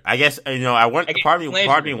weird. I guess part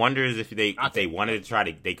of me wonders if they wanted to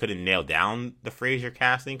try they couldn't nail down the Fraser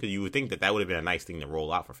casting, because you would think that would have been a nice thing to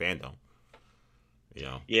roll out for fandom.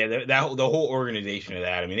 Yeah, the whole organization of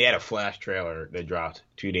that. I mean, they had a Flash trailer that dropped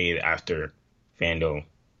 2 days after Fandom.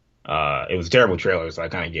 It was a terrible trailer, so I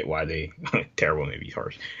kind of get why they terrible. Maybe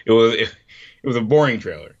harsh. It was a boring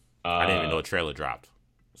trailer. I didn't even know a trailer dropped.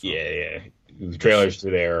 So. Yeah, it was trailers to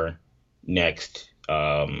their next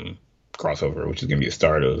crossover, which is going to be the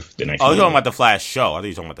start of the next. Oh, you're talking about the Flash show? I thought you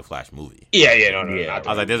were talking about the Flash movie. Yeah, no. I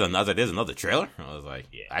was like, there's another trailer. I was like,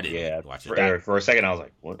 I didn't watch it. For a second, I was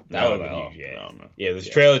like, what? That was huge. Yeah, there's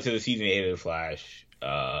a trailer to the season 8 of the Flash.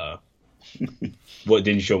 What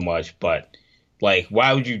didn't show much, but like,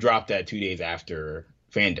 why would you drop that 2 days after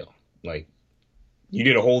Fandom? Like, you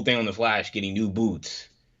did a whole thing on the Flash getting new boots.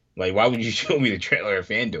 Like, why would you show me the trailer at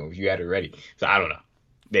Fandom if you had it ready? So I don't know.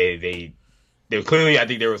 They clearly, I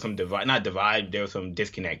think there was some there was some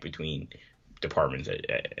disconnect between departments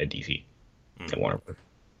at DC at Warner.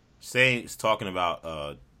 Talking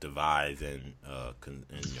about divides and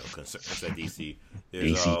concerns at DC.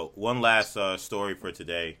 There's one last story for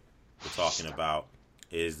today we're talking about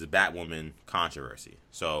is the Batwoman controversy.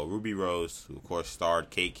 So Ruby Rose, who of course starred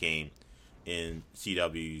Kate Kane in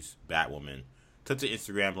CW's Batwoman, took to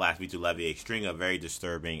Instagram last week to levy a string of very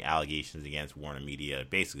disturbing allegations against Warner Media,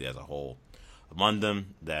 basically as a whole. Among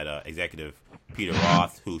them, that executive Peter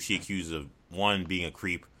Roth, who she accused of, one, being a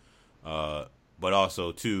creep, but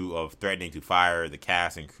also, two, of threatening to fire the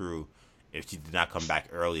cast and crew if she did not come back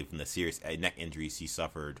early from the serious neck injuries she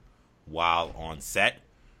suffered while on set.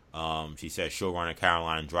 She said showrunner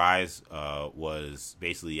Caroline Dries was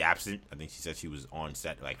basically absent. I think she said she was on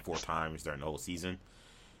set like 4 times during the whole season.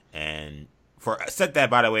 And for a set that,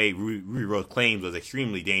 by the way, Ruby Rose claims was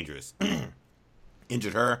extremely dangerous.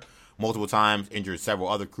 Injured her multiple times, injured several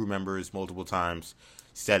other crew members multiple times.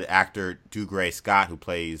 She said actor Dougray Scott, who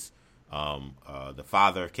plays the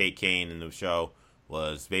father of Kate Kane in the show,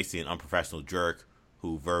 was basically an unprofessional jerk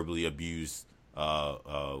who verbally abused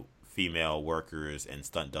female workers and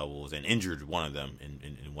stunt doubles, and injured one of them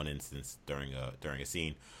in one instance during a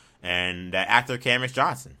scene. And that actor Cameron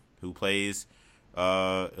Johnson, who plays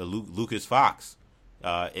Lucas Fox,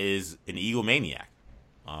 is an egomaniac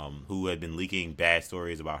who had been leaking bad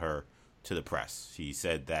stories about her to the press. She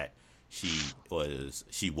said that she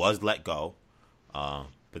was let go,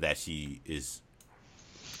 but that she is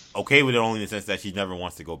okay with it only in the sense that she never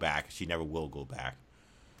wants to go back. She never will go back.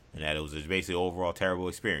 And that it was basically an overall terrible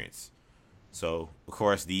experience. So, of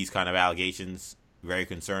course, these kind of allegations, very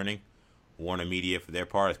concerning. Warner Media, for their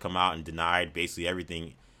part, has come out and denied basically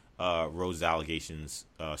everything Rose's allegations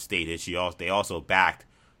stated. They also backed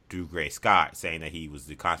Drew Gray Scott, saying that he was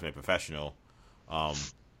the consummate professional.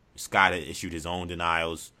 Scott had issued his own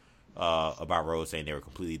denials about Rose, saying they were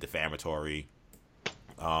completely defamatory.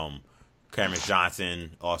 Cameron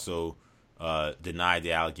Johnson also denied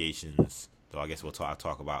the allegations. So I guess I'll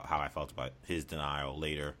talk about how I felt about his denial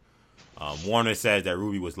later. Warner says that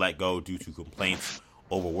Ruby was let go due to complaints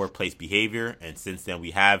over workplace behavior, and since then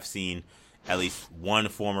we have seen at least one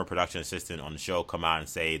former production assistant on the show come out and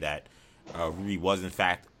say that Ruby was in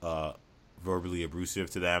fact verbally abusive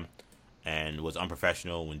to them and was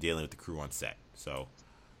unprofessional when dealing with the crew on set. So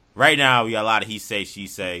right now we got a lot of he say, she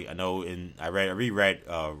say. I know I reread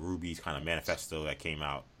Ruby's kind of manifesto that came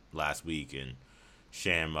out last week, and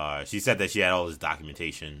Sham, she said that she had all this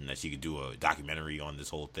documentation, that she could do a documentary on this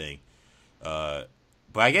whole thing.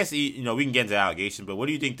 But I guess, we can get into the allegation, but what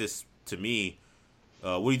do you think this, to me,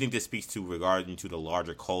 what do you think this speaks to regarding to the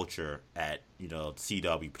larger culture at,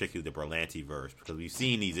 CW, particularly the Berlanti-verse? Because we've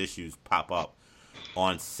seen these issues pop up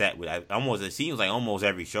on set with it seems like almost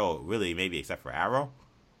every show, really, maybe except for Arrow,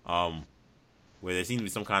 where there seems to be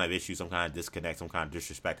some kind of issue, some kind of disconnect, some kind of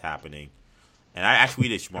disrespect happening. And I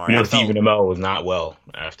tweeted Shmar. Stephen Amell was not well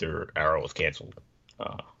after Arrow was canceled.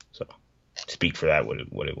 So speak for that what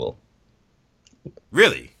it will.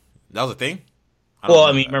 Really? That was a thing?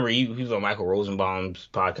 Remember he was on Michael Rosenbaum's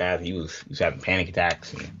podcast. He was having panic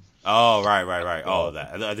attacks. Oh, right. Oh,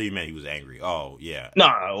 that. I thought you meant he was angry. Oh, yeah. No,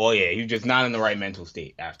 well, yeah, he was just not in the right mental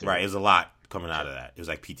state after. Right, there's a lot coming out of that. It was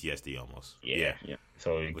like PTSD almost. Yeah.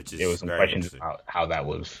 So there was some questions about how that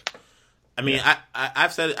was. I mean, yeah.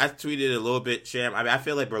 I've said it, I tweeted it a little bit, Sham. I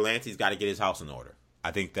feel like Berlanti's got to get his house in order.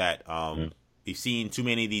 I think that we've seen too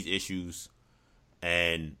many of these issues.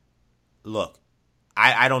 And look,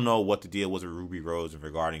 I don't know what the deal was with Ruby Rose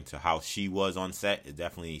regarding to how she was on set. It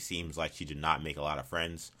definitely seems like she did not make a lot of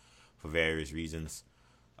friends for various reasons.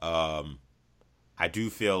 I do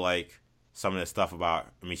feel like some of the stuff about,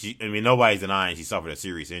 nobody's denying she suffered a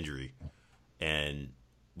serious injury. And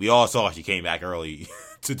we all saw she came back early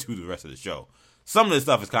to do the rest of the show. Some of the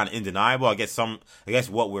stuff is kind of undeniable. I guess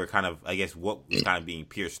what was kind of being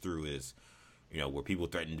pierced through is, were people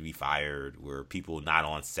threatened to be fired? Were people not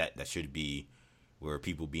on set that should be? Were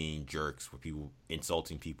people being jerks? Were people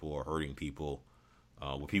insulting people or hurting people?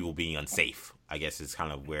 Were people being unsafe? I guess is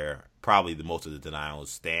kind of where probably the most of the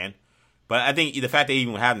denials stand. But I think the fact that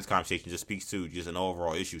even having this conversation just speaks to just an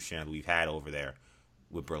overall issue, Shannon, we've had over there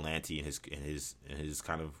with Berlanti and his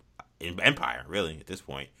kind of empire, really, at this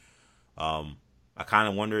point. I kind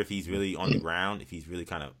of wonder if he's really on the ground, if he's really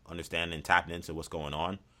kind of understanding and tapping into what's going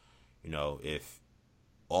on. If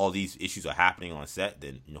all these issues are happening on set,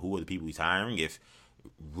 then who are the people he's hiring? If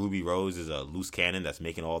Ruby Rose is a loose cannon that's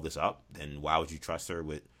making all this up, then why would you trust her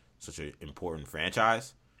with such an important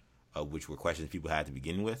franchise, which were questions people had to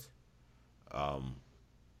begin with?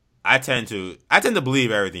 I tend to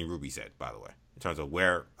believe everything Ruby said, by the way, in terms of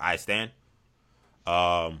where I stand.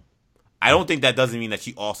 I don't think that doesn't mean that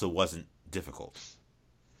she also wasn't difficult.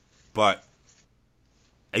 But,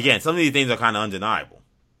 again, some of these things are kind of undeniable.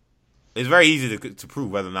 It's very easy to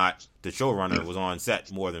prove whether or not the showrunner was on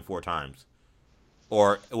set more than 4 times.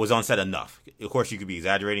 Or it was on set enough. Of course, you could be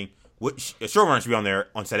exaggerating. A showrunner should be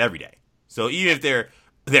on set every day. So even if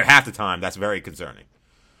they're half the time, that's very concerning.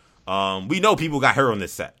 We know people got hurt on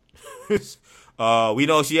this set. We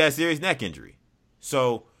know she has serious neck injury.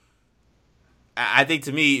 So I think,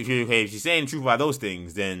 to me, if she's saying the truth about those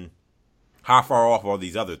things, then how far off are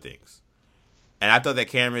these other things? And I thought that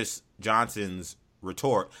Cameron Johnson's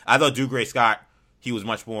retort, I thought Drew Gray Scott, he was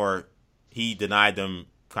much more, he denied them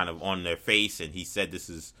kind of on their face, and he said this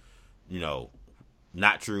is,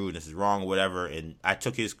 not true, and this is wrong, or whatever, and I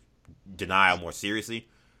took his denial more seriously.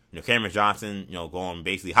 Cameron Johnson, going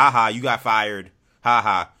basically, ha, you got fired,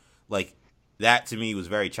 ha. Like, that to me was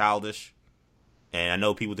very childish, and I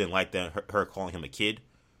know people didn't like her calling him a kid,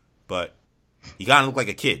 but he kind of looked like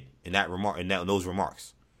a kid in those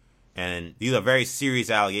remarks. And these are very serious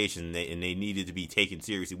allegations, and they needed to be taken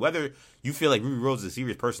seriously, whether you feel like Ruby Rose is a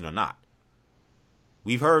serious person or not.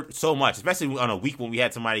 We've heard so much, especially on a week when we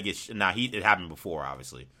had somebody get it happened before,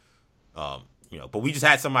 obviously. But we just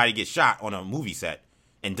had somebody get shot on a movie set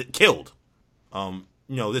and killed.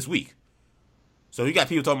 This week. So you got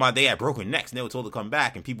people talking about they had broken necks and they were told to come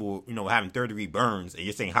back, and people, having third-degree burns, and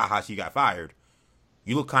you're saying, "Ha ha, she got fired."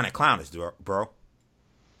 You look kind of clownish, bro.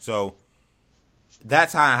 So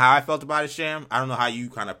that's how I felt about it, Sham. I don't know how you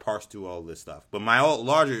kind of parse through all this stuff, but my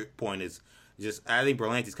larger point is just I think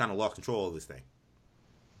Berlanti's kind of lost control of this thing.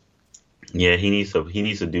 Yeah, he needs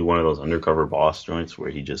to do one of those undercover boss joints where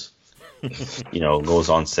he just goes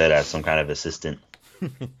on set as some kind of assistant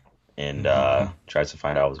and tries to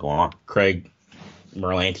find out what's going on. Craig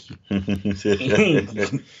Berlanti.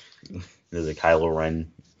 There's a Kylo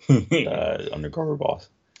Ren undercover boss,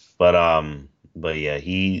 but yeah,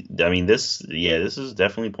 this is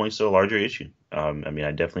definitely points to a larger issue. I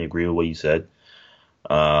definitely agree with what you said. It's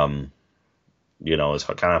kind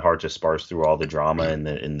of hard to sparse through all the drama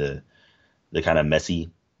and the kind of messy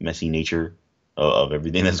nature of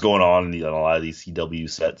everything that's going on in a lot of these CW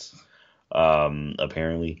sets.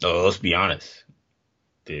 Apparently, let's be honest.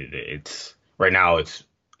 It's right now. It's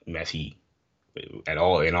messy in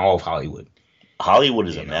all of Hollywood. Hollywood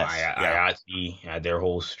is a mess. IATSE had their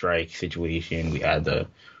whole strike situation. We had the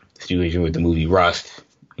situation with the movie Rust.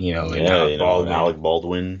 Alec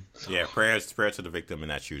Baldwin. Yeah, prayers to the victim in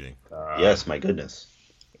that shooting. Yes, my goodness.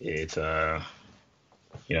 It's again,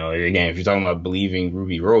 if you're talking about believing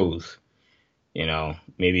Ruby Rose,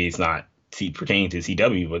 maybe it's not pertaining to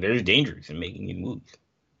CW, but there's dangers in making these movies.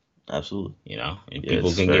 Absolutely. And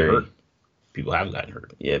people can get hurt. People have gotten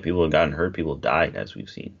hurt. Yeah, people have gotten hurt. People have died, as we've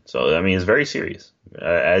seen. So, it's very serious.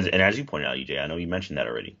 As you pointed out, EJ, I know you mentioned that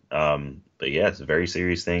already. But yeah, it's a very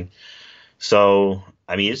serious thing. So,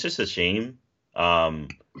 it's just a shame. When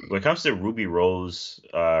it comes to Ruby Rose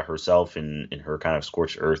herself and her kind of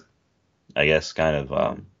scorched earth, I guess, kind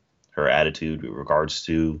of her attitude with regards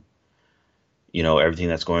to, everything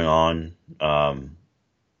that's going on.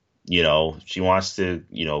 She wants to,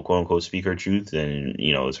 quote unquote, speak her truth, and,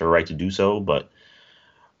 it's her right to do so. But,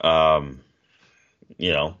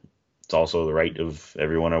 it's also the right of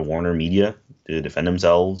everyone at Warner Media to defend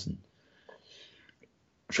themselves and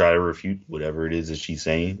try to refute whatever it is that she's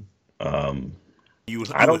saying. You would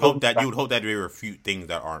hope that they refute things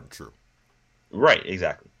that aren't true. Right.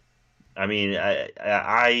 Exactly.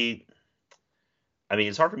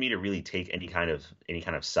 It's hard for me to really take any kind of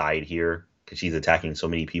side here, because she's attacking so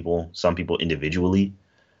many people, some people individually.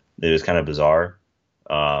 It was kind of bizarre.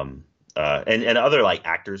 And other like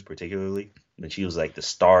actors particularly. And she was like the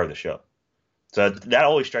star of the show. So that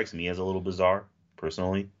always strikes me as a little bizarre,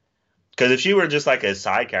 personally. Because if she were just like a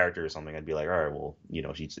side character or something, I'd be like, all right, well,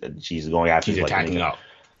 she's going after. She's attacking up.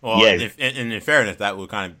 Well, yeah. And in fairness, that would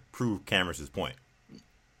kind of prove Cameron's point.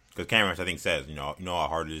 Because Cameron, I think, says, how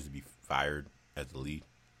hard it is to be fired as the lead.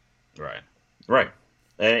 Right.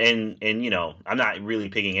 And I'm not really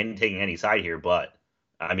taking any side here, but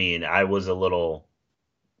I am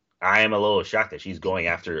a little shocked that she's going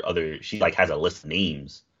after she like has a list of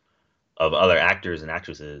names of other actors and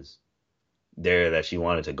actresses there that she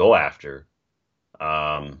wanted to go after.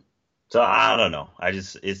 So I don't know.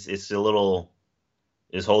 It's a little,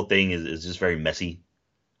 this whole thing is just very messy,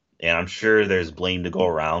 and I'm sure there's blame to go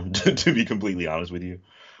around to be completely honest with you.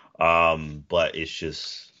 But it's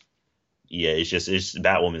just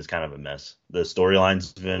Batwoman is kind of a mess. The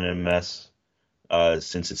storyline's been a mess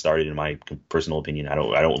since it started. In my personal opinion, I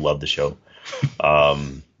don't love the show.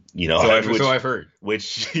 So I've heard.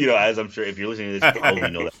 Which as I'm sure if you're listening to this, you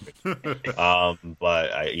probably know that.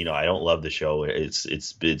 But I don't love the show.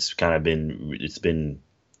 It's kind of been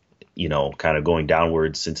kind of going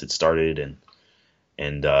downwards since it started,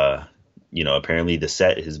 and apparently the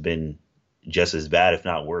set has been just as bad, if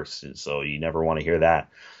not worse. And so you never want to hear that.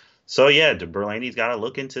 So yeah, Berlanti's got to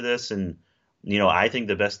look into this, and I think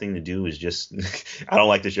the best thing to do is just I don't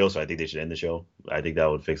like the show, so I think they should end the show. I think that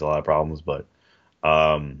would fix a lot of problems, but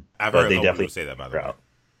I've heard a couple people say that, by the way.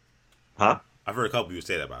 Huh? I've heard a couple people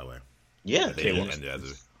say that, by the way. Yeah, they should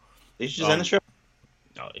just end the show.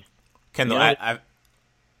 Kendall,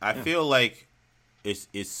 I feel like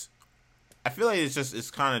it's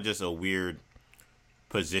kind of just a weird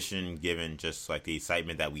position given just like the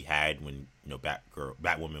excitement that we had when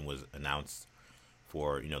Batwoman was announced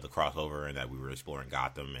for the crossover, and that we were exploring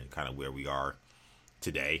Gotham and kind of where we are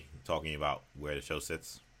today, talking about where the show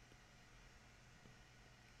sits.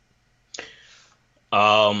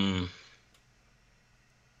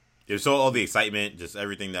 There's all the excitement, just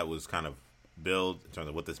everything that was kind of built in terms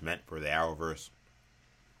of what this meant for the Arrowverse.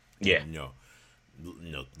 Yeah.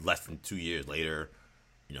 Less than 2 years later,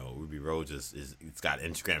 Ruby Rose it's got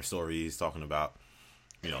Instagram stories talking about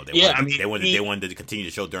They wanted to continue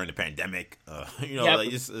the show during the pandemic.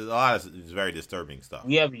 It's a lot of it's very disturbing stuff.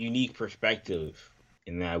 We have a unique perspective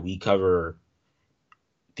in that we cover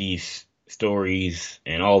these stories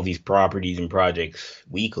and all these properties and projects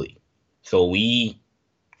weekly. So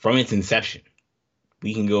from its inception,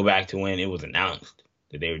 we can go back to when it was announced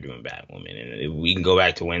that they were doing Batwoman, and we can go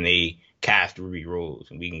back to when they cast Ruby Rose,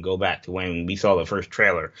 and we can go back to when we saw the first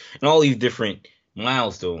trailer, and all these different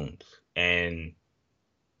milestones. And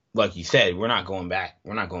like you said, we're not going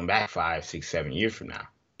back 5, 6, 7 years from now.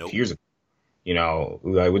 Nope. Years ago.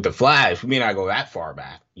 Like with the Flash, we may not go that far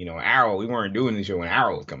back. Arrow, we weren't doing this show when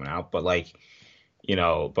Arrow was coming out, but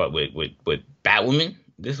but with Batwoman,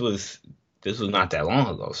 this was not that long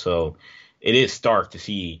ago. So it is stark to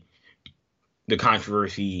see the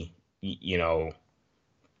controversy,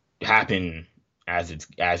 happen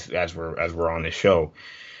as we're on this show.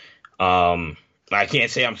 I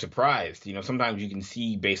can't say I'm surprised. Sometimes you can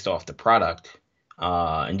see based off the product,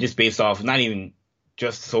 and just based off not even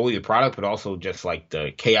just solely the product, but also just like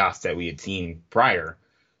the chaos that we had seen prior.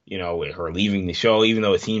 With her leaving the show, even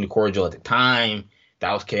though it seemed cordial at the time,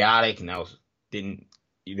 that was chaotic, and there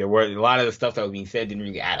were a lot of the stuff that was being said didn't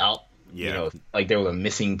really add up. Yeah. Like there was a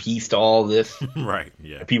missing piece to all this. Right.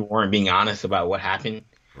 Yeah. People weren't being honest about what happened.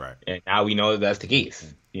 Right. And now we know that's the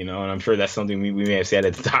case. And I'm sure that's something we may have said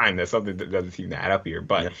at the time. That's something that doesn't seem to add up here.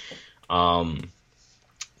 But,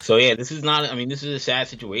 so yeah, this is a sad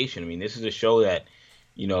situation. This is a show that,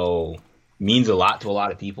 means a lot to a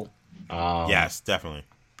lot of people. Yes, definitely.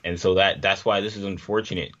 And so that's why this is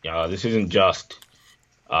unfortunate. This isn't just,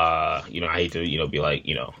 I hate to, be like,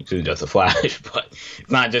 this isn't just the Flash, but it's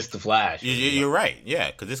not just the Flash. You're right. Yeah.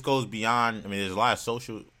 Cause this goes beyond, there's a lot of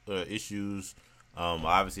social issues.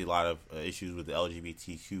 Obviously a lot of issues with the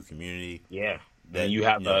LGBTQ community. Yeah. Then you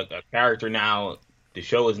have a character now. The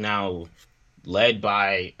show is now led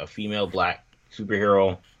by a female black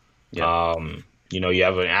superhero. Yeah. You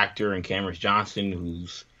have an actor in Cameron Johnson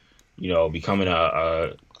who's, becoming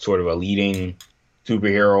a sort of a leading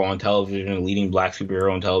superhero on television, a leading black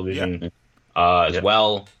superhero on television as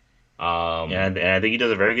well. And I think he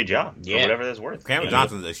does a very good job. For whatever that's worth. Cameron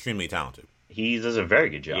Johnson is extremely talented. He does a very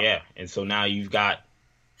good job. Yeah, and so now you've got,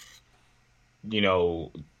 Javicia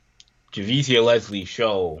Leslie's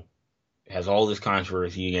show has all this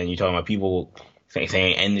controversy again. You're talking about people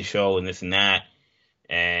saying end the show and this and that,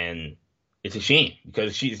 and it's a shame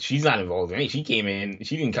because she's not involved in it. She came in,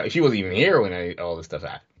 she wasn't even here when all this stuff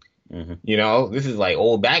happened. Mm-hmm. This is like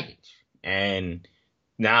old baggage, and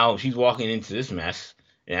now she's walking into this mess,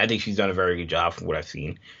 and I think she's done a very good job from what I've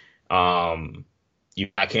seen. You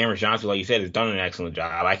got Cameron Johnson, like you said, has done an excellent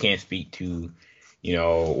job. I can't speak to,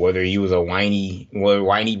 whether he was a whiny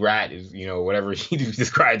brat is, whatever she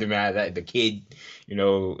described him as, that the kid,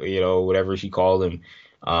 whatever she called him.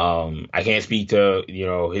 I can't speak to,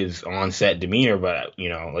 his on-set demeanor, but,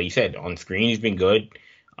 like you said, on screen he's been good.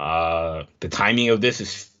 The timing of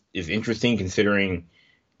this is interesting considering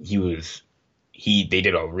they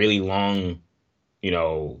did a really long,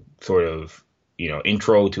 sort of,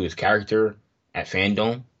 intro to his character at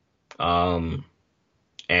Fandom.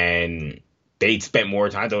 And they spent more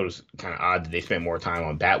time. I thought it was kind of odd that they spent more time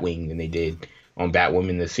on Batwing than they did on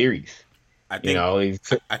Batwoman the series. I think, that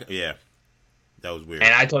was weird.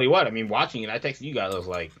 And I tell you what, watching it, I texted you guys. I was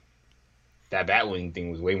like, that Batwing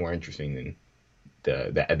thing was way more interesting than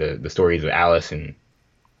the stories of Alice and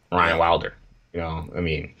Ryan Wilder.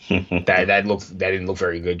 That didn't look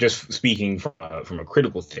very good. Just speaking from a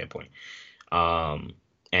critical standpoint,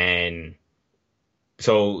 and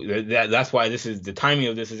so that's why the timing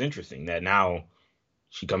of this is interesting. That now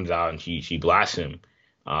she comes out and she blasts him.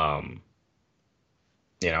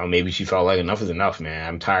 Maybe she felt like enough is enough, man.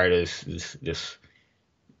 I'm tired of this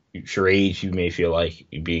charade you may feel like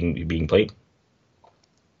being played.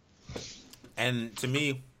 And to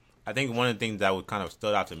me, I think one of the things that would kind of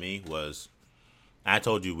stood out to me was, I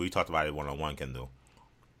told you we talked about it one-on-one, Kendall.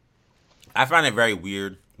 I find it very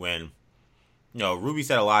weird when, Ruby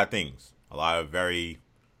said a lot of things, a lot of very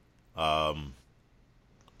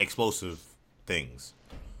explosive things.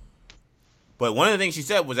 But one of the things she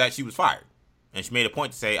said was that she was fired. And she made a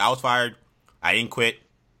point to say, I was fired, I didn't quit.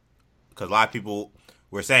 Because a lot of people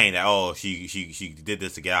were saying that, oh, she did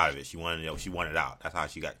this to get out of it. She wanted out. That's how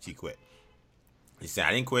she quit. She said,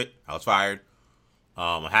 I didn't quit, I was fired.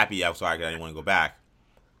 I'm happy I was fired because I didn't want to go back.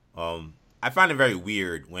 I find it very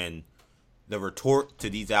weird when the retort to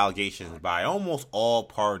these allegations by almost all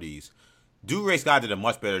parties, Ray Scott did a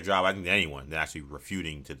much better job, I think, than anyone, than actually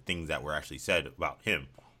refuting to things that were actually said about him.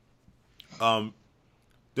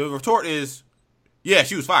 The retort is, yeah,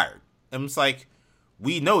 she was fired. And it's like,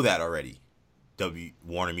 we know that already.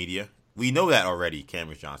 Warner Media. We know that already,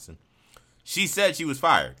 Cameron Johnson. She said she was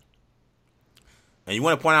fired. And you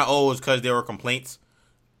want to point out, it's because there were complaints?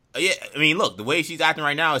 Yeah, I mean, look, the way she's acting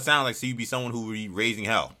right now, it sounds like she'd be someone who would be raising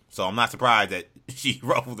hell. So I'm not surprised that she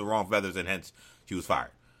ruffled the wrong feathers and hence she was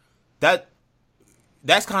fired.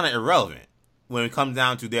 That's kind of irrelevant when it comes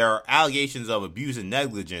down to there are allegations of abuse and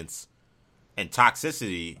negligence and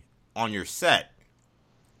toxicity on your set.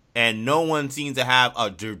 And no one seems to have a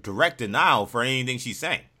direct denial for anything she's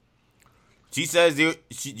saying. She says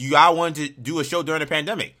you all wanted to do a show during the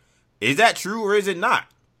pandemic. Is that true or is it not?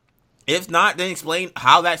 If not, then explain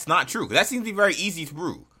how that's not true. That seems to be very easy to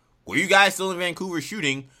prove. Were you guys still in Vancouver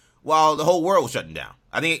shooting while the whole world was shutting down?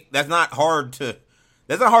 I think that's not hard to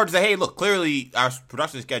say, hey, look, clearly our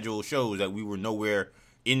production schedule shows that we were nowhere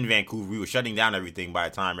in Vancouver. We were shutting down everything by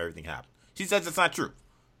the time everything happened. She says it's not true.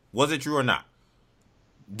 Was it true or not?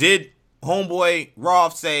 Did homeboy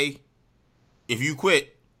Rolf say, if you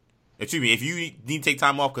need to take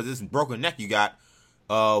time off because this broken neck you got,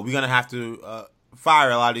 we're going to have to fire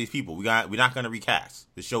a lot of these people. We're not going to recast.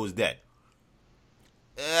 The show is dead.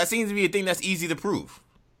 That seems to be a thing that's easy to prove.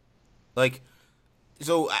 Like,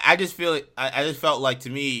 so I just felt like, to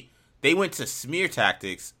me, they went to smear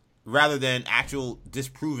tactics rather than actual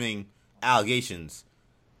disproving allegations,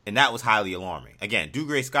 and that was highly alarming. Again,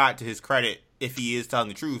 Dougray Scott, to his credit, if he is telling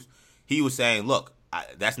the truth, he was saying, look,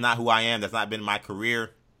 that's not who I am. That's not been my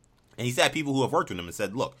career. And he's had people who have worked with him and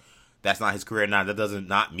said, look, that's not his career. Now, that doesn't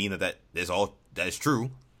not mean that is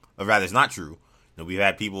true, or rather, it's not true. We've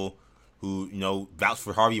had people who, vouched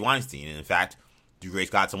for Harvey Weinstein. And in fact, Dougray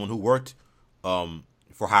Scott, someone who worked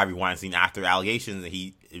for Harvey Weinstein after allegations, and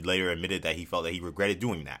he later admitted that he felt that he regretted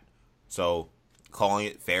doing that. So, calling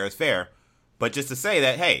it fair is fair. But just to say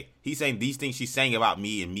that, hey, he's saying these things she's saying about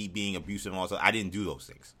me and me being abusive and all that, I didn't do those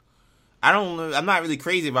things. I'm not really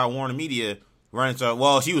crazy about Warner Media running to,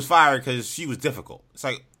 well, she was fired because she was difficult. It's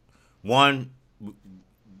like, one,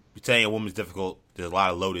 saying a woman's difficult, there's a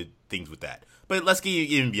lot of loaded things with that. But let's get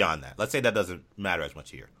even beyond that. Let's say that doesn't matter as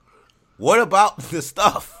much here. What about the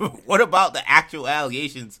stuff? What about the actual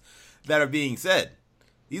allegations that are being said?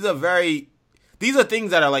 These are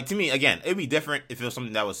things that are, like, to me, again, it'd be different if it was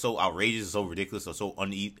something that was so outrageous, so ridiculous, or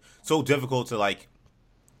so difficult to, like,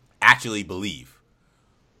 actually believe.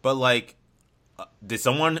 But, like, did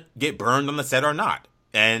someone get burned on the set or not?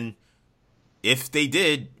 And if they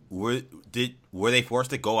did, were they forced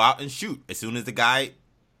to go out and shoot as soon as the guy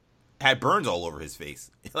had burns all over his face?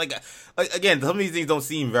 Like, again, some of these things don't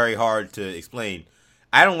seem very hard to explain.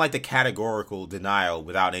 I don't like the categorical denial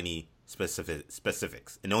without any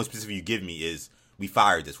specifics. And the only specific you give me is, we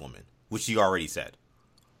fired this woman, which she already said.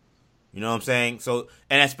 You know what I'm saying? So,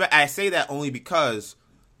 and I say that only because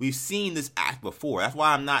we've seen this act before. That's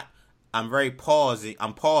why I'm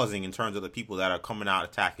pausing in terms of the people that are coming out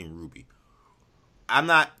attacking Ruby. I'm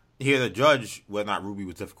not here to judge whether or not Ruby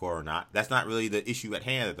was difficult or not. That's not really the issue at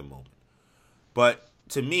hand at the moment. But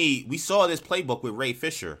to me, we saw this playbook with Ray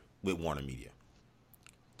Fisher with Warner Media.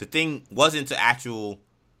 The thing wasn't to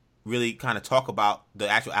really kind of talk about the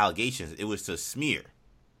actual allegations. It was to smear.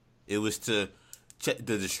 It was to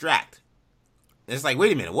distract. And it's like,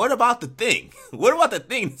 wait a minute, what about the thing? What about the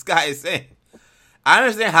thing this guy is saying? I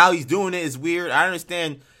understand how he's doing it. It's weird. I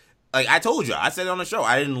understand. Like, I told you, I said it on the show,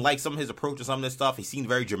 I didn't like some of his approach to some of this stuff. He seemed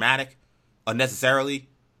very dramatic, unnecessarily.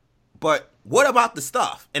 But what about the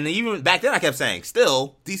stuff? And even back then I kept saying,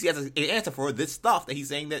 still, DC has an answer for this stuff that he's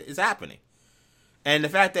saying that is happening. And the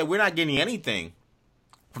fact that we're not getting anything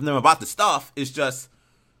from them about the stuff is just,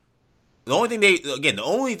 the only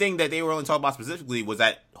thing that they were only talking about specifically was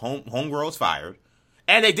that Homegirl was fired.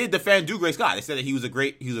 And they did defend Dougray Scott. They said that he was a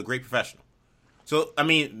great professional. So, I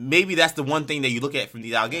mean, maybe that's the one thing that you look at from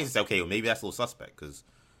these allegations and say, okay, well, maybe that's a little suspect, because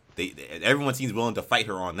everyone seems willing to fight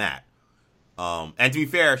her on that. And to be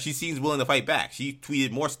fair, she seems willing to fight back. She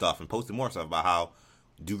tweeted more stuff and posted more stuff about how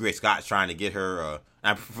Dougray Scott's trying to get her.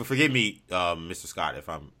 Forgive me, Mr. Scott, if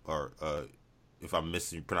I'm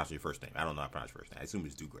mispronouncing your first name. I don't know how to pronounce your first name. I assume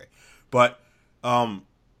it's Dougray. But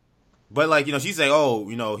like, she's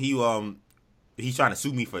saying, he's trying to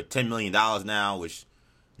sue me for $10 million now, which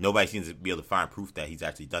nobody seems to be able to find proof that he's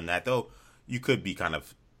actually done that. Though you could be kind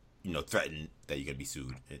of, threatened that you're gonna be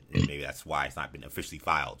sued, and maybe that's why it's not been officially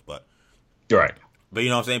filed. But right. But you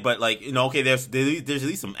know what I'm saying. But like, okay, there's at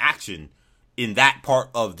least some action in that part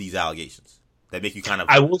of these allegations that make you kind of,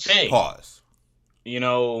 I will say, pause.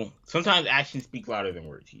 Sometimes actions speak louder than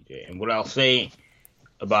words, TJ. And what I'll say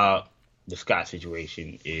about the Scott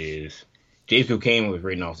situation is James Buchanan was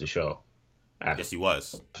written off the show. Yes, he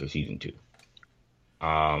was. For season 2.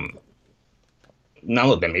 Now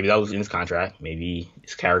look, maybe that was in his contract. Maybe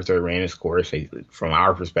his character ran his course. From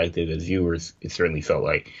our perspective as viewers, it certainly felt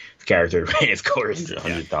like his character ran his course.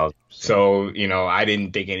 100,000%. So, I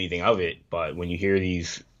didn't think anything of it. But when you hear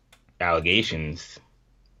these allegations,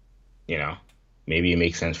 maybe it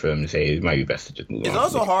makes sense for them to say it might be best to just move on. It's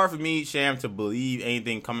also hard for me, Sham, to believe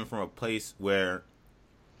anything coming from a place where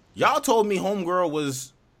y'all told me Homegirl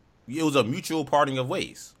was a mutual parting of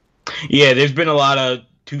ways. Yeah, there's been a lot of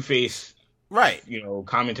two-faced, right?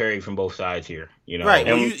 Commentary from both sides here. Right.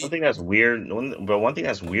 And one thing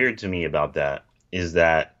that's weird to me about that is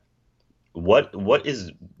that what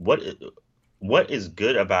is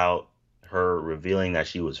good about her revealing that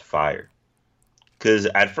she was fired? Because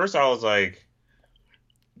at first I was like,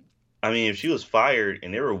 I mean, if she was fired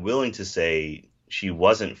and they were willing to say she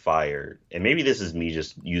wasn't fired, and maybe this is me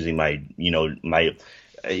just using maybe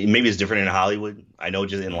it's different in Hollywood. I know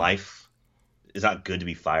just in life, it's not good to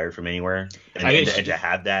be fired from anywhere, and to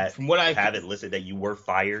have that, from what have it listed that you were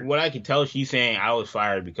fired. From what I can tell, she's saying I was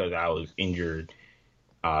fired because I was injured,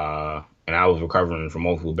 and I was recovering from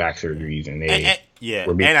multiple back surgeries, and they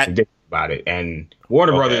were being ridiculous about it. And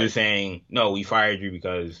Warner Brothers is saying, no, we fired you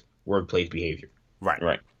because workplace behavior.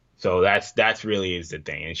 Right. So that's really is the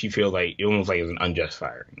thing, and she feels like it almost like it was an unjust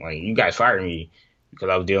firing. Like, you guys fired me because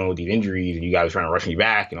I was dealing with these injuries, and you guys were trying to rush me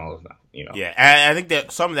back and all this stuff. Yeah, and I think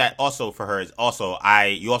that some of that also for her is also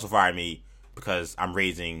you also fired me because I'm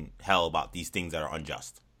raising hell about these things that are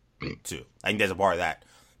unjust too. I think there's a part of that.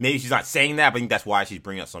 Maybe she's not saying that, but I think that's why she's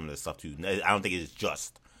bringing up some of this stuff too. I don't think it's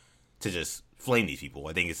just to just flame these people.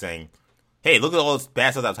 I think it's saying, hey, look at all this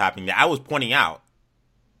bad stuff that was happening that I was pointing out,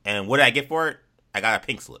 and what did I get for it? I got a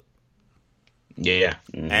pink slip. Yeah.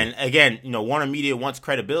 Mm-hmm. And again, Warner Media wants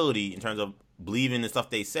credibility in terms of believing the stuff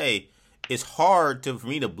they say. It's hard for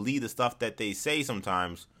me to believe the stuff that they say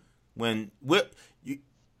sometimes when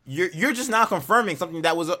you're just now confirming something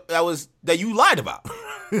that you lied about.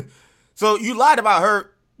 So you lied about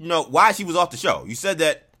her, why she was off the show. You said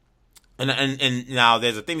that, and now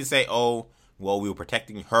there's a thing to say, oh, well, we were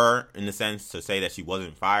protecting her in the sense to say that she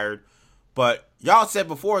wasn't fired. But y'all said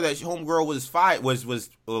before that Homegirl was fired, was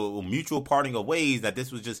a mutual parting of ways, that this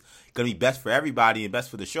was just going to be best for everybody and best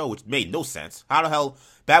for the show, which made no sense. How the hell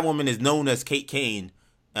Batwoman is known as Kate Kane,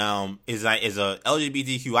 is a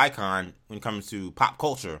LGBTQ icon when it comes to pop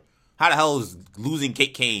culture. How the hell is losing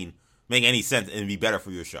Kate Kane make any sense and be better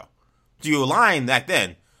for your show? So you were lying back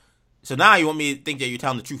then, so now you want me to think that you're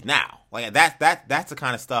telling the truth now? Like that's the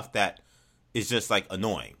kind of stuff that is just like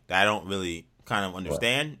annoying, that I don't really kind of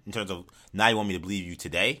understand in terms of now you want me to believe you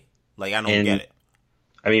today. Like, I don't get it.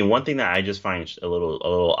 I mean, one thing that I just find a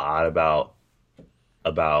little odd about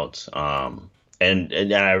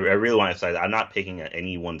and I really want to say that I'm not picking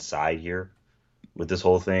any one side here with this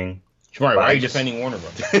whole thing. Shamari, why are you defending Warner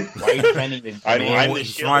Brothers? Why are you defending the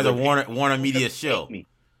Shamar's a Warner Media shill.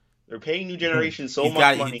 They're paying New Generation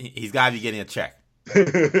much money. He's got to be getting a check.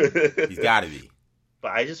 He's got to be.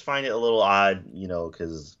 But I just find it a little odd,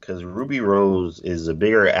 because Ruby Rose is a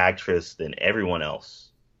bigger actress than everyone else.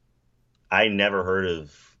 I never heard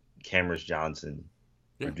of Cameron Johnson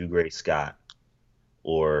or Dougray Scott,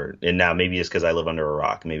 and now maybe it's because I live under a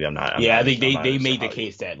rock. Maybe I'm not. I think they made the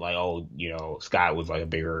case that like, Scott was like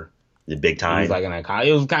the big time. He was like an icon.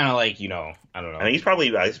 It was kind of like, I don't know. I mean, he's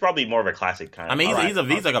probably more of a classic kind. I mean, he's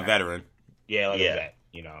like a veteran. Yeah, a vet.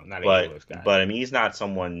 Not a young guy. But I mean, he's not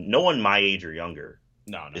someone. No one my age or younger.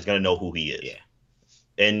 No. Is gonna know who he is. Yeah.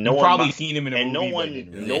 And no You've one probably seen him in a movie.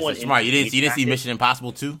 No one. Smart. You didn't see Mission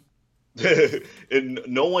Impossible 2? And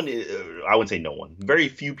no one. I wouldn't say no one. Very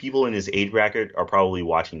few people in his age bracket are probably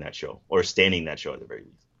watching that show or standing that show at the very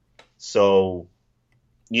least. So,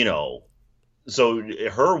 so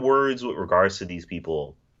her words with regards to these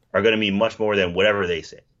people are going to mean much more than whatever they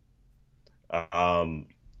say.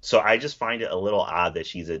 So I just find it a little odd that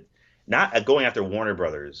she's not going after Warner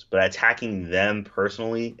Brothers, but attacking them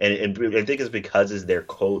personally, and I think it's because it's their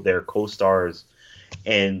co-stars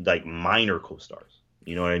and like minor co-stars.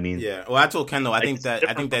 You know what I mean? Yeah. Well, I told Ken though. I think that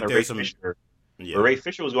there's some. Ray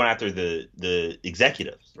Fisher was going after the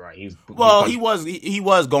executives, right? He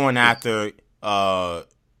was going after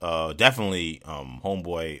definitely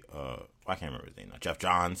homeboy. I can't remember his name now. Jeff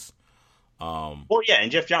Johns. And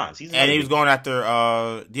Jeff Johns. He was going after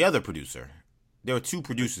the other producer. There were two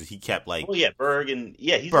producers he kept like. Berg and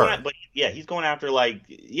he's Berg. He's going after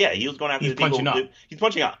he was going after the people. He's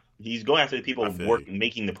punching up. He's going after the people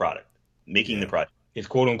making the product, the product. His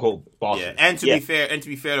quote unquote boss. Yeah, and to be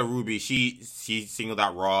fair to Ruby, she singled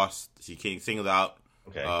out Ross. She singled out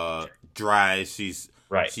Dries. She's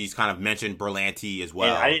kind of mentioned Berlanti as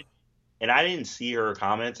well. And I didn't see her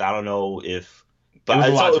comments. I don't know if But It was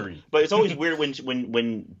a lot it's, to read. but it's always weird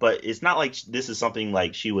but it's not like this is something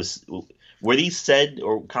like she was. Were these said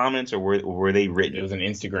or comments or were they written? It was an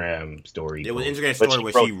Instagram story. It was an Instagram But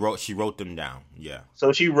story where she wrote them down. Yeah.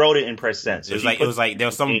 So she wrote it in present tense. So it was like there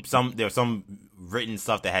was some written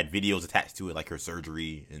stuff that had videos attached to it, like her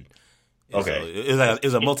surgery and. Okay. So it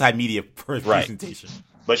was a multimedia presentation.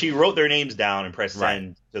 But she wrote their names down and pressed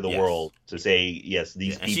send to the world to say yes,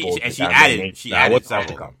 these people. She added several.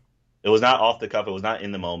 something. It was not off the cuff. It was not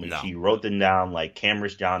in the moment. No. She wrote them down like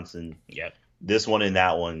Cameron Johnson. Yep. This one and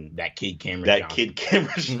that one. That kid Cameron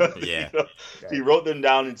Johnson. Yeah. You know? She wrote them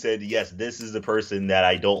down and said, yes, this is the person that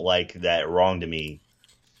I don't like that wronged me.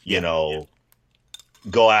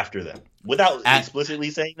 Go after them. Without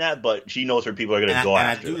explicitly saying that, but she knows her people are going to go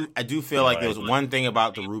after them. I do feel like there was one thing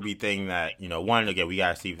about the Ruby thing that, one, again, we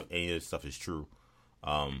got to see if any of this stuff is true.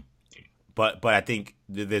 But I think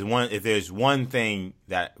if there's one thing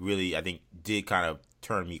that really, I think, did kind of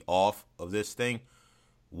turn me off of this thing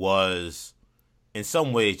was, in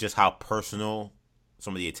some ways, just how personal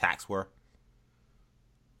some of the attacks were.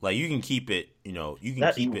 Like, you can keep it, you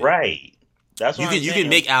can keep it. Right. That's what you can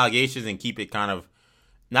make allegations and keep it kind of.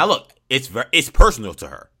 Now, look, it's personal to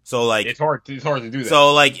her. So, like. It's hard to do that.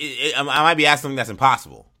 So, like, I might be asking something that's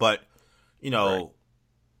impossible. But,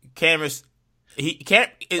 Cameras. This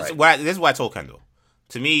is what I told Kendall.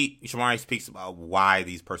 To me, Shamari speaks about why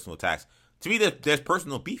these personal attacks. To me, there's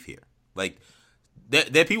personal beef here. Like,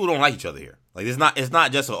 there people who don't like each other here. Like, it's not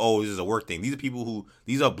just this is a work thing.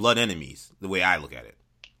 These are blood enemies, the way I look at it.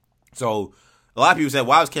 So, a lot of people said,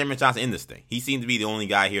 why was Cameron Johnson in this thing? He seemed to be the only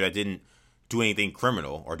guy here that didn't do anything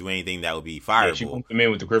criminal or do anything that would be fireable. Yeah, she pumped him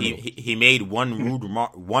in with the criminal. He made one rude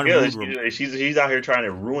remark. She's out here trying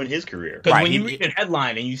to ruin his career. Because when you read the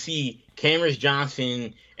headline and you see Cameron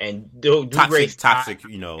Johnson and toxic toxic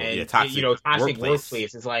workplace,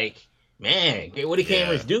 it's like, man, what did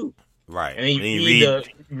Cameron do? Right. And then you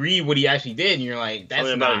read what he actually did, and you're like, that's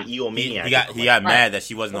something not about an egomaniac. He got mad that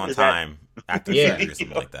she wasn't on time after surgery or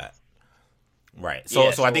something like that. Right.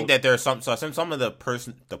 So I think that there's some of the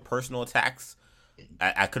personal attacks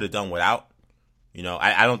I could have done without.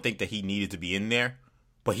 I don't think that he needed to be in there,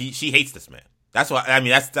 but she hates this man. That's why. I mean,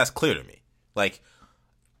 that's clear to me. Like,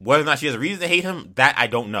 whether or not she has a reason to hate him, that I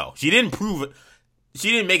don't know. She didn't prove it. She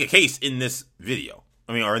didn't make a case in this video.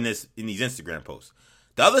 I mean, or in these Instagram posts.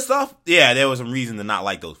 The other stuff, yeah, there was some reason to not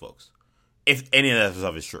like those folks. If any of that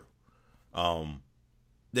stuff is true.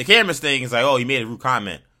 The Cameras thing is like, he made a rude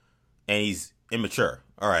comment, and he's immature.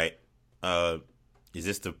 All right. Is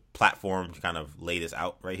this the platform to kind of lay this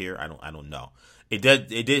out right here? I don't know. It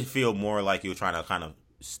did feel more like he was trying to kind of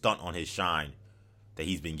stunt on his shine that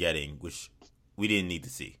he's been getting, which we didn't need to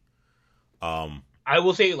see. I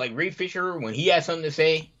will say, like, Ray Fisher, when he had something to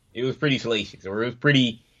say, it was pretty salacious, or it was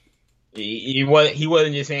pretty. He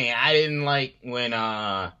wasn't just saying, I didn't like when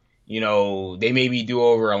they made me do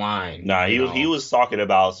over a line. Nah, he was talking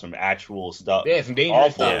about some actual stuff. Yeah, some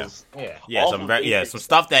dangerous stuff. Some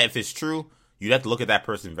stuff that if it's true, you'd have to look at that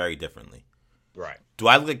person very differently. Right. Do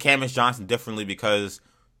I look at Cameron Johnson differently because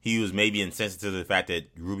he was maybe insensitive to the fact that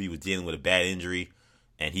Ruby was dealing with a bad injury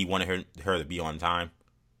and he wanted her to be on time?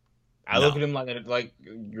 I look at him like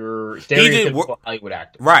your stereotypical Hollywood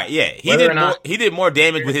actor. Right, yeah. He did more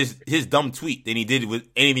damage with his dumb tweet than he did with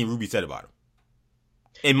anything Ruby said about him.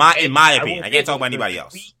 In my opinion. I can't talk about anybody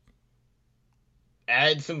else.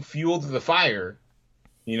 Add some fuel to the fire,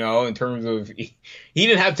 in terms of he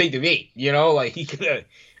didn't have to take the bait, like he could have.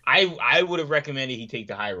 I would have recommended he take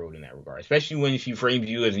the high road in that regard, especially when she frames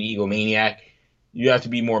you as an egomaniac. You have to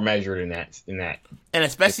be more measured in that. And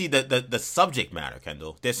especially the subject matter,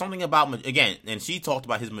 Kendall. There's something about, again, and she talked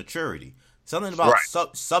about his maturity. Something about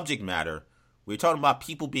subject matter. We're talking about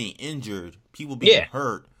people being injured, people being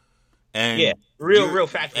hurt. And real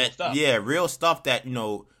factual stuff. Yeah, real stuff that,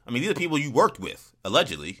 these are people you worked with,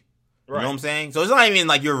 allegedly. You know what I'm saying? So it's not even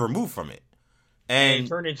like you're removed from it. And it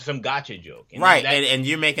turned into some gotcha joke. Right, and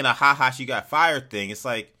you're making a ha-ha she got fired thing. It's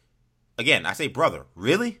like, again, I say, brother,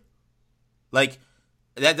 really? Like,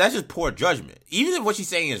 that's just poor judgment. Even if what she's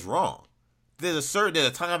saying is wrong, there's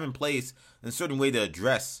a time and place and a certain way to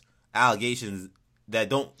address allegations that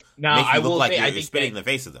don't make you look like you're spitting in the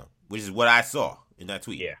face of them, which is what I saw in that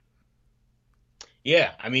tweet.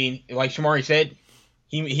 Yeah. I mean, like Shamari said,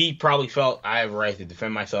 he probably felt I have a right to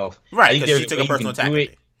defend myself. Right, because she took a personal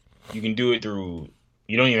attack. You can do it through.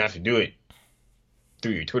 You don't even have to do it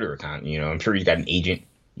through your Twitter account. I'm sure he's got an agent,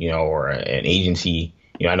 or an agency.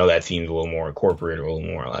 I know that seems a little more corporate, or a little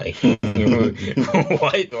more like,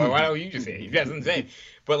 what? Why don't you just say it? You got something to say.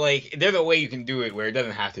 But, like, there's a way you can do it where it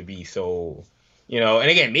doesn't have to be so,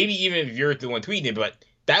 and again, maybe even if you're the one tweeting it, but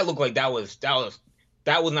that looked like that was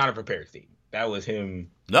that was not a prepared statement. That was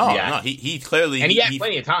him. No, reacting. he clearly and he had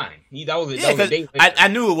plenty of time. That was because a day later. I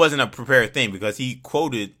knew it wasn't a prepared thing because he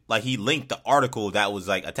quoted he linked the article that was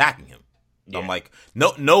attacking him. So I'm like,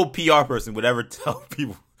 no PR person would ever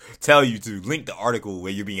tell you to link the article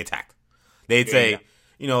where you're being attacked. They'd say,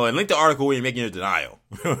 and link the article where you're making your denial.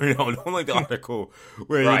 Don't link the article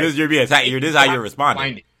where you're being attacked. This is how you're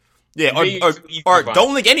responding. Yeah, or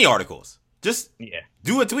don't link any articles. Just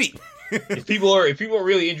do a tweet. if people are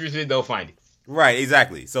really interested, they'll find it. Right,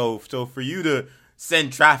 exactly. So for you to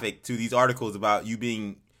send traffic to these articles about you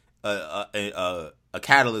being a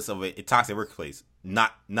catalyst of a toxic workplace,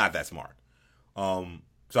 not that smart.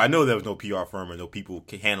 So I know there was no PR firm or no people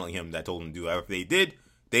handling him that told him to do it. If they did,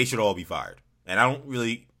 they should all be fired. And I don't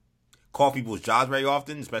really call people's jobs very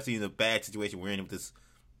often, especially in the bad situation we're in with this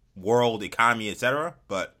world economy, etc.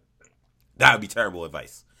 But that would be terrible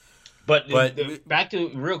advice. But back to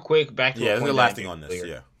the last thing on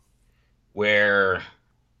this, where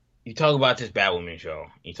you talk about this Batwoman show,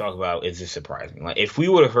 you talk about is this surprising? Like if we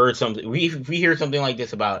would have heard something, if we hear something like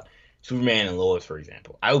this about Superman and Lois, for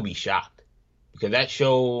example, I would be shocked because that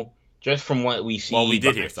show, just from what we see, we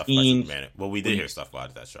did hear stuff about Superman. We did hear stuff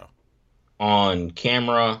about that show on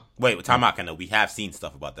camera. Wait, time out, Kendall. We have seen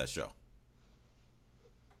stuff about that show.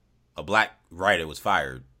 A black writer was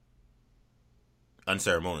fired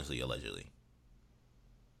unceremoniously, allegedly.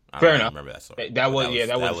 Fair enough. Remember that story? That was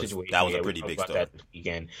a situation. That was a pretty big story. That this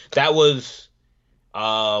weekend. That was,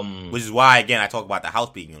 which is why again I talk about the house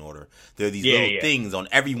being in order. There are these little things on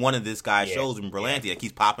every one of this guy's shows in Berlanti that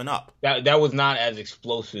keeps popping up. That was not as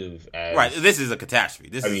explosive as right. This is a catastrophe.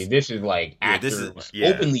 This is like actors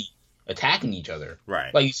openly attacking each other.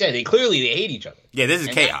 Right. Like you said, they hate each other. Yeah, this is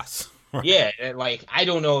chaos. Yeah, like I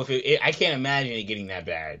don't know if I can't imagine it getting that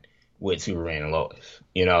bad with Superman and Lois.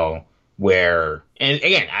 Where, and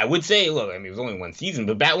again, I would say, look, I mean, it was only one season,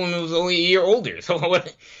 but Batwoman was only a year older. So,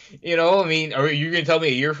 what, I mean, are you going to tell me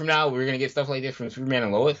a year from now we're going to get stuff like this from Superman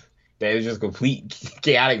and Lois? That is just a complete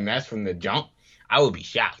chaotic mess from the jump? I would be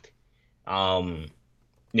shocked. And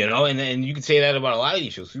then you could say that about a lot of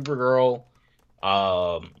these shows. Supergirl,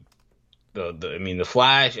 the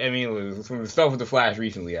Flash, I mean, some of the stuff with the Flash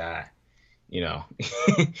recently, it's a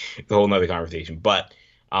whole nother conversation. But,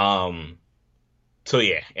 so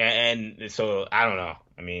yeah, and so I don't know.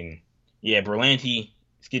 I mean, yeah, Berlanti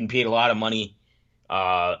is getting paid a lot of money.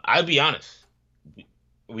 I'll be honest.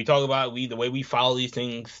 We talk about the way we follow these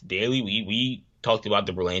things daily. We talked about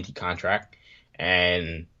the Berlanti contract,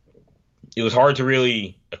 and it was hard to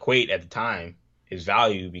really equate at the time his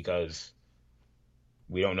value because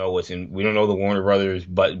we don't know we don't know the Warner Brothers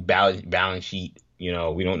balance sheet. We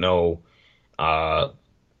don't know how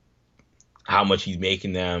much he's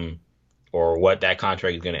making them, or what that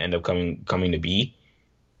contract is going to end up coming to be.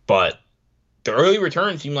 But the early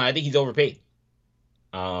returns seem like I think he's overpaid.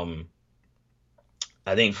 I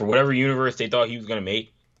think for whatever universe they thought he was going to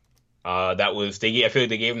make, I feel like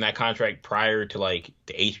they gave him that contract prior to like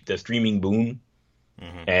the streaming boom.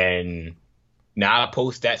 Mm-hmm. And now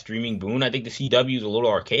post that streaming boom, I think the CW is a little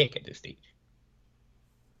archaic at this stage.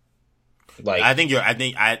 Like I think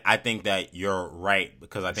that you're right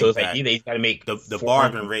because I think so that he's got to make the bar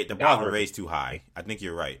has been raised too high. I think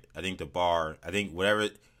you're right. I think whatever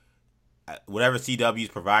CW is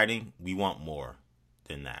providing, we want more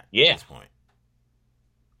than that at this point.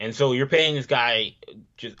 And so you're paying this guy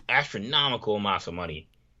just astronomical amounts of money,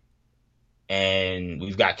 and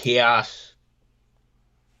we've got Chaos,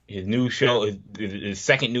 his new show, his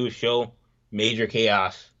second newest show, Major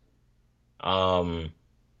Chaos.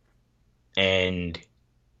 And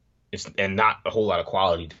not a whole lot of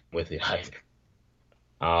quality with it either.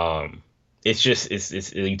 It's just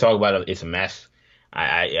you talk about it, it's a mess.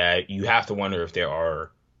 You have to wonder if there's a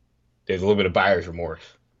little bit of buyer's remorse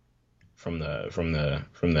from the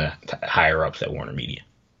higher ups at Warner Media.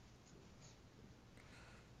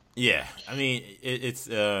 Yeah, I mean it's.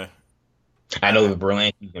 I know the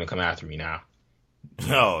Berlanti's gonna come after me now.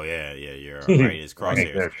 Oh yeah, you're right. It's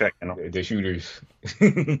crosshairs. The shooters.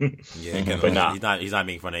 Yeah, but he's not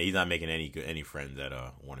making fun of. He's not making any friends at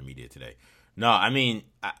Warner Media today. No, I mean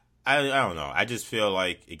I don't know. I just feel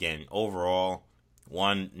like again overall,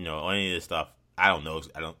 any of this stuff. I don't know.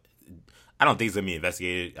 I don't think it's gonna be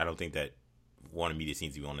investigated. I don't think that Warner Media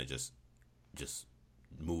seems to want to just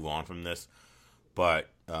move on from this. But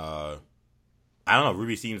I don't know.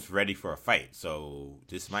 Ruby seems ready for a fight, so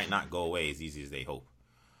this might not go away as easy as they hope.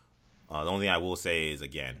 The only thing I will say is,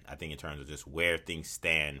 again, I think in terms of just where things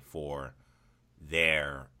stand for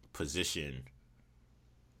their position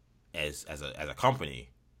as a company,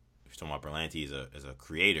 if you're talking about Berlanti as a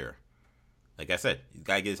creator, like I said, he's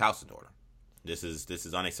got to get his house in order. This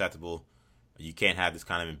is unacceptable. You can't have this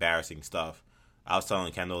kind of embarrassing stuff. I was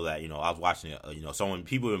telling Kendall that, I was watching it,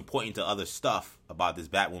 people have been pointing to other stuff about this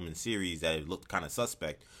Batwoman series that it looked kind of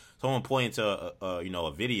suspect. Someone pointed to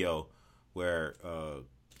a video where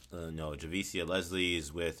Javicia Leslie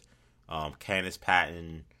is with Candice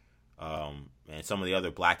Patton and some of the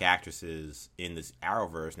other black actresses in this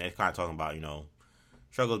Arrowverse, and they're kind of talking about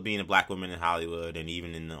struggles being a black woman in Hollywood and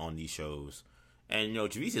even on these shows. And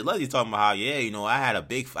Javicia Leslie's talking about how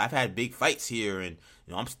I've had big fights here, and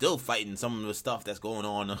I'm still fighting some of the stuff that's going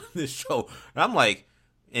on this show. And I'm like,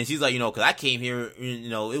 and she's like, because I came here,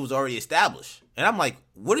 it was already established. And I'm like,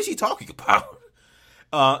 what is she talking about?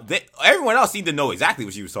 Everyone else seemed to know exactly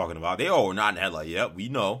what she was talking about. They all were nodding their head like, yep, we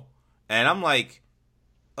know. And I'm like,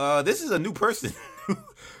 this is a new person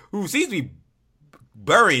who seems to be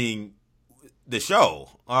burying the show.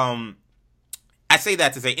 I say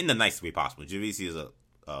that to say in the nicest way possible. Javicia is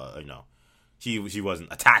she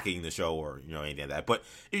wasn't attacking the show or anything like that. But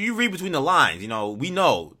if you read between the lines, we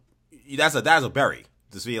know that's a bury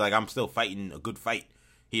to see like I'm still fighting a good fight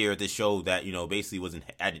here at this show that basically wasn't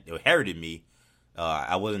inherited me.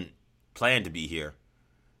 I wasn't planned to be here.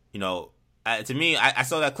 To me, I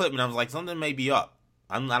saw that clip and I was like, something may be up.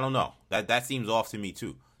 I don't know. That seems off to me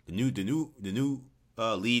too. The new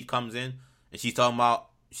lead comes in and she's talking about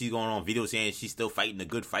she's going on video saying she's still fighting a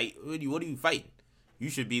good fight. What are you fighting? You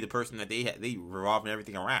should be the person that they revolving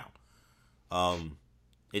everything around.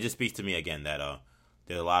 It just speaks to me again that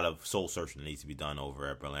there's a lot of soul searching that needs to be done over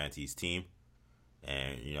at Berlanti's team,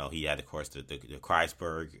 and he had of course the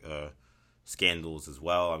Kreisberg scandals as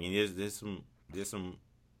well. I mean, there's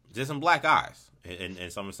some black eyes in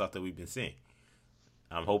some of the stuff that we've been seeing.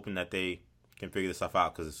 I'm hoping that they can figure this stuff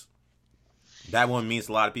out because that one means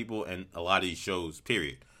a lot of people, and a lot of these shows,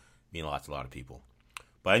 period, mean a lot to a lot of people.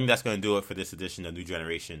 But I think that's going to do it for this edition of New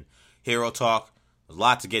Generation Hero Talk. There's a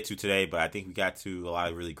lot to get to today, but I think we got to a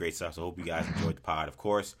lot of really great stuff, so I hope you guys enjoyed the pod. Of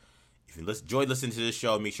course, if you enjoyed listening to this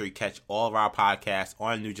show, make sure you catch all of our podcasts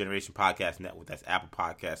on New Generation Podcast Network. That's Apple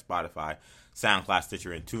Podcasts, Spotify, SoundCloud,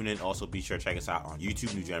 Stitcher, and TuneIn. Also, be sure to check us out on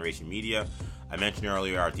YouTube, New Generation Media. I mentioned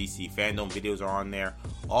earlier our DC fandom videos are on there.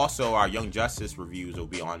 Also, our Young Justice reviews will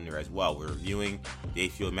be on there as well. We're reviewing the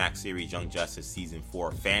HBO Max series Young Justice Season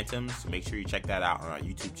 4 Phantoms, so make sure you check that out on our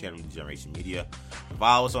YouTube channel, New Generation Media.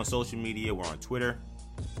 Follow us on social media. We're on Twitter,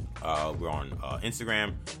 we're on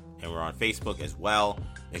Instagram, and we're on Facebook as well.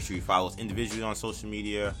 Make sure you follow us individually on social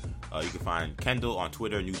media. You can find Kendall on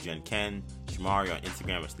Twitter, NewGenKen, Shamari on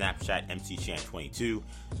Instagram or Snapchat, MCChan22.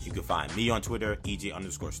 You can find me on Twitter,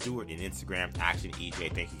 EJ_Stewart, and Instagram, Action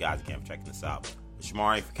EJ. Thank you guys again for checking this out. For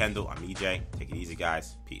Shamari, for Kendall, I'm EJ. Take it easy,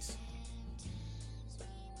 guys. Peace.